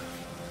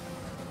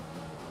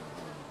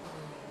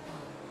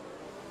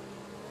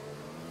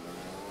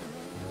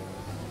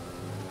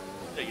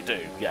 You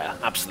do, yeah,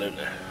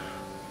 absolutely.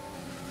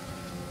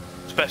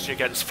 Especially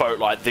against folk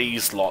like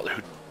these lot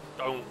who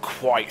don't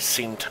quite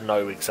seem to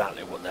know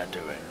exactly what they're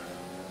doing.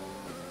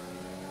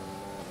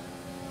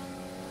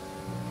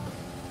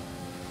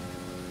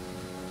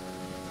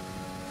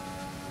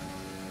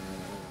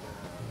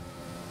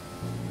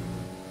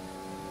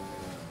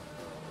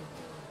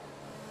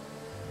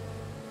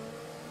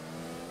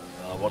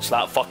 What's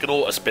that fucking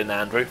auto spin,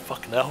 Andrew?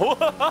 Fucking hell.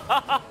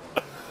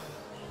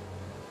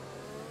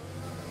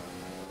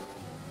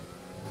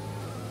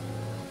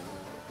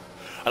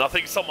 And I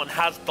think someone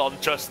has done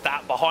just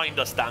that behind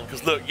us, Dan,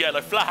 because look,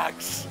 yellow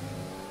flags.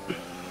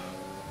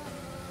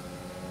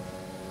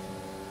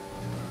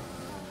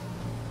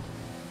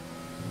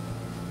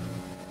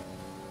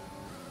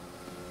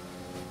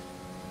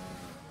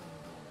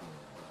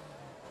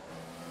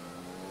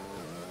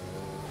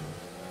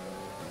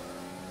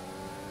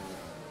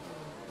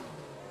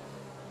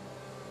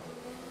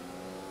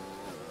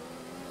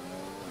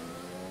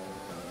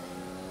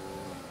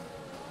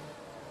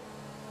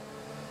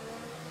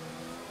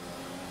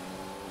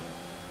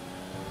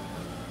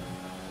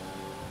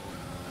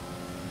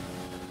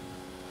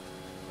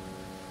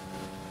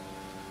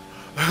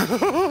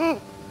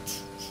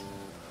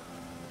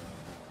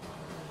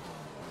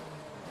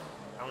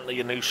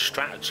 Apparently a new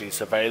strategy is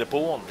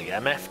available on the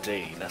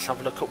MFD. Let's have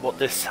a look at what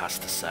this has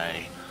to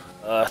say.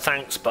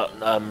 Thanks, but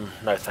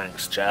no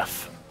thanks,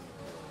 Jeff.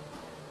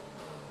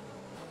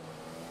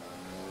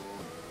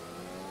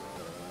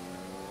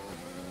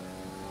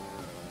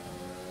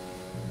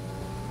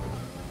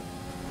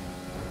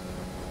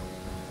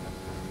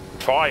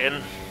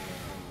 Trying.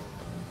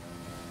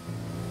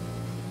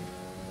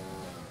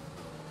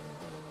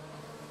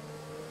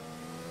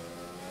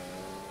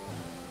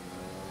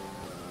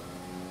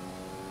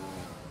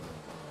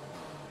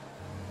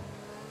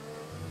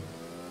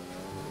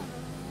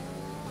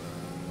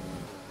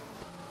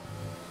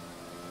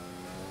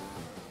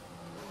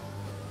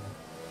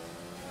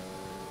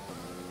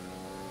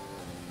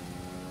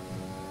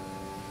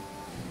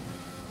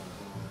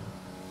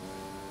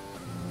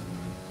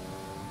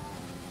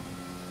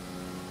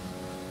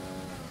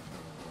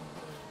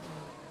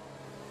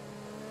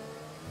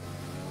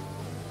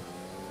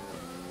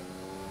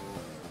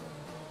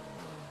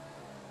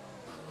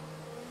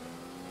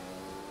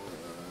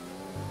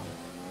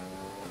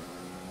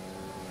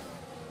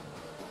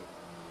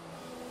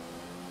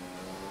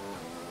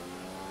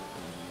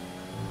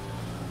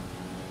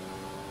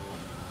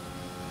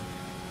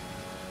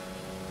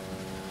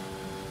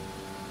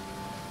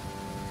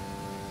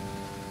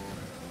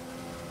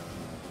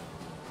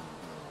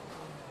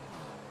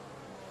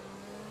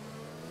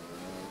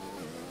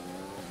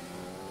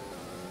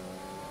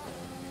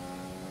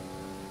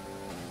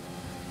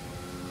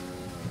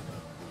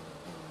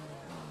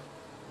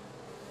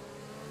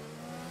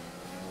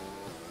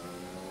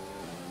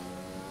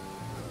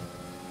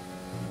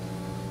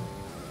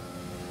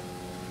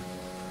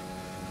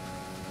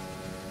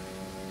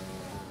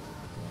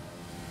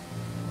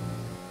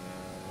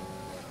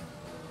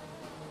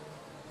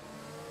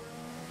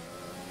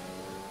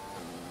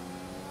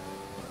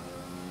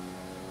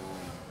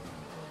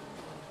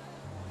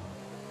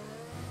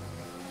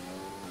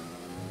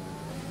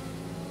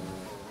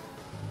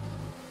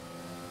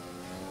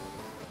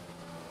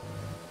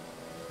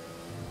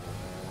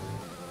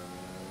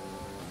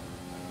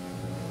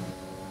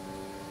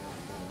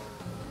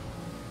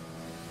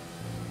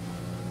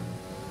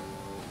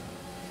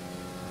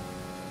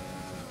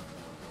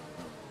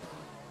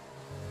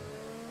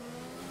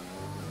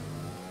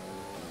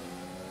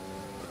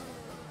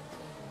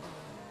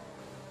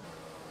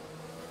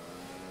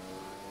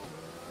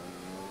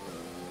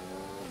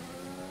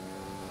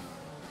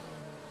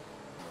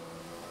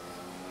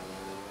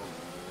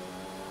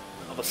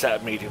 Other set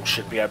of mediums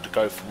should be able to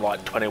go from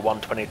like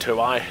 21,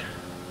 22i.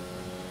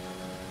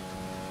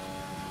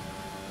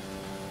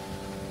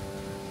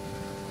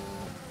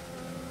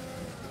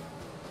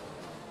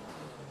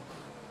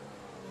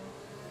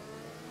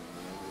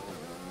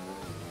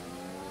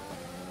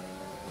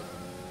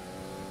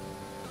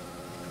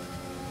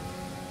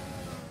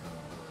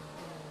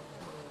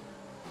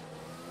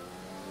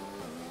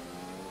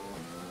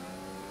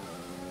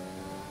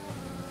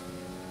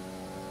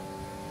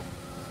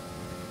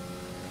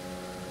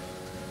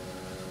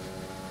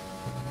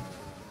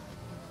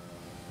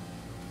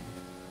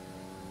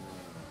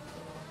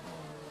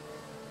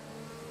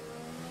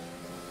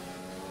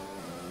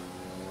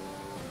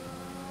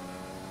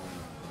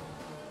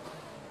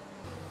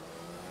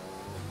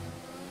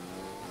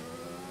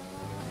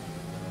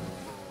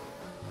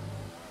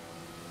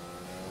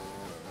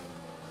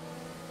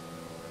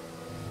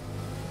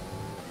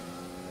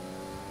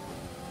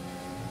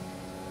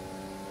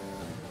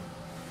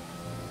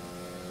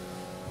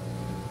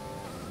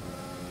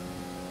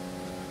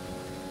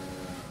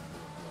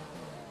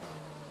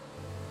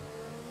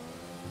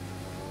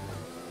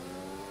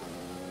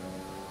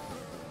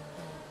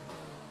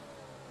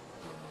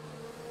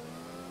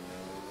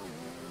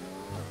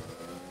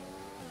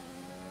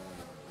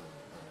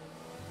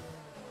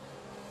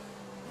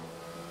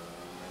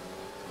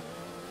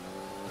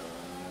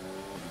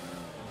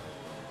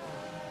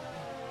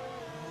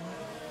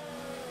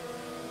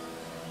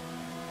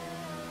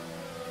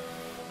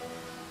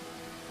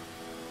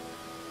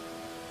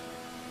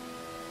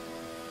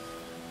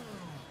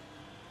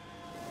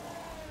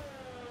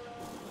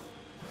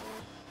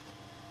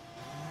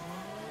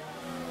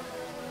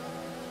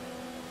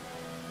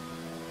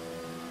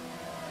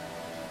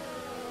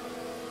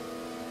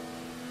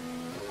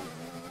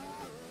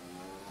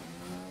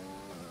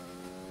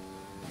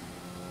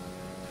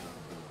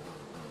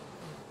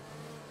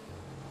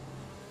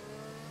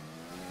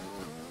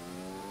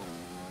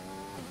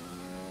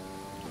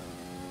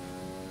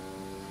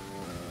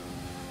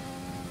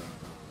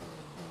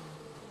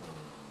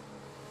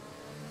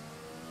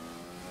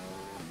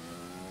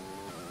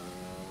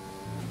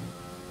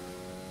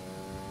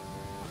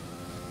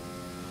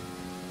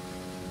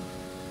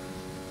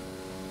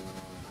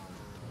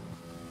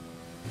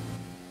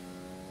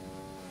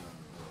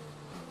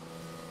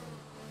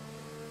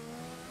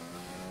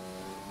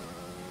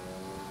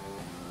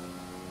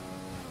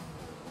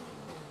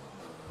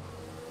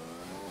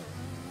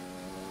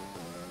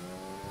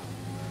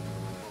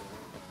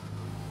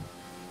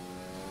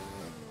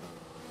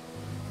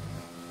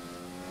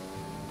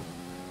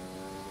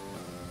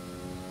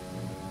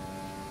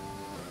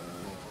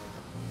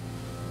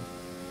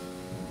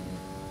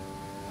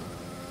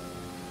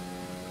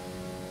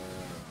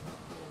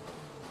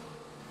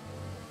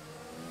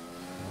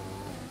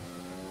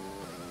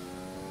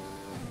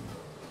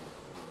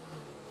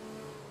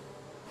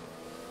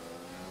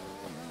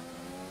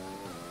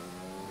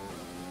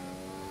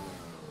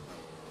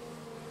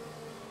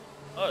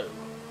 Oh.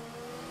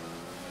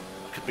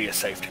 That could be a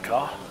safety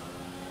car.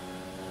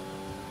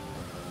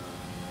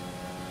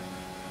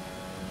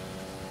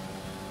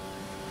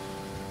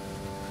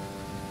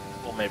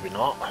 Or maybe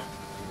not.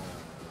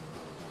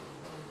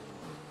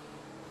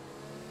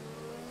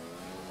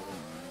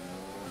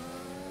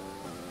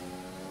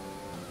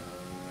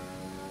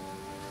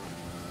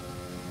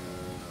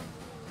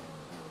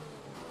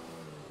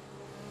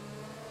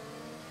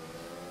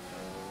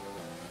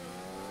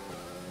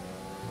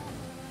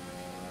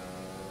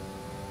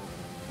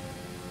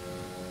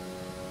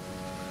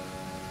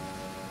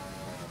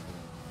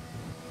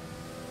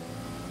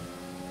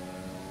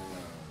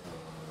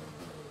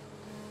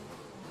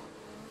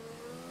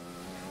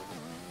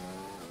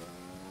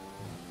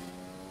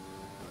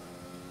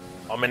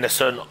 I'm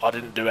innocent, I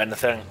didn't do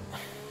anything.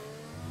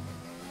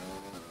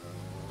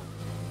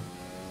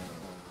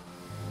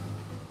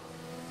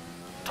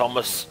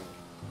 Thomas,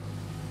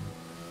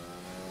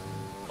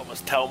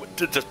 tell me,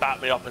 just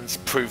back me up and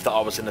prove that I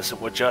was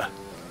innocent, would you?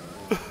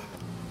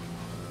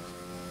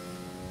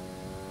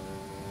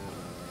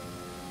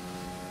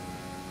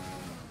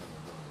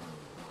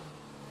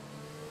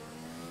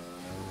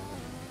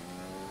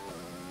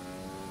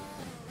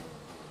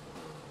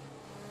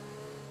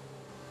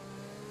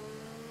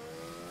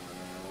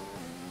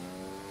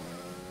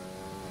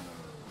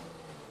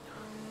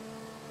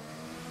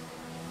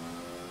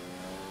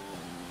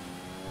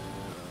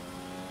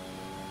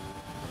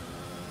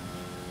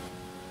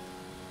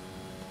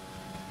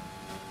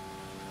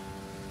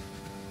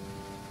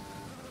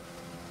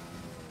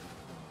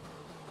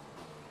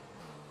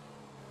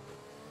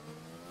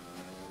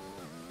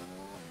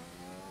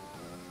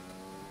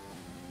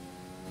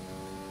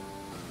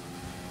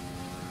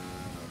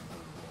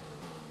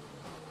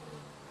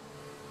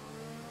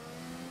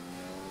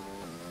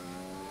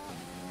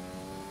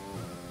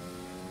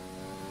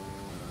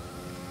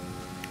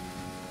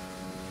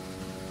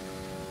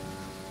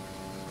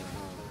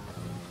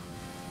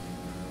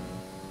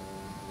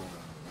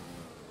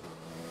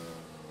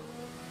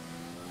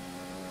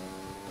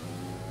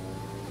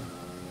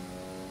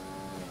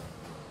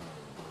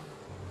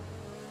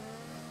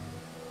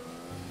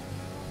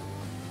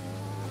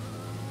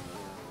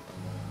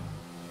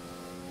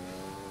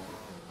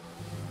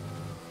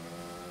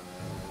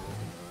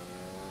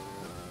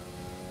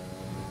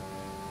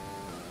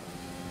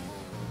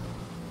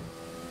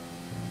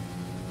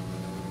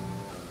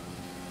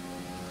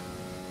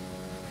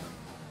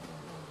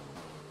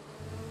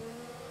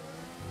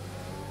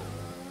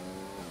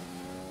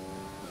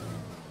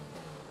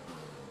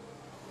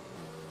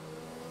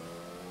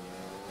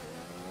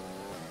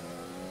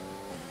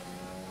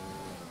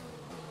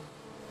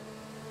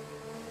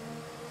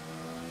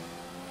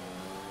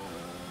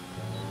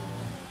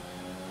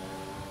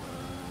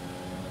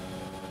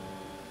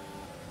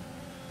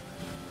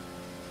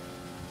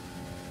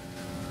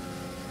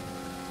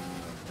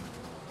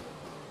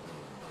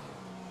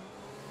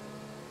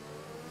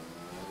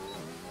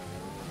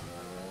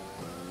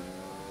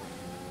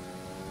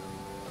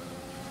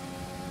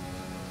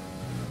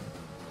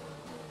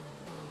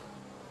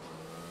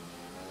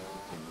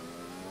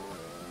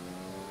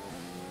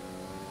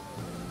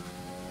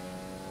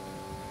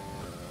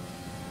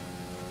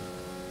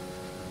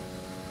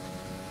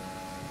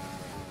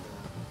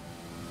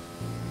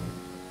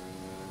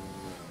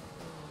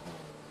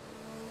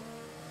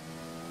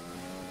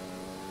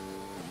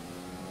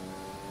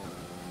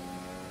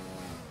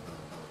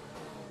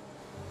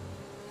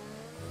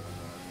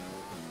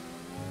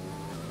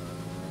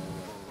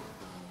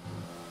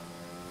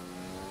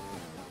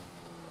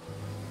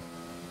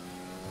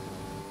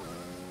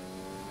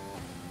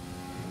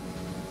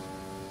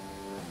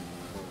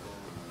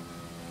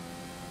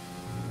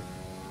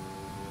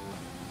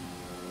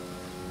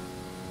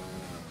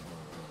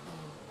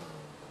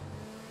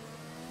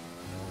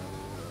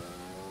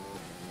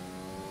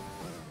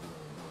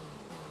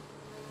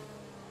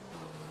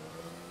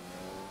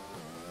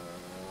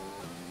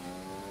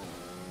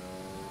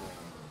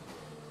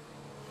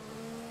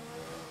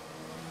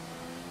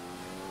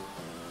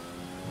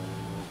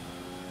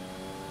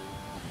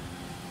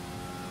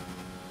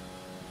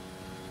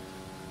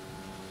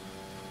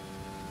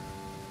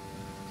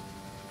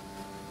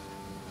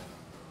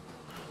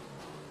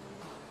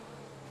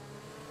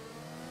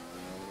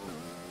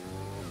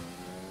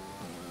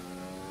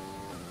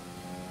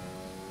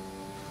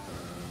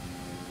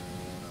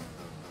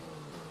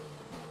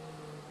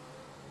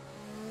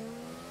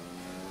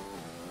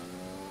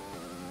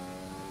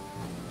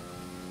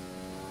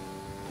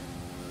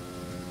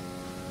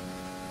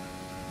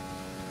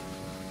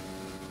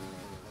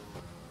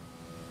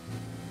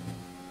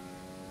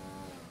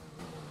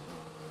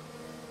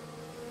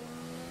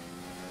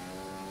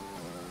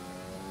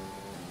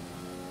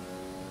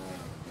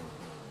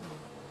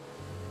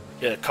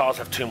 Yeah, cars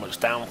have too much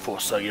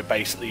downforce, so you're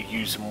basically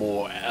using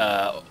more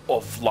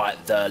of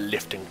like the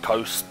lifting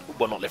coast,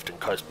 well not lifting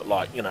coast, but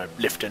like, you know,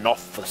 lifting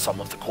off for some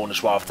of the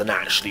corners rather than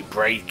actually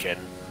braking.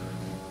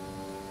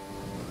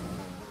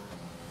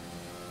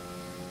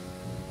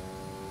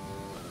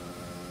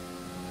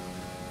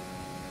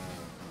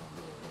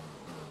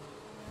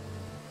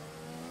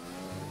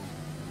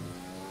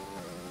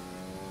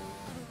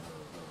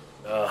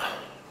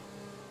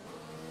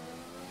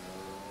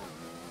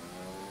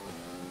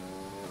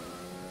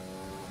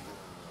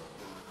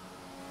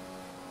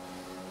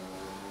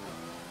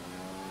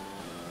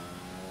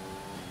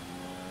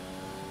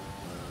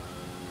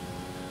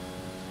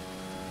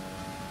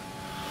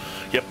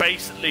 Yeah,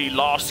 basically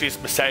last year's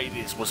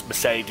Mercedes was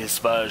Mercedes'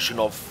 version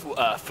of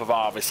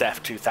Ferrari's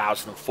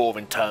F2004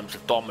 in terms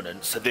of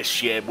dominance, so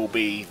this year will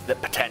be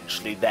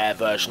potentially their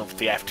version of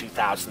the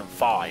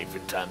F2005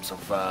 in terms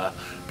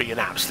of being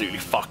absolutely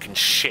fucking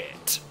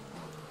shit.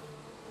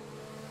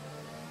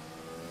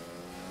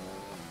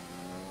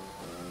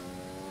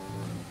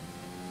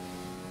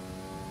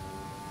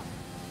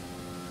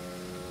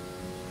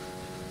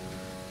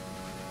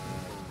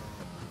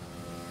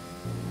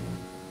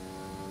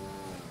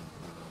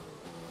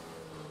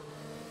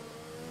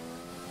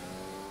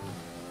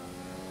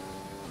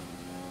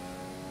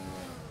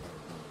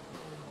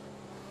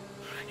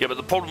 Yeah, but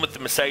the problem with the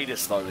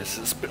Mercedes, though, is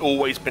it's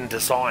always been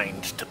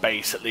designed to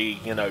basically,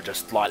 you know,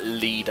 just, like,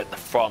 lead at the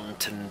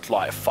front and,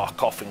 like,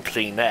 fuck off in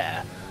clean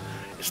air.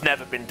 It's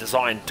never been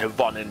designed to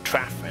run in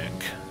traffic.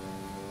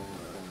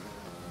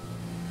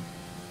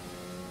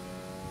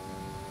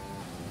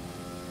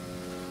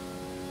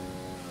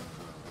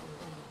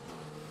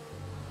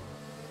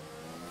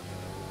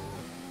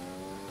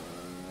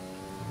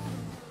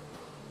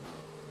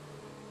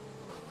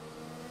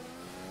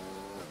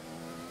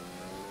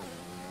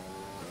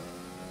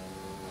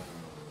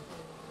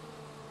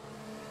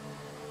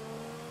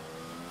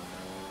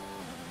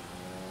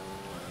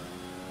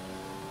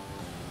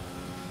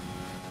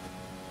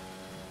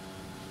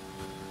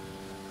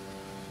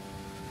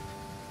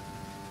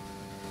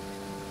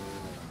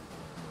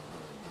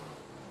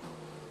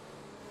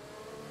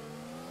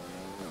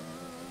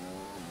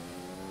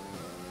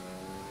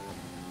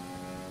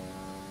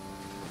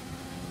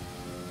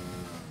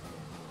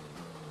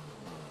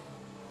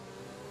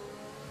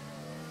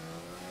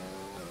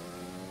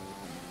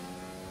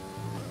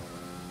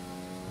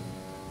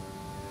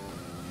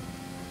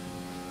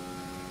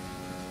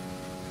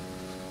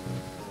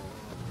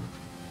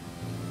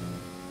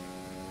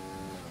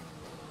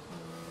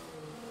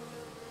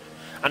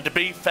 And to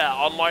be fair,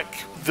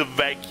 unlike the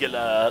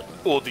regular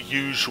or the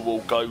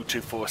usual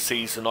go-to for a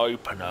season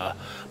opener,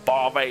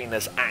 Bahrain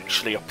is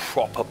actually a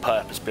proper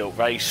purpose-built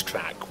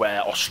racetrack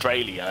where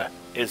Australia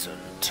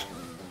isn't.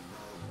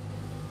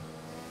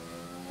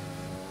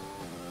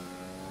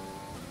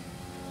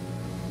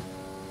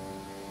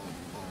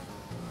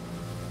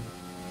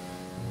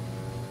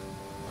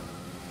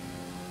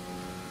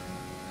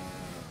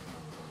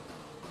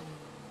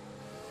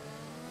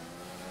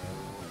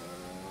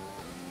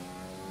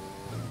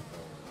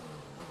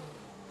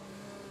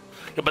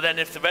 Yeah, but then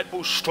if the Red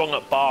Bull's strong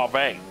at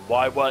Bahrain,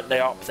 why weren't they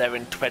up there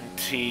in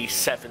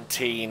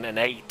 2017 and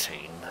 18?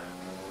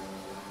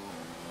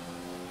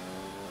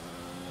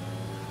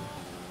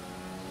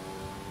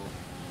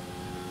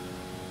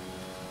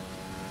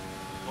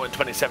 Well, in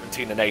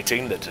 2017 and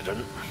 18 they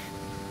didn't.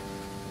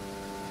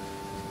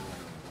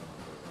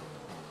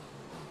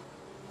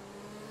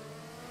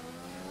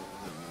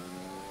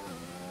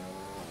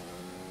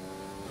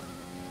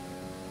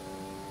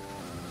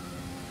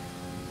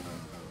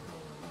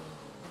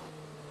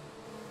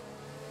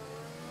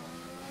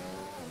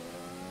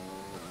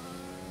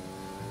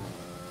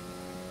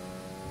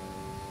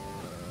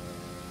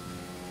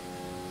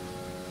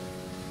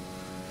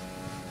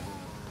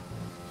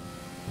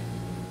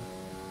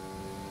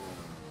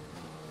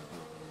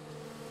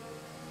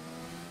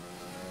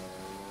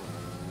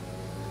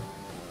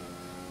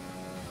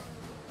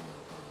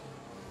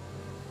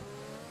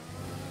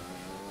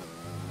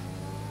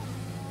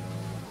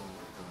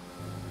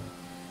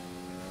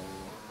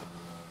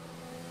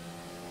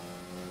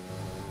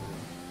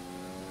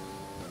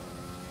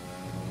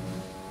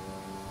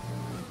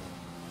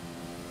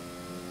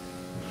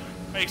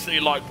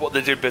 Basically like what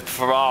they did with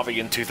Ferrari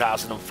in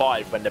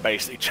 2005 when they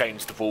basically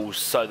changed the rules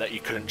so that you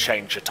couldn't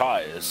change your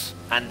tyres,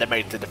 and they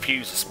made the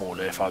diffuser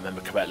smaller if I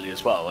remember correctly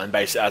as well, and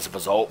basically as a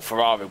result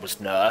Ferrari was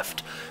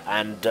nerfed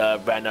and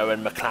Renault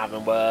and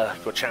McLaren were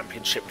your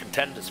championship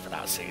contenders for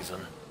that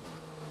season.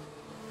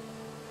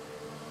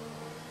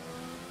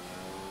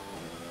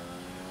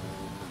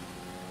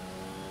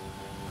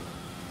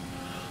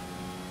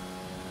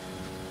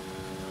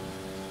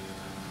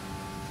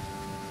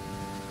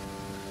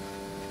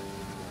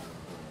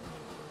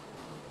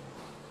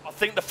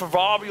 I think the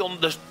Ferrari on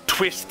the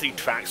twisty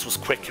tracks was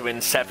quicker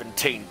in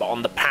 17, but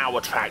on the power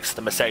tracks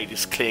the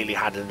Mercedes clearly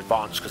had an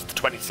advantage because the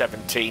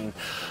 2017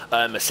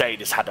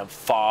 Mercedes had a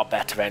far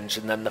better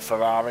engine than the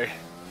Ferrari.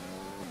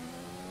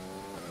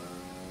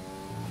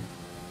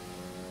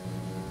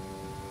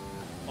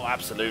 Oh,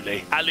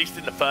 absolutely. At least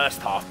in the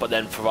first half, but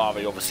then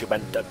Ferrari obviously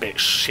went a bit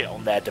shit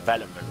on their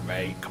development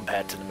rate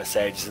compared to the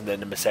Mercedes, and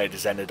then the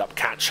Mercedes ended up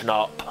catching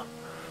up.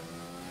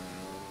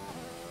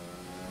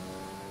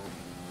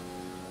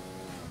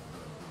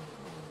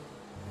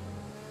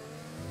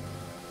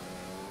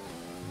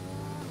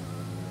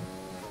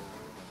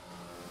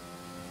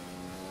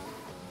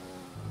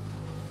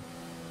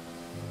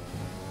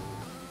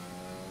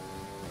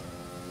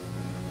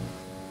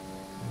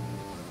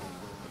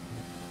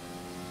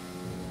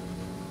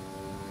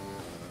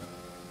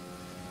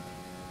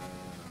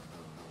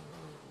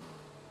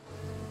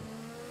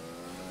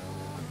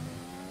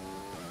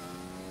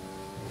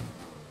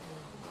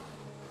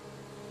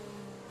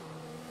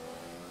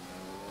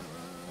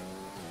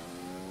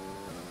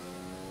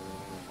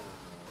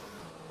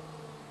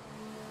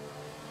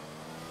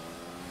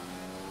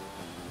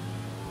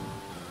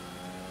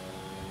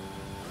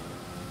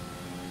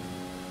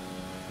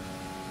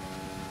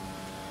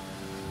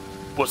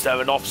 Was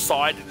there an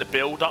offside in the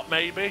build-up,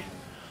 maybe?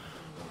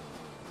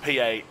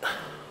 P8.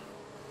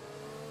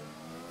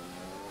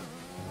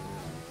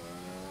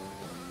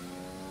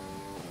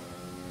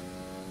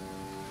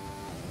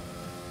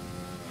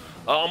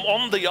 I'm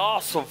on the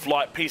arse of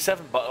like P7,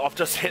 but I've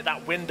just hit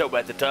that window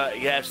where the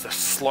dirty air's just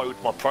slowed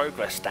my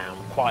progress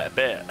down quite a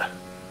bit.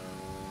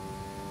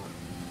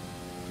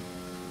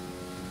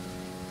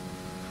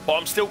 But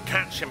I'm still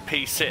catching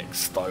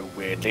P6 though,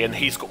 weirdly, and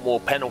he's got more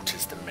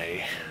penalties than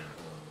me.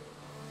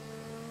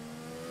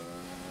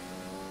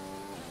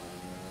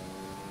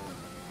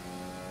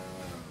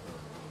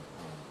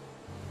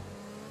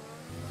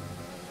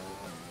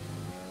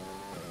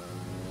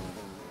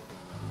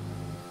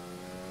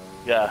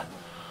 Yeah.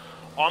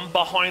 I'm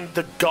behind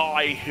the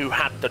guy who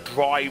had the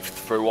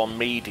drive-through on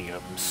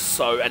mediums,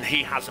 so, and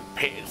he hasn't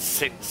pitted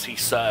since he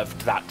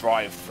served that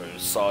drive-through,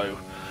 so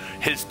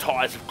his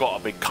tyres have got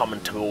to be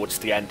coming towards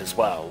the end as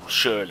well,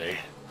 surely.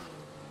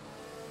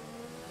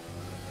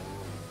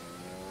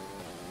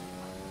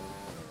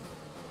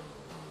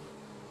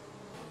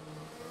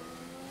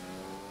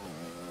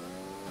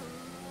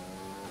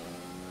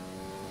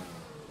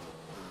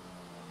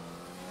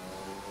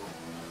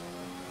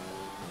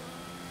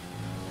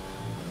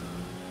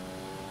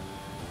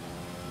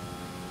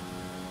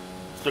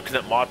 Looking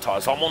at my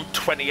tyres, I'm on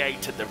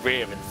 28 at the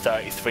rear and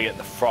 33 at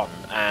the front,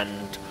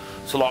 and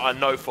so like I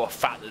know for a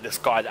fact that this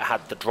guy that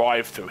had the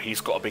drive-through,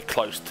 he's got to be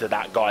close to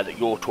that guy that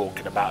you're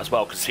talking about as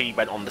well, because he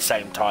went on the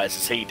same tyres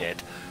as he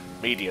did,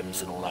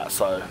 mediums and all that,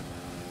 so,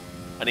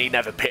 and he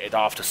never pitted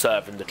after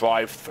serving the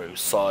drive-through,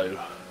 so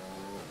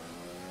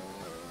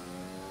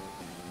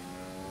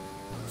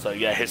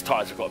yeah, his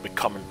tyres have got to be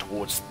coming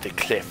towards the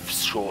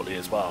cliffs shortly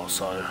as well,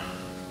 so.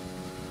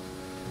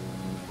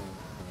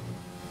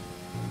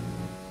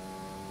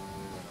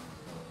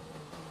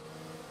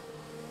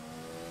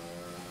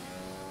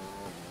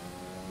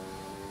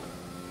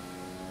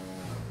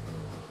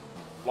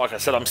 Like I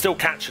said, I'm still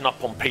catching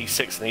up on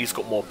P6 and he's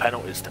got more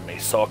penalties than me,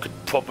 so I could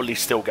probably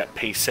still get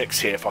P6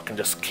 here if I can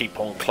just keep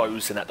on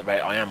closing at the rate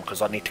I am,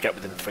 because I need to get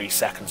within 3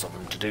 seconds of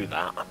him to do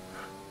that.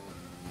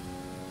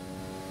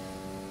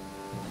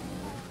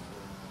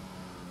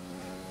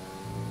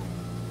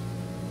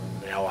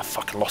 Yeah, I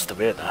fucking lost the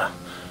rear there.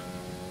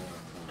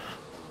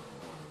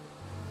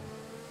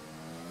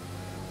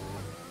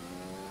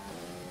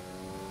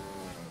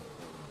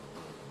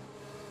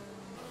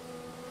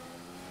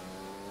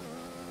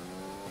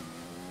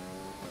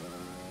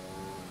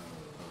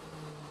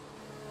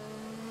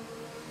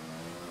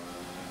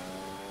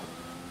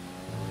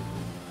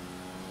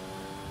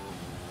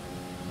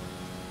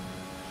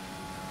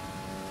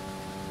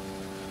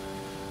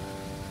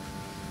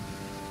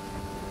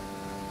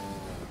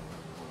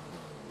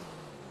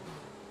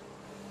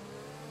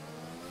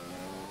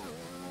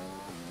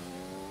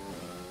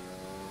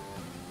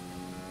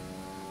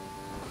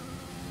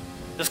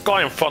 This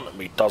guy in front of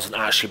me doesn't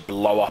actually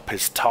blow up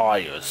his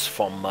tyres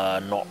from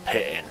not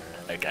pitting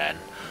again.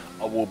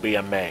 I will be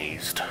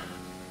amazed.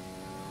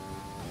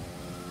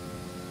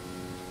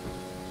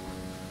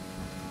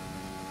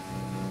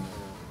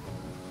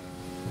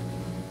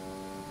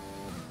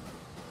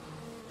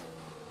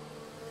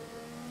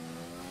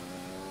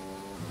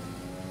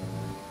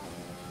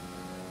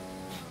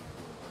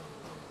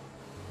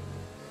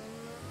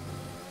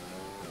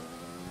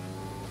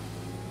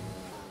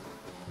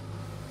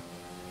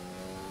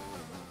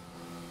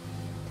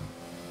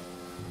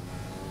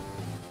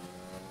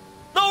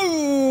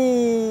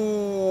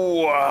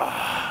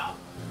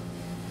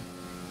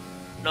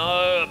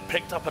 No,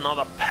 picked up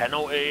another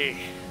penalty.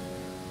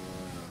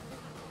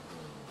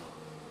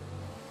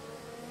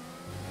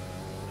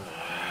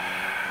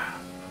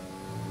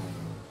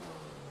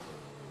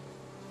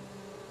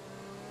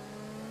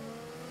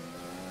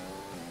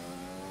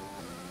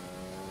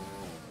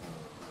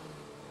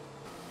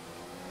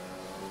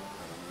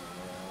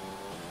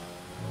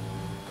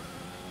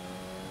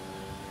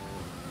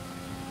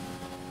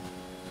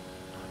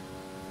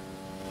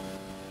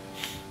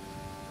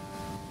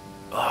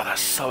 Oh,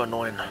 that's so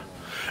annoying.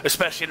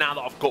 Especially now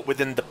that I've got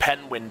within the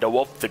pen window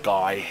of the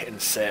guy in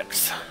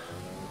 6.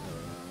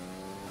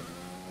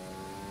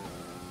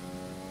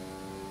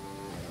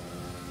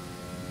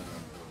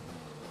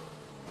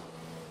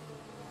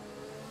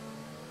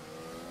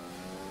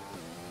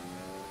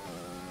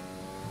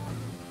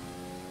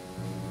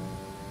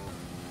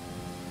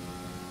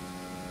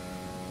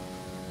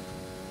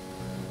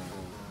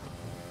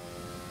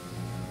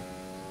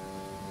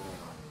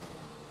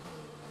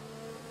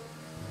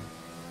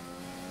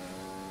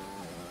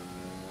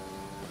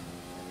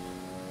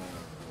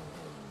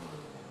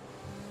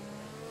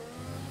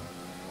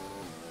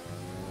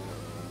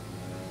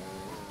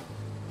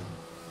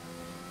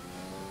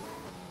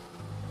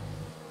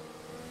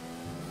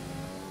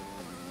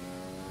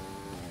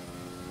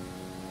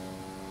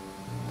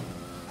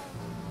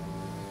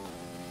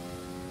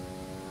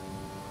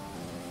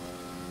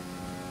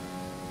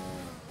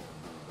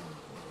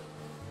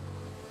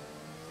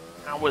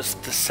 How was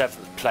the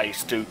 7th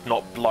place dude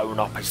not blown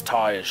up his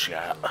tyres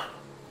yet?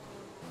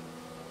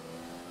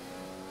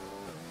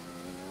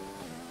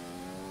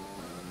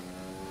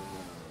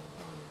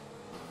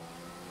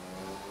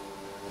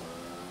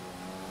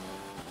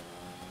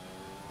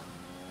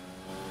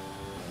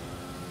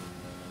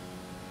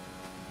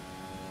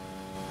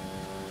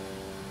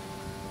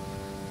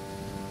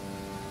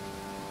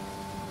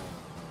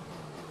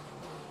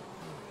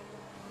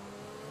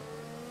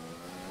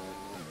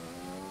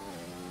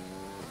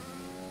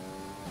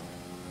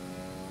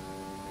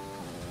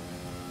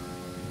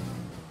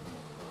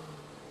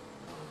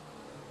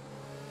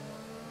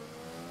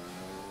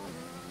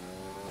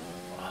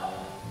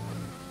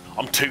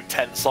 I'm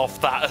 2/10 off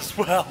that as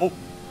well.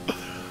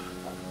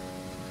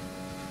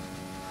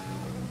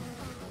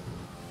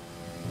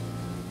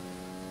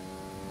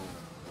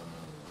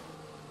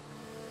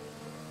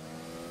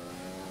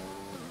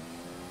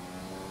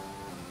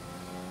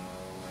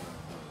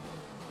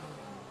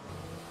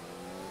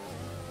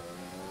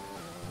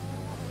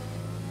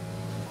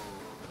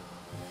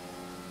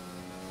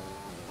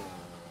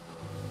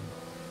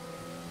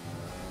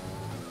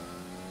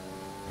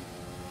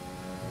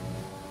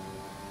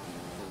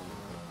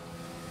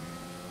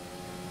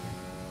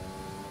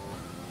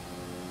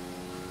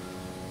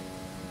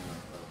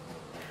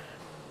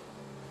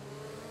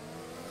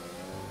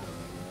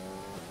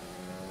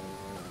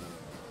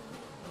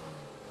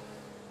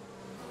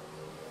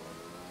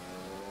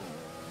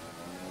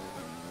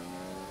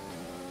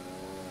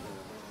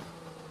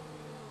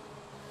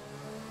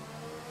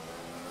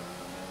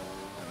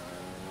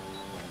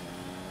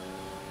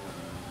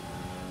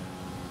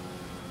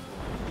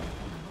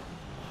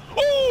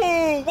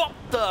 Ooh, what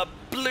the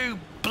blue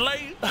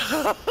blade?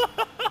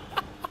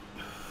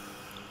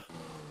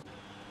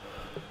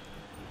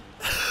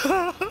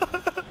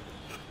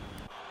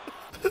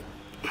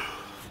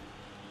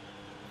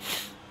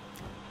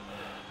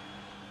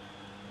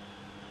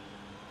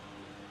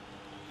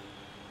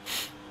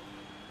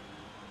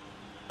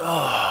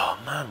 Oh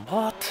man,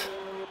 what?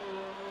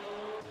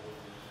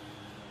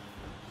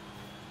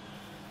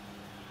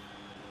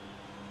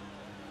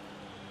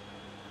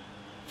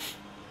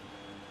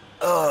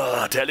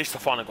 At least I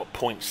finally got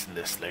points in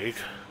this league.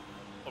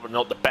 Probably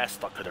not the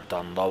best I could have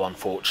done though,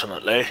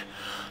 unfortunately.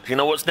 Do you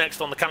know what's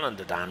next on the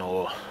calendar, Dan,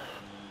 or...?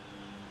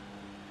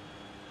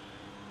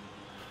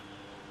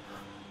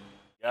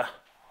 Yeah?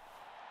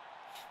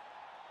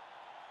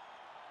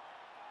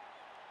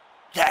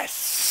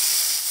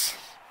 Yes!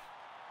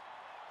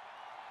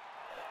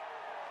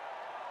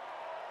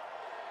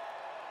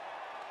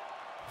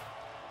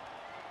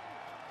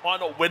 Might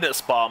not win at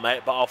Spa,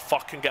 mate, but I'll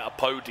fucking get a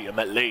podium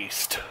at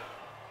least.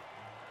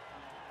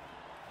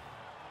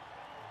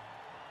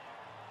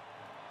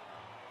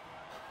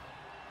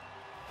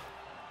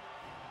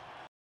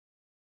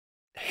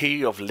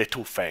 He of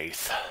little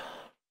faith.